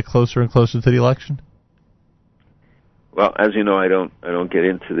as we get closer and closer to the election? Well, as you know, I don't get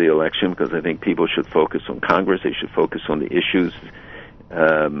into the election, because I think people should focus on Congress. They should focus on the issues.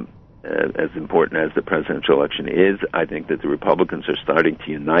 As important as the presidential election is, I think that the Republicans are starting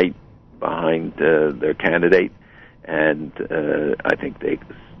to unite behind their candidate, and I think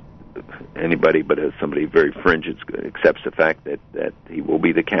anybody but somebody very fringe accepts the fact that he will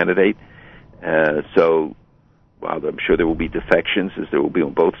be the candidate. So while I'm sure there will be defections, as there will be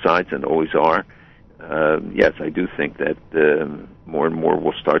on both sides and always are, yes, I do think that more and more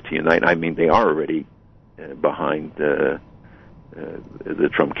will start to unite. I mean, they are already behind the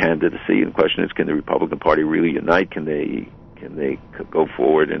Trump candidacy. And the question is, can the Republican Party really unite? Can they go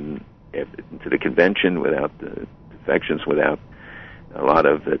forward into the convention without defections, without a lot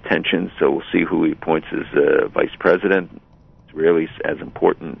of tension? So we'll see who he appoints as vice president. It's really as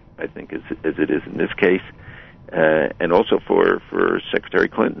important, I think, as it is in this case. And also for Secretary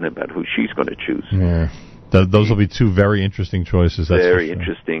Clinton about who she's going to choose. Yeah. Those will be two very interesting choices. That's very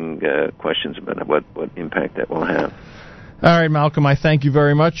interesting questions about what impact that will have. All right, Malcolm, I thank you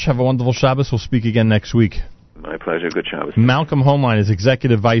very much. Have a wonderful Shabbos. We'll speak again next week. My pleasure. Good Shabbos. Malcolm Hoenlein is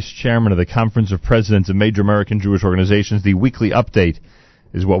Executive Vice Chairman of the Conference of Presidents of Major American Jewish Organizations. The weekly update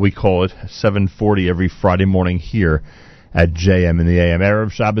is what we call it, 7:40 every Friday morning here at JM in the AM.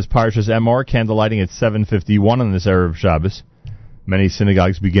 Erev Shabbos Parshas Emor, candlelighting at 7:51 on this Erev Shabbos. Many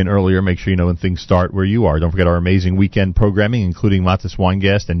synagogues begin earlier. Make sure you know when things start where you are. Don't forget our amazing weekend programming, including Matis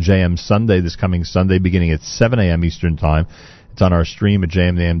Weingast and JM Sunday this coming Sunday, beginning at 7 a.m. Eastern Time. It's on our stream at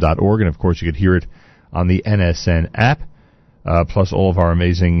jmnam.org, and of course you could hear it on the NSN app, plus all of our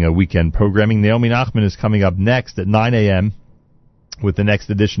amazing weekend programming. Naomi Nachman is coming up next at 9 a.m. with the next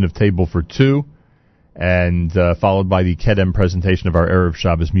edition of Table for Two, and followed by the Kedem presentation of our Erev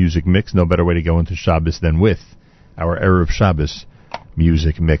Shabbos music mix. No better way to go into Shabbos than with our Erev Shabbos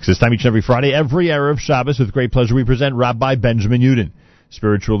music mix. This time each and every Friday, every Erev Shabbos, with great pleasure, we present Rabbi Benjamin Yudin,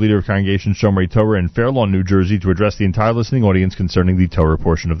 spiritual leader of Congregation Shomrei Torah in Fair Lawn, New Jersey, to address the entire listening audience concerning the Torah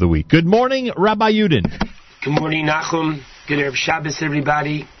portion of the week. Good morning, Rabbi Yudin. Good morning, Nachum. Good Erev Shabbos,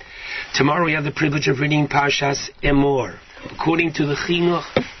 everybody. Tomorrow we have the privilege of reading Parshas Emor. According to the Chinuch,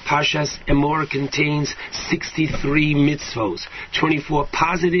 Parshas Emor contains 63 mitzvos, 24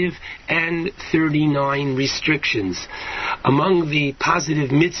 positive and 39 restrictions. Among the positive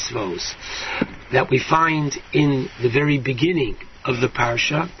mitzvos that we find in the very beginning of the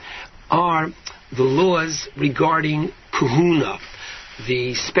Parsha are the laws regarding kahuna,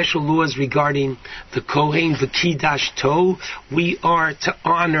 the special laws regarding the Kohen, the Kiddush Tov. We are to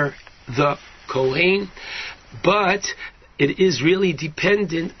honor the Kohen, but it is really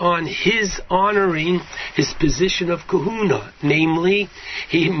dependent on his honoring his position of kahuna. Namely,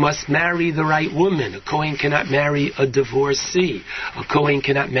 he must marry the right woman. A Kohen cannot marry a divorcee. A Kohen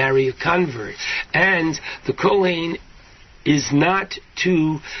cannot marry a convert. And the Kohen is not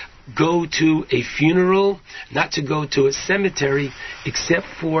to go to a funeral, not to go to a cemetery, except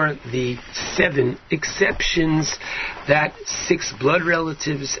for the 7 exceptions, that 6 blood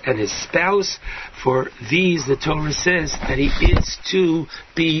relatives and his spouse. For these, the Torah says that he is to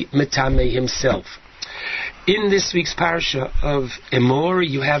be metame himself. In this week's parsha of Emor,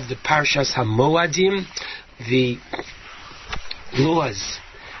 you have the Parshas HaMoadim, the laws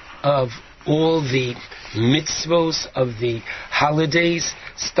of all the mitzvos of the holidays,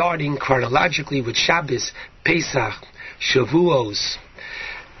 starting chronologically with Shabbos, Pesach, Shavuos,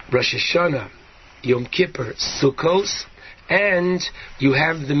 Rosh Hashanah, Yom Kippur, Sukkos, and you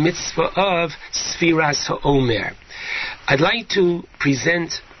have the mitzvah of Sfiras HaOmer. I'd like to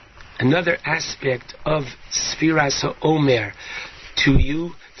present another aspect of Sfiras HaOmer to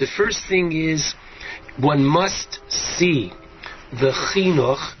you. The first thing is, one must see the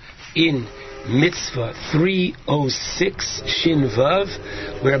chinuch in Mitzvah 306 Shin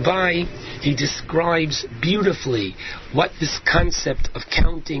Vav, whereby he describes beautifully what this concept of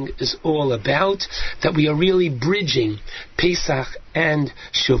counting is all about, that we are really bridging Pesach and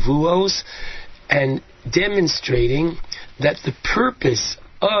Shavuos, and demonstrating that the purpose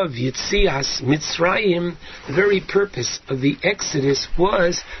of Yitzias Mitzrayim, the very purpose of the Exodus,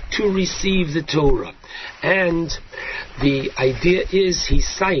 was to receive the Torah. And the idea is, he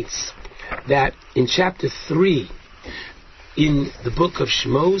cites that in chapter 3, in the book of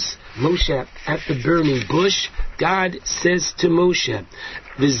Shmos, Moshe at the burning bush, God says to Moshe,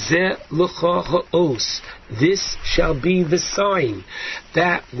 V'zeh l'cha ha'os, this shall be the sign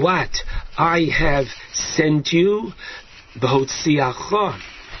that what I have sent you, b'hotziacha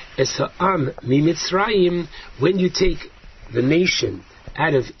es ha'am miMitzrayim, when you take the nation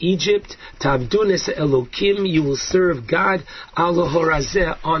out of Egypt, Ta'abdun es Elokim, you will serve God al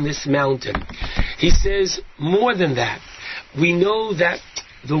horazeh, on this mountain. He says more than that. We know that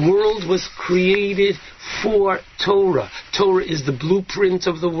the world was created for Torah. Torah is the blueprint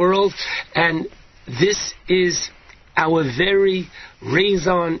of the world, and this is our very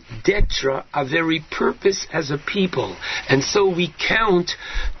raison d'etre, our very purpose as a people. And so we count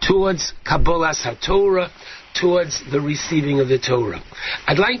towards Kabbalas HaTorah, towards the receiving of the Torah.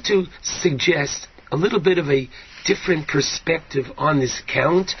 I'd like to suggest a little bit of a different perspective on this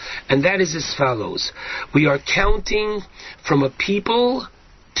count, and that is as follows. We are counting from a people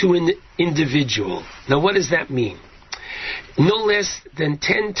to an individual. Now, what does that mean? No less than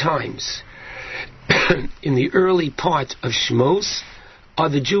 10 times in the early part of Shmos are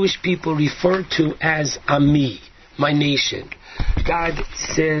the Jewish people referred to as Ami, my nation. God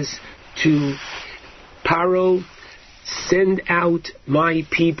says to Paro, send out my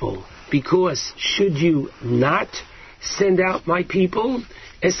people, because should you not send out my people,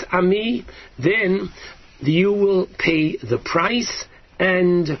 es ami, then you will pay the price,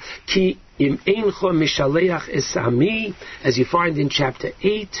 and ki im eincho mishaleach es ami, as you find in chapter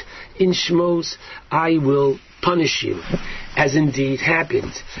 8 in Shmos, I will punish you, as indeed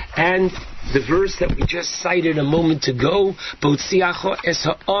happened. And the verse that we just cited a moment ago, Botziacho es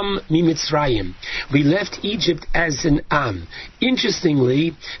ha'am mimitzrayim, we left Egypt as an am.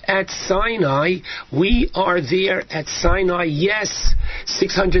 Interestingly, at Sinai, we are there at Sinai, yes,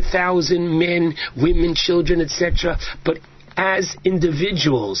 600,000 men, women, children, etc., but as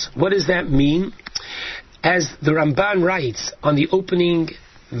individuals. What does that mean? As the Ramban writes on the opening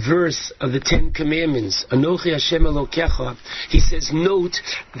verse of the Ten Commandments, Anochi Hashem Elokecha, he says, note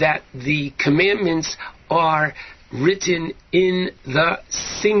that the commandments are written in the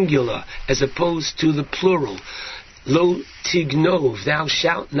singular as opposed to the plural. Lo tignov, thou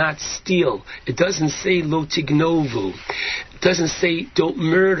shalt not steal. It doesn't say lo tignovu. It doesn't say don't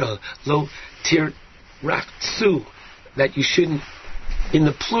murder. Lo tirratsu, that you shouldn't, in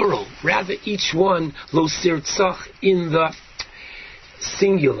the plural. Rather, each one lo sirtzach in the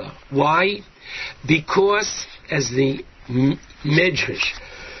singular. Why? Because, as the Medrash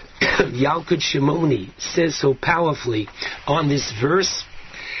Yalkut Shimoni says so powerfully on this verse,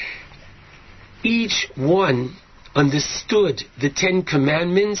 each one understood the Ten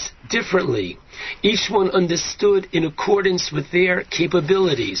Commandments differently. Each one understood in accordance with their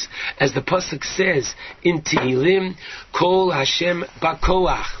capabilities. As the Pasuk says in Tehillim, Kol Hashem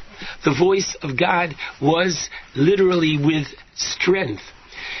Bakoach, the voice of God was literally with strength.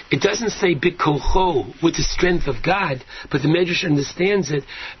 It doesn't say bikocho, with the strength of God, but the Medrash understands it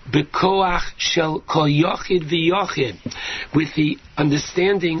bikoach shel kol yochid v'yochid, with the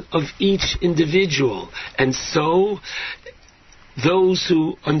understanding of each individual. And so those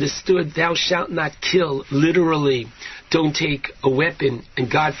who understood thou shalt not kill, literally don't take a weapon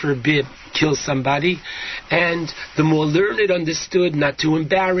and God forbid kill somebody, and the more learned understood not to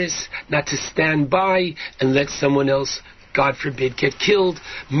embarrass, not to stand by and let someone else, God forbid, get killed.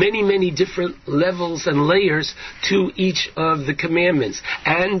 Many, many different levels and layers to each of the commandments.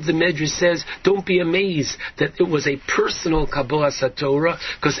 And the Medrash says, don't be amazed that it was a personal Kabbalah Satorah,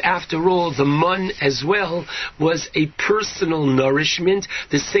 because after all, the mun as well was a personal nourishment.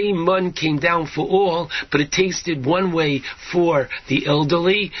 The same mun came down for all, but it tasted one way for the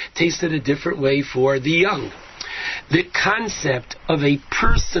elderly, tasted a different way for the young. The concept of a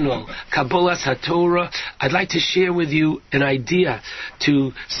personal Kabbalah HaTorah, I'd like to share with you an idea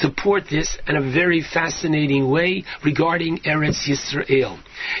to support this in a very fascinating way regarding Eretz Yisrael.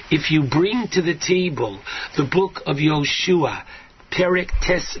 If you bring to the table the book of Yoshua, Perek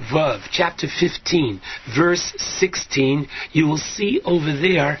Tes Vav, chapter 15, verse 16, you will see over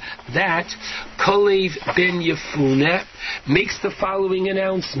there that Kalev ben Yefuneh makes the following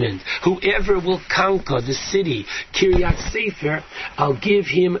announcement: whoever will conquer the city, Kiryat Sefer, I'll give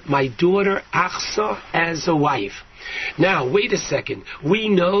him my daughter Achsa as a wife. Now, wait a second. We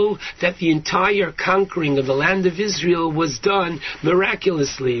know that the entire conquering of the land of Israel was done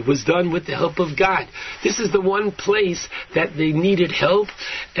miraculously, was done with the help of God. This is the one place that they needed help,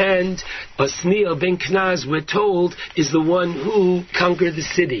 and Osniel ben Knaz, we're told, is the one who conquered the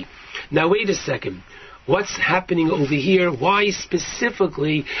city. Now, wait a second. What's happening over here? Why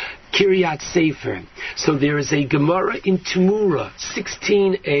specifically Kiryat Sefer? So there is a Gemara in Temura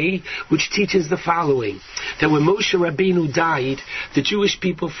 16a which teaches the following: that when Moshe Rabbeinu died, the Jewish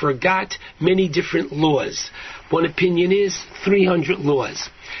people forgot many different laws. One opinion is 300 laws.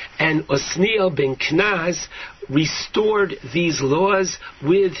 And Osniel ben Knaz restored these laws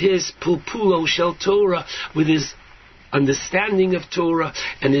with his Pulpulo Shel Torah, with his understanding of Torah,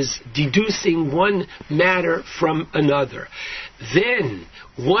 and is deducing one matter from another. Then,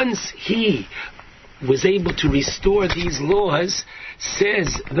 once he was able to restore these laws,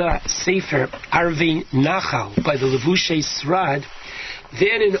 says the Sefer Arvei Nachal by the Levushay Srad,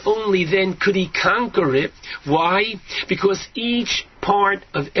 then and only then could he conquer it. Why? Because each part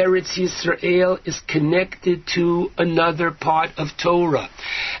of Eretz Yisrael is connected to another part of Torah.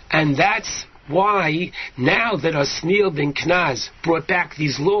 And that's why, now that Osniel ben Knaz brought back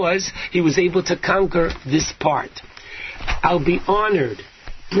these laws, he was able to conquer this part. I'll be honored.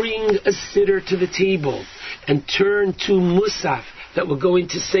 Bring a siddur to the table and turn to Musaf that we're going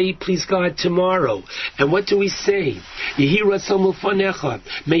to say, please God, tomorrow. And what do we say? Yehi ratzon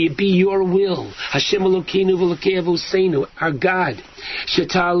lefanecha. May it be your will. Hashem Elokeinu v'Elokei Avoseinu, our God.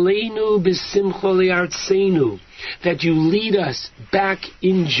 Sheta'aleinu b'simcha le'artzeinu. that you lead us back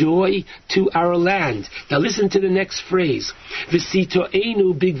in joy to our land. Now listen to the next phrase.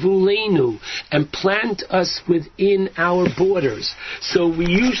 V'sito'enu bigvulenu, and plant us within our borders. So we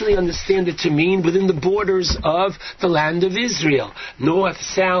usually understand it to mean within the borders of the land of Israel. North,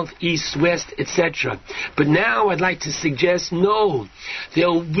 south, east, west, etc. But now I'd like to suggest, no.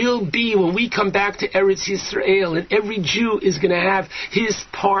 There will be, when we come back to Eretz Yisrael, and every Jew is going to have his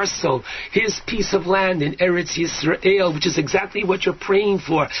parcel, his piece of land in Eretz Yisrael, which is exactly what you're praying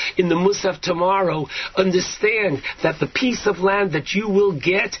for in the Musaf tomorrow. Understand that the piece of land that you will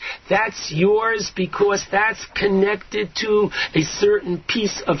get, that's yours because that's connected to a certain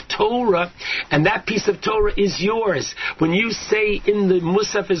piece of Torah, and that piece of Torah is yours. When you say in the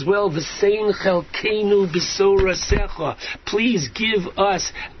Musaf as well, V'sein chelkeinu b'sora secha, please give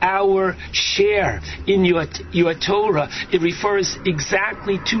us our share in your Torah, it refers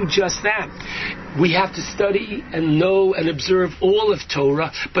exactly to just that. We have to study and know and observe all of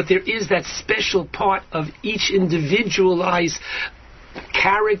Torah, but there is that special part of each individualized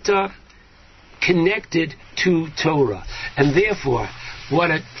character connected to Torah. And therefore,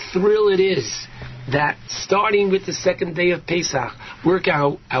 what a thrill it is that starting with the second day of Pesach, work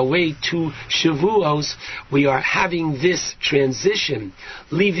our way to Shavuos, we are having this transition,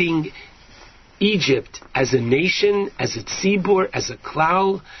 leaving Egypt as a nation, as a tzibur, as a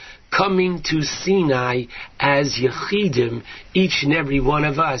klal, coming to Sinai as Yechidim, each and every one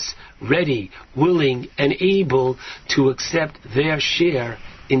of us ready, willing, and able to accept their share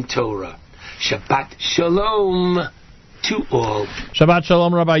in Torah. Shabbat Shalom to all. Shabbat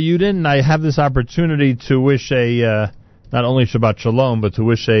Shalom, Rabbi Yudin. I have this opportunity to wish not only Shabbat Shalom, but to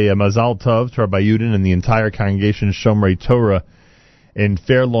wish a Mazal Tov to Rabbi Yudin and the entire congregation Shomrei Torah in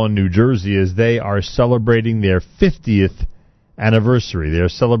Fair Lawn, New Jersey, as they are celebrating their 50th anniversary. They are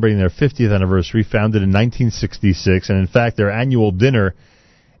celebrating their 50th anniversary, founded in 1966, and in fact their annual dinner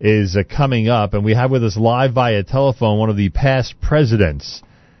is coming up, and we have with us live via telephone one of the past presidents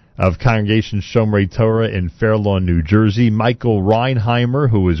of Congregation Shomrei Torah in Fair Lawn, New Jersey, Michael Reinheimer,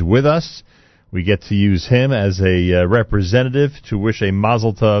 who is with us. We get to use him as a representative to wish a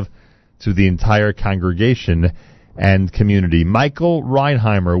mazel tov to the entire congregation and community. Michael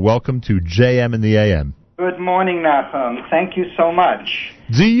Reinheimer, welcome to JM in the AM. Good morning, Nachum. Thank you so much.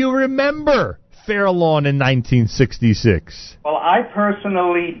 Do you remember Fair Lawn in 1966? Well, I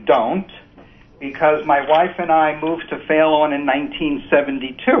personally don't, because my wife and I moved to Fair Lawn in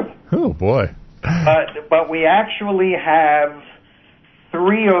 1972. Oh, boy. But we actually have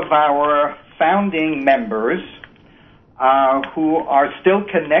three of our founding members who are still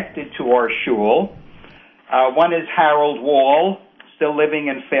connected to our shul. One is Harold Wall, still living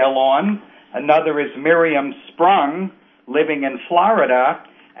in Fair Lawn. Another is Miriam Sprung, living in Florida,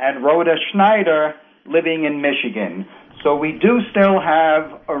 and Rhoda Schneider, living in Michigan. So we do still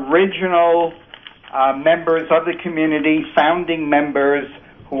have original members of the community, founding members,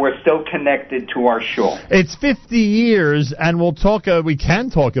 who are still connected to our shul. It's 50 years, and we can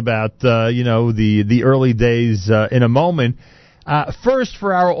talk about, the early days in a moment. First,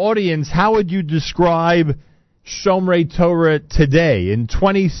 for our audience, how would you describe Shomrei Torah today, in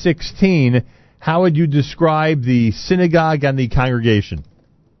 2016? How would you describe the synagogue and the congregation?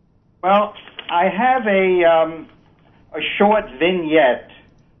 Well, I have a short vignette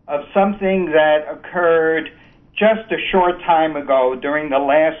of something that occurred just a short time ago during the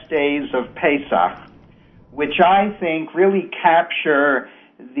last days of Pesach, which I think really capture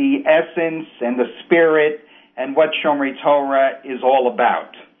the essence and the spirit and what Shomrei Torah is all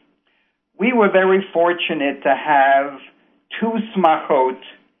about. We were very fortunate to have two smachot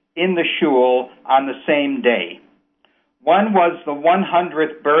in the shul on the same day. One was the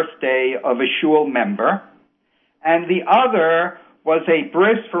 100th birthday of a shul member, and the other was a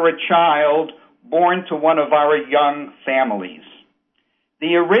bris for a child born to one of our young families.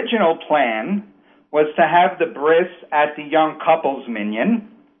 The original plan was to have the bris at the young couple's minyan,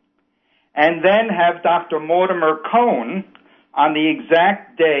 and then have Dr. Mortimer Cohn, on the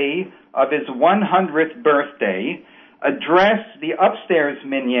exact day of his 100th birthday, address the upstairs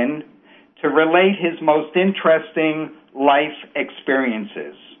minyan to relate his most interesting life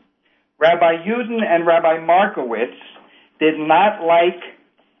experiences. Rabbi Yudin and Rabbi Markowitz did not like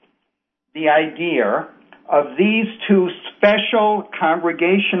the idea of these two special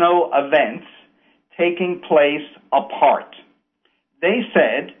congregational events taking place apart. They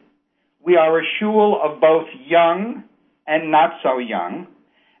said, we are a shul of both young and not so young,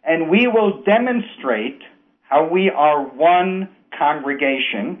 and we will demonstrate how we are one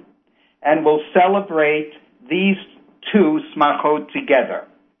congregation and will celebrate these two smachot together.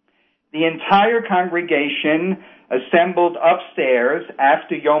 The entire congregation assembled upstairs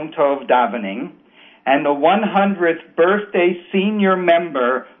after Yom Tov davening, and the 100th birthday senior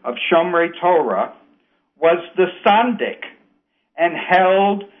member of Shomrei Torah was the Sandik and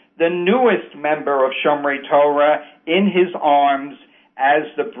held the newest member of Shomrei Torah in his arms as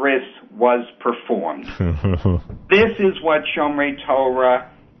the bris was performed. This is what Shomrei Torah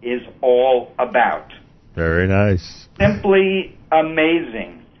is all about. Very nice. Simply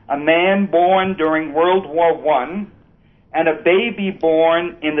amazing. A man born during World War I and a baby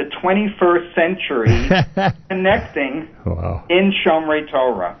born in the 21st century connecting in Shomrei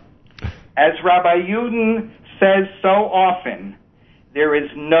Torah. As Rabbi Yudin says so often, there is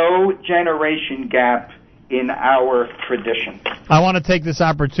no generation gap in our tradition. I want to take this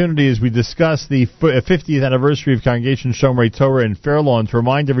opportunity as we discuss the 50th anniversary of Congregation Shomrei Torah in Fair Lawn to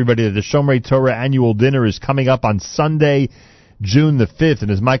remind everybody that the Shomrei Torah annual dinner is coming up on Sunday, June the 5th, and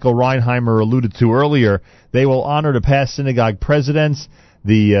as Michael Reinheimer alluded to earlier, they will honor the past synagogue presidents,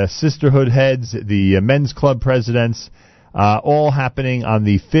 the sisterhood heads, the men's club presidents, all happening on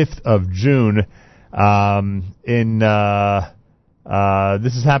the 5th of June.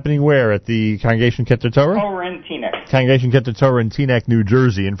 This is happening where? At the Congregation Keter Torah? Torah in Teaneck. Congregation Keter Torah in Teaneck, New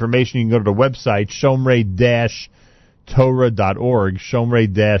Jersey. Information, you can go to the website, shomrei-torah.org,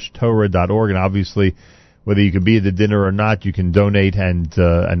 shomrei-torah.org, and obviously, whether you can be at the dinner or not, you can donate and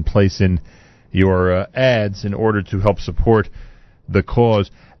place in your ads in order to help support the cause.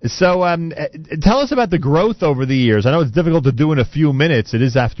 So tell us about the growth over the years. I know it's difficult to do in a few minutes. It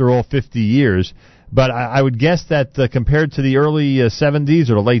is, after all, 50 years. But I would guess that compared to the early 70s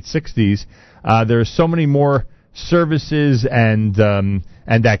or the late 60s, there are so many more services and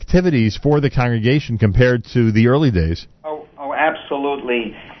activities for the congregation compared to the early days. Oh,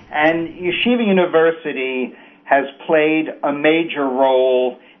 absolutely. And Yeshiva University has played a major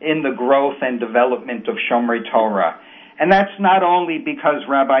role in the growth and development of Shomrei Torah. And that's not only because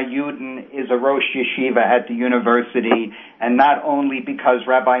Rabbi Yudin is a Rosh Yeshiva at the university, and not only because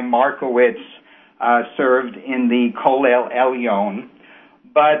Rabbi Markowitz served in the Kolel Elyon,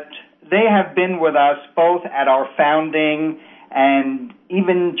 but they have been with us both at our founding and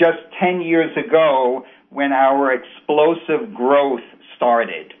even just 10 years ago when our explosive growth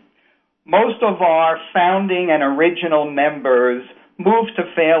started. Most of our founding and original members moved to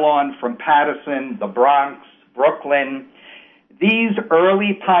Phelan from Patterson, the Bronx, Brooklyn. These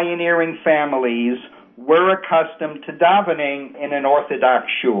early pioneering families were accustomed to davening in an Orthodox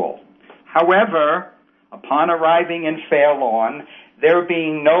shul. However, upon arriving in Phelan, there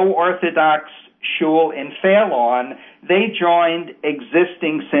being no Orthodox shul in Phelan, they joined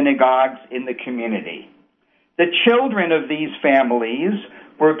existing synagogues in the community. The children of these families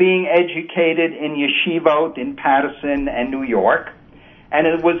were being educated in yeshivot in Patterson and New York, and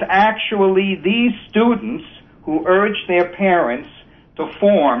it was actually these students who urged their parents to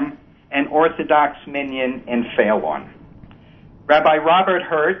form an Orthodox minyan in Phelan. Rabbi Robert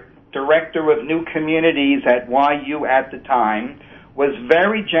Hurt, director of New Communities at YU at the time, was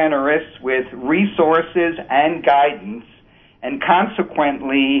very generous with resources and guidance, and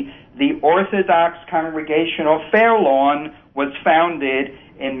consequently, the Orthodox Congregational Phelan was founded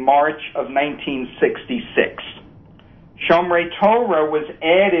in March of 1966. Shomrei Torah was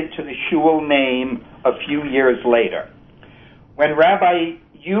added to the shul name a few years later. When Rabbi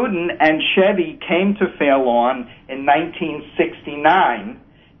Yudin and Chevy came to Phelan in 1969,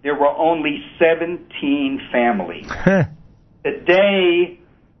 there were only 17 families. Today,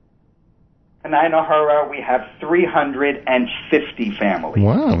 in Ainahara, we have 350 families.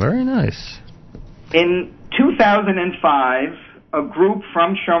 Wow, very nice. In 2005, a group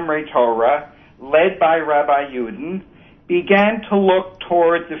from Shomrei Torah, led by Rabbi Yudin, began to look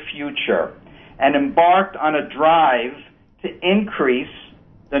toward the future and embarked on a drive to increase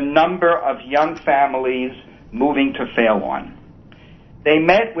the number of young families moving to Phelan. They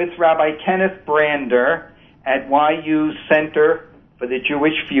met with Rabbi Kenneth Brander at YU's Center for the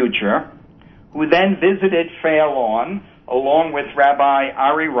Jewish Future, who then visited Phelan along with Rabbi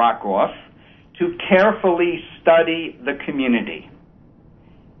Ari Rakoff to carefully study the community.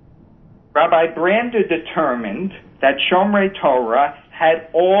 Rabbi Brander determined that Shomrei Torah had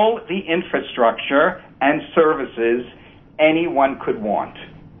all the infrastructure and services anyone could want.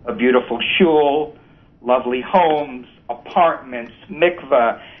 A beautiful shul, lovely homes, apartments,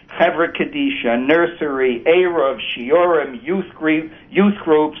 mikveh, Chevra Kadisha, nursery, Erev, Shiurim, youth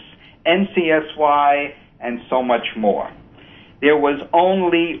groups, NCSY, and so much more. There was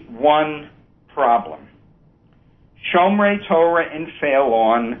only one problem. Shomrei Torah in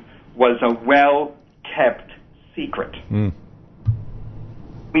Phelan was a well-kept secret.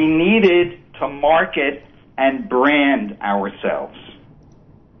 we needed to market and brand ourselves.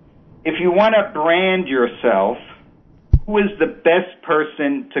 If you want to brand yourself, who is the best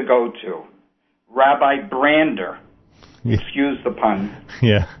person to go to? Rabbi Brander. Excuse the pun.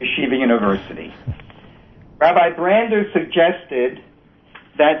 Yeah. Yeshiva University. Rabbi Brander suggested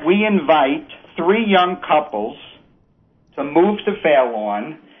that we invite 3 young couples to move to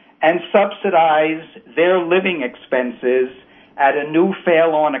Fairlawn and subsidize their living expenses at a new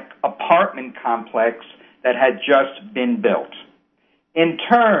Fairlawn apartment complex that had just been built. In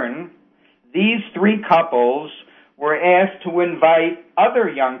turn, these 3 couples were asked to invite other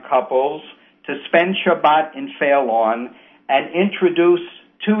young couples to spend Shabbat in Fairlawn and introduce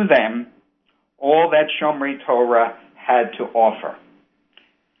to them all that Shomrei Torah had to offer.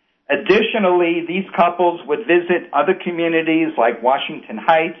 Additionally, these couples would visit other communities like Washington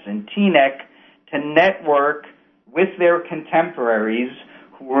Heights and Teaneck to network with their contemporaries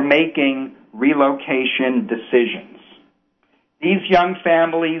who were making relocation decisions. These young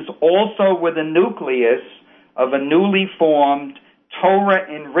families also were the nucleus of a newly formed Torah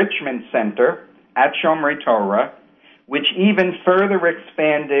Enrichment Center at Shomrei Torah, which even further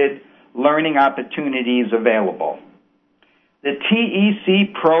expanded learning opportunities available. The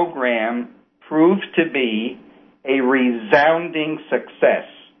TEC program proved to be a resounding success,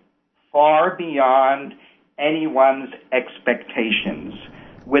 far beyond anyone's expectations,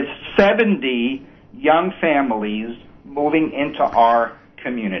 with 70 young families moving into our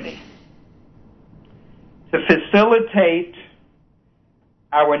community. To facilitate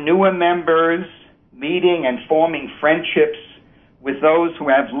our newer members meeting and forming friendships with those who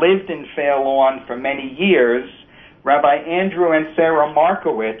have lived in Fairlawn for many years, Rabbi Andrew and Sarah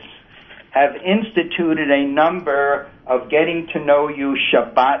Markowitz have instituted a number of getting to know you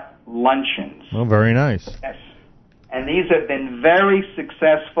Shabbat luncheons. Oh, very nice. Yes. And these have been very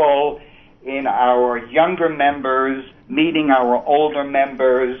successful in our younger members, meeting our older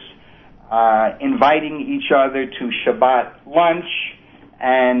members, inviting each other to Shabbat lunch,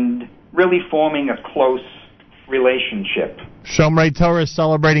 and really forming a close relationship. Shomrei Torah is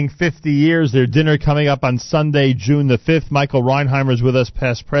celebrating 50 years. Their dinner coming up on Sunday, June the 5th. Michael Reinheimer is with us,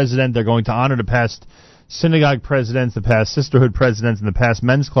 past president. They're going to honor the past synagogue presidents, the past sisterhood presidents, and the past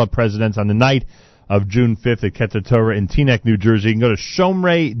men's club presidents on the night of June 5th at Keter Torah in Teaneck, New Jersey. You can go to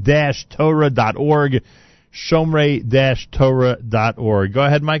shomrei-torah.org, shomrei-torah.org. Go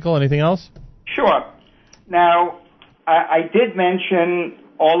ahead, Michael. Anything else? Sure. Now, I did mention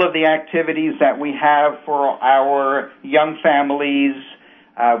all of the activities that we have for our young families.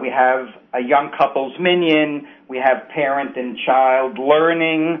 We have a young couples minyan. We have parent and child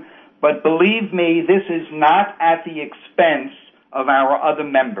learning. But believe me, this is not at the expense of our other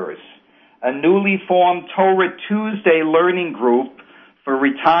members. A newly formed Torah Tuesday learning group for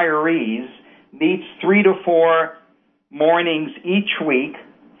retirees meets 3 to 4 mornings each week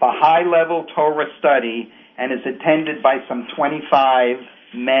for high-level Torah study and is attended by some 25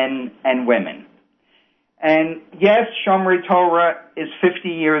 men and women. And yes, Shomrei Torah is 50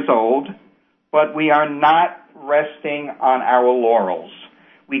 years old, but we are not resting on our laurels.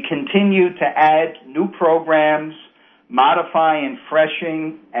 We continue to add new programs, modify and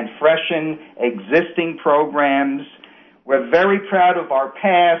freshen existing programs. We're very proud of our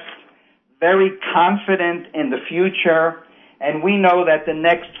past, very confident in the future, and we know that the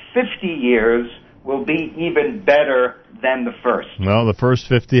next 50 years will be even better than the first. Well, the first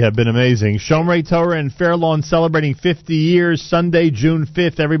 50 have been amazing. Shomrei Torah in Fairlawn celebrating 50 years, Sunday, June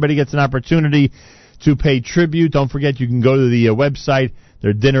 5th. Everybody gets an opportunity to pay tribute. Don't forget, you can go to the website. There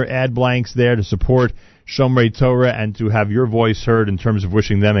are dinner ad blanks there to support Shomrei Torah and to have your voice heard in terms of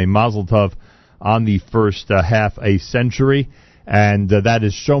wishing them a mazel tov on the first half a century. And that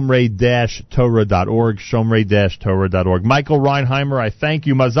is shomrei-torah.org, shomrei-torah.org. Michael Reinheimer, I thank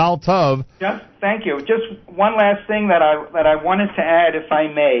you. Mazal tov. Just thank you. Just one last thing that I wanted to add, if I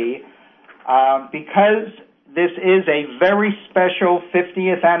may, because this is a very special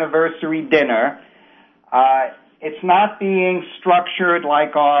 50th anniversary dinner. It's not being structured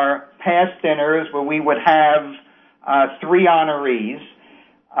like our past dinners where we would have 3 honorees.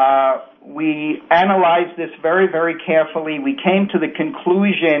 We analyzed this very, very carefully. We came to the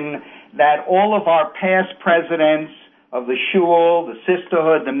conclusion that all of our past presidents of the shul, the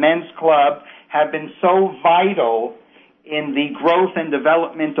sisterhood, the men's club have been so vital in the growth and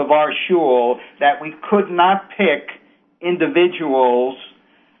development of our shul that we could not pick individuals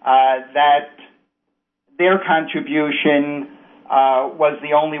that their contribution was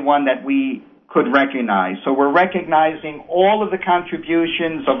the only one that we could recognize. So we're recognizing all of the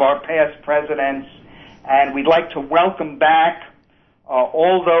contributions of our past presidents, and we'd like to welcome back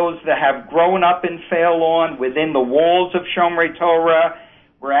all those that have grown up in Fairlawn within the walls of Shomrei Torah.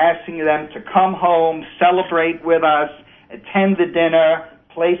 We're asking them to come home, celebrate with us, attend the dinner,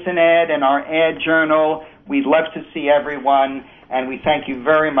 place an ad in our ad journal. We'd love to see everyone, and we thank you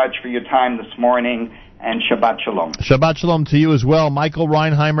very much for your time this morning, and Shabbat Shalom. Shabbat Shalom to you as well. Michael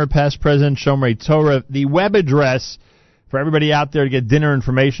Reinheimer, past president, Shomrei Torah. The web address for everybody out there to get dinner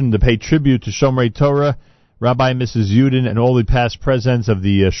information, to pay tribute to Shomrei Torah, Rabbi and Mrs. Yudin, and all the past presidents of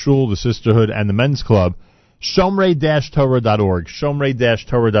the Shul, the Sisterhood, and the Men's Club, Shomrei-Torah.org.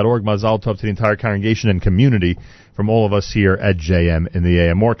 Shomrei-Torah.org. Mazal tov to the entire congregation and community from all of us here at JM in the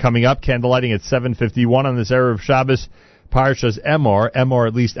AM. More coming up. Candlelighting at 7:51 on this Erev Shabbos. Parshas Emor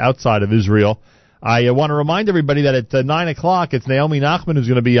at least outside of Israel. I want to remind everybody that at 9 o'clock, it's Naomi Nachman who's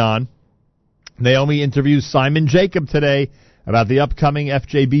going to be on. Naomi interviews Simon Jacob today about the upcoming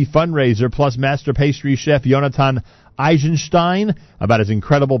FJB fundraiser, plus master pastry chef Yonatan Eisenstein about his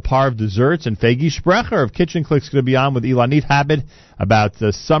incredible Parv desserts, and Faygie Sprecher of Kitchen Click's going to be on with Ilanit Habit about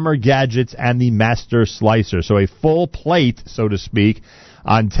the summer gadgets and the master slicer. So a full plate, so to speak,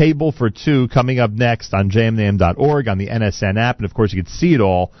 on Table for Two coming up next on jmnam.org, on the NSN app, and of course you can see it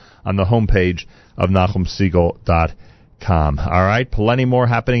all on the homepage of NachumSegal.com. All right, plenty more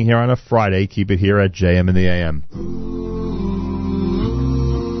happening here on a Friday. Keep it here at JM in the AM.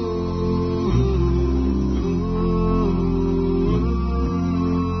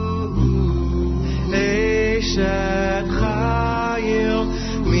 Eshet Chayil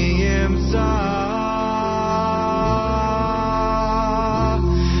Mi'imza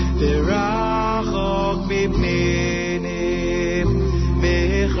Derachok Mipninim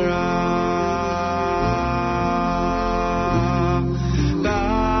Michra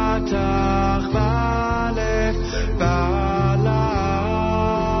Batach Balef Bala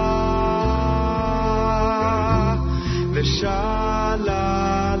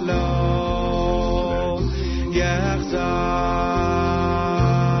V'Shalalo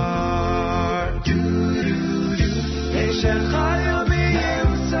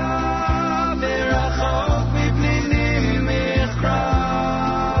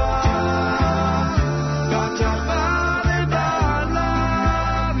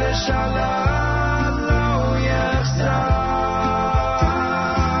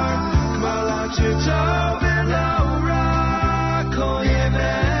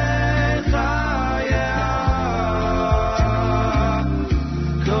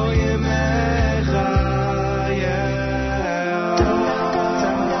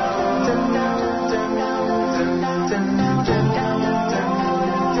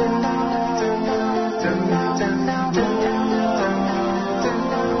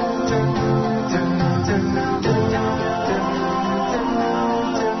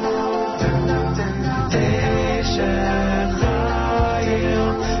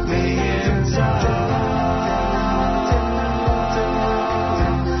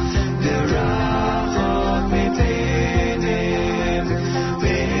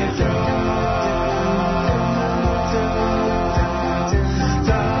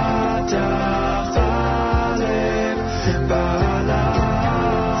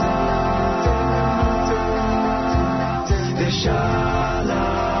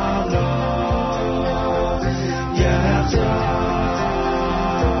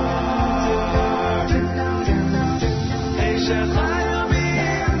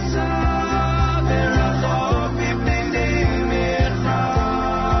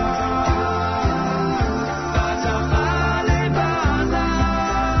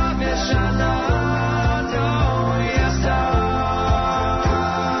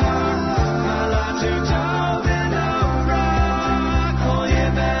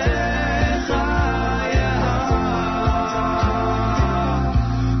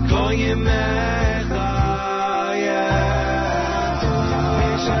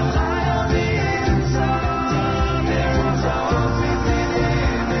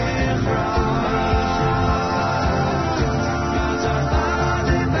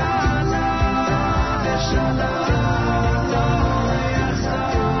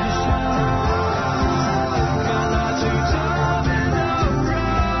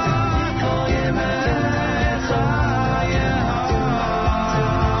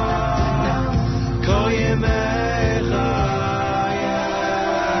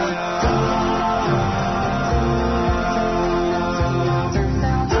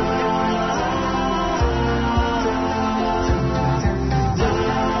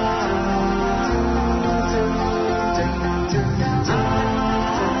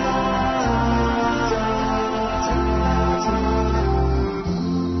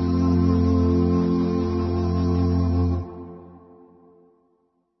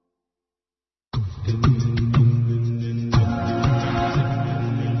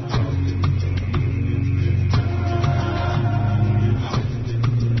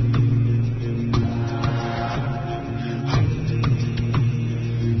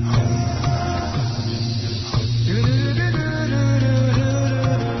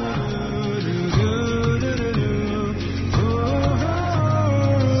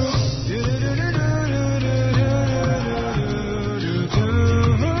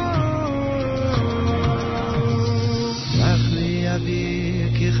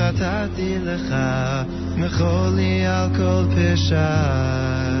חטאתי לך, מחול לי על כל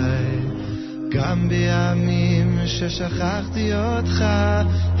פשעי. גם בימים ששכחתי אותך,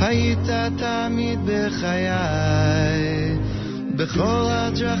 היית תמיד בחיי. בכל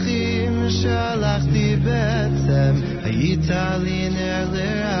הדרכים שהלכתי בעצם, היית לי נר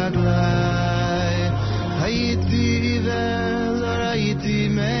לרגלי. הייתי עיוור, לא ראיתי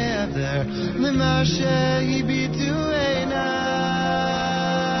מעבר למה שהביטו עיניי.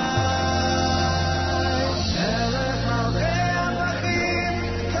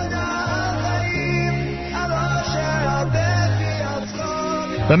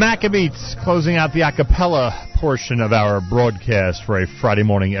 The Maccabees closing out the a cappella portion of our broadcast for a Friday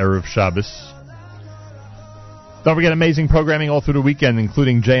morning Erev Shabbos. Don't forget amazing programming all through the weekend,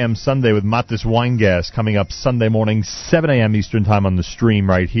 including JM Sunday with Matis Weingas coming up Sunday morning, 7 a.m. Eastern Time on the stream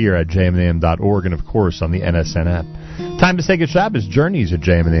right here at jmnam.org and, of course, on the NSN app. Time to say good Shabbos. Journeys at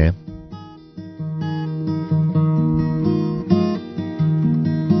JMNAM.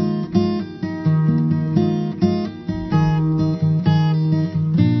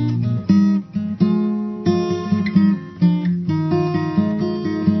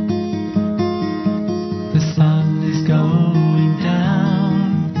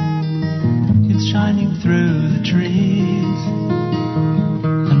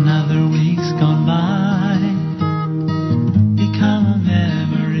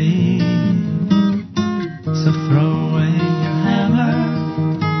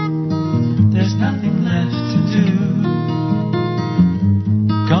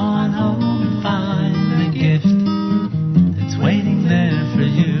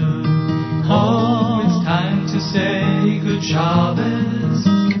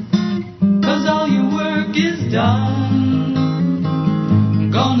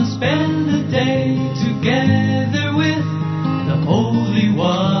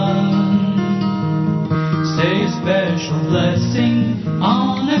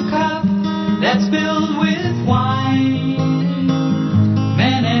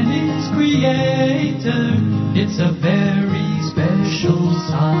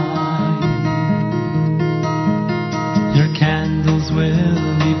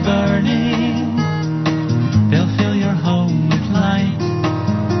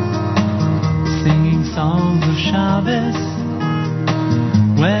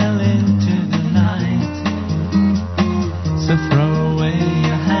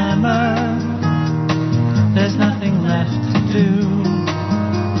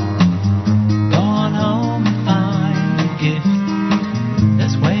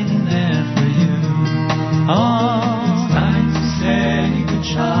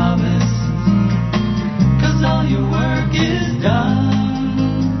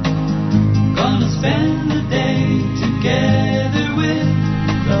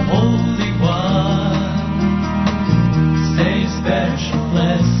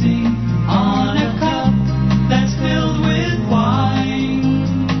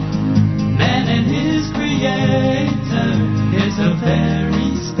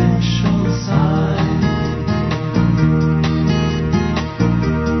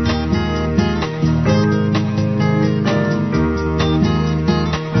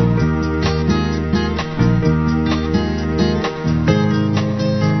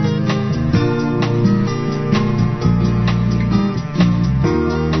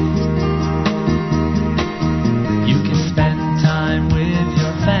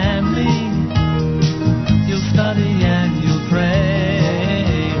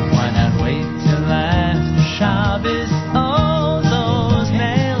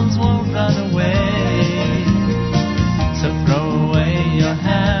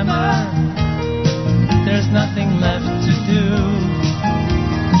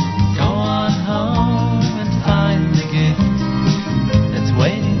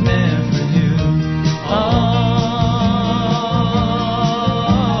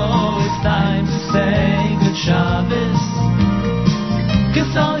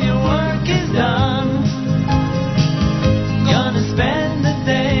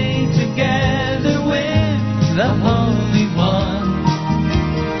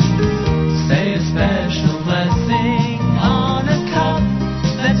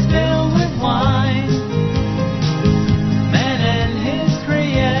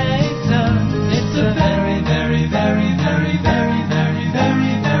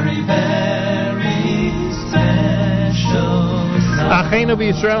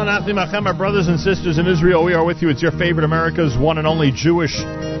 Israel and Zakheim, our brothers and sisters in Israel, we are with you. It's your favorite America's one and only Jewish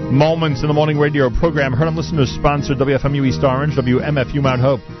Moments in the Morning radio program. Heard and listened to sponsor WFMU East Orange, WMFU Mount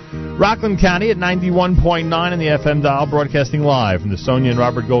Hope, Rockland County at 91.9 on the FM dial, broadcasting live from the Sonia and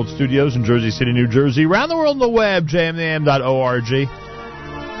Robert Gold studios in Jersey City, New Jersey. Around the world on the web, jmam.org.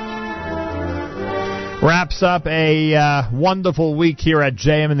 Wraps up a wonderful week here at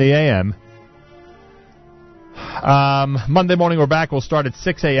JM in the AM. Monday morning we're back. We'll start at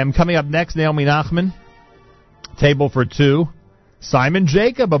 6 a.m. Coming up next, Naomi Nachman, Table for Two. Simon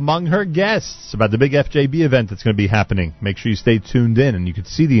Jacob among her guests about the big FJB event that's going to be happening. Make sure you stay tuned in, and you can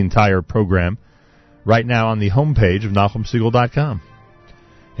see the entire program right now on the homepage of NachumSegal.com,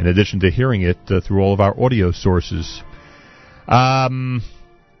 in addition to hearing it through all of our audio sources. We're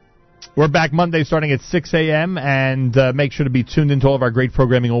back Monday starting at 6 a.m., and make sure to be tuned into all of our great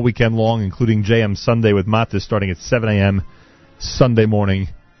programming all weekend long, including JM Sunday with Matis starting at 7 a.m. Sunday morning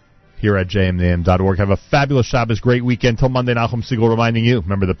here at jmnam.org. Have a fabulous Shabbos, great weekend. Till Monday, Nachum Segal reminding you,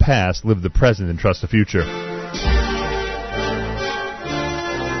 remember the past, live the present, and trust the future.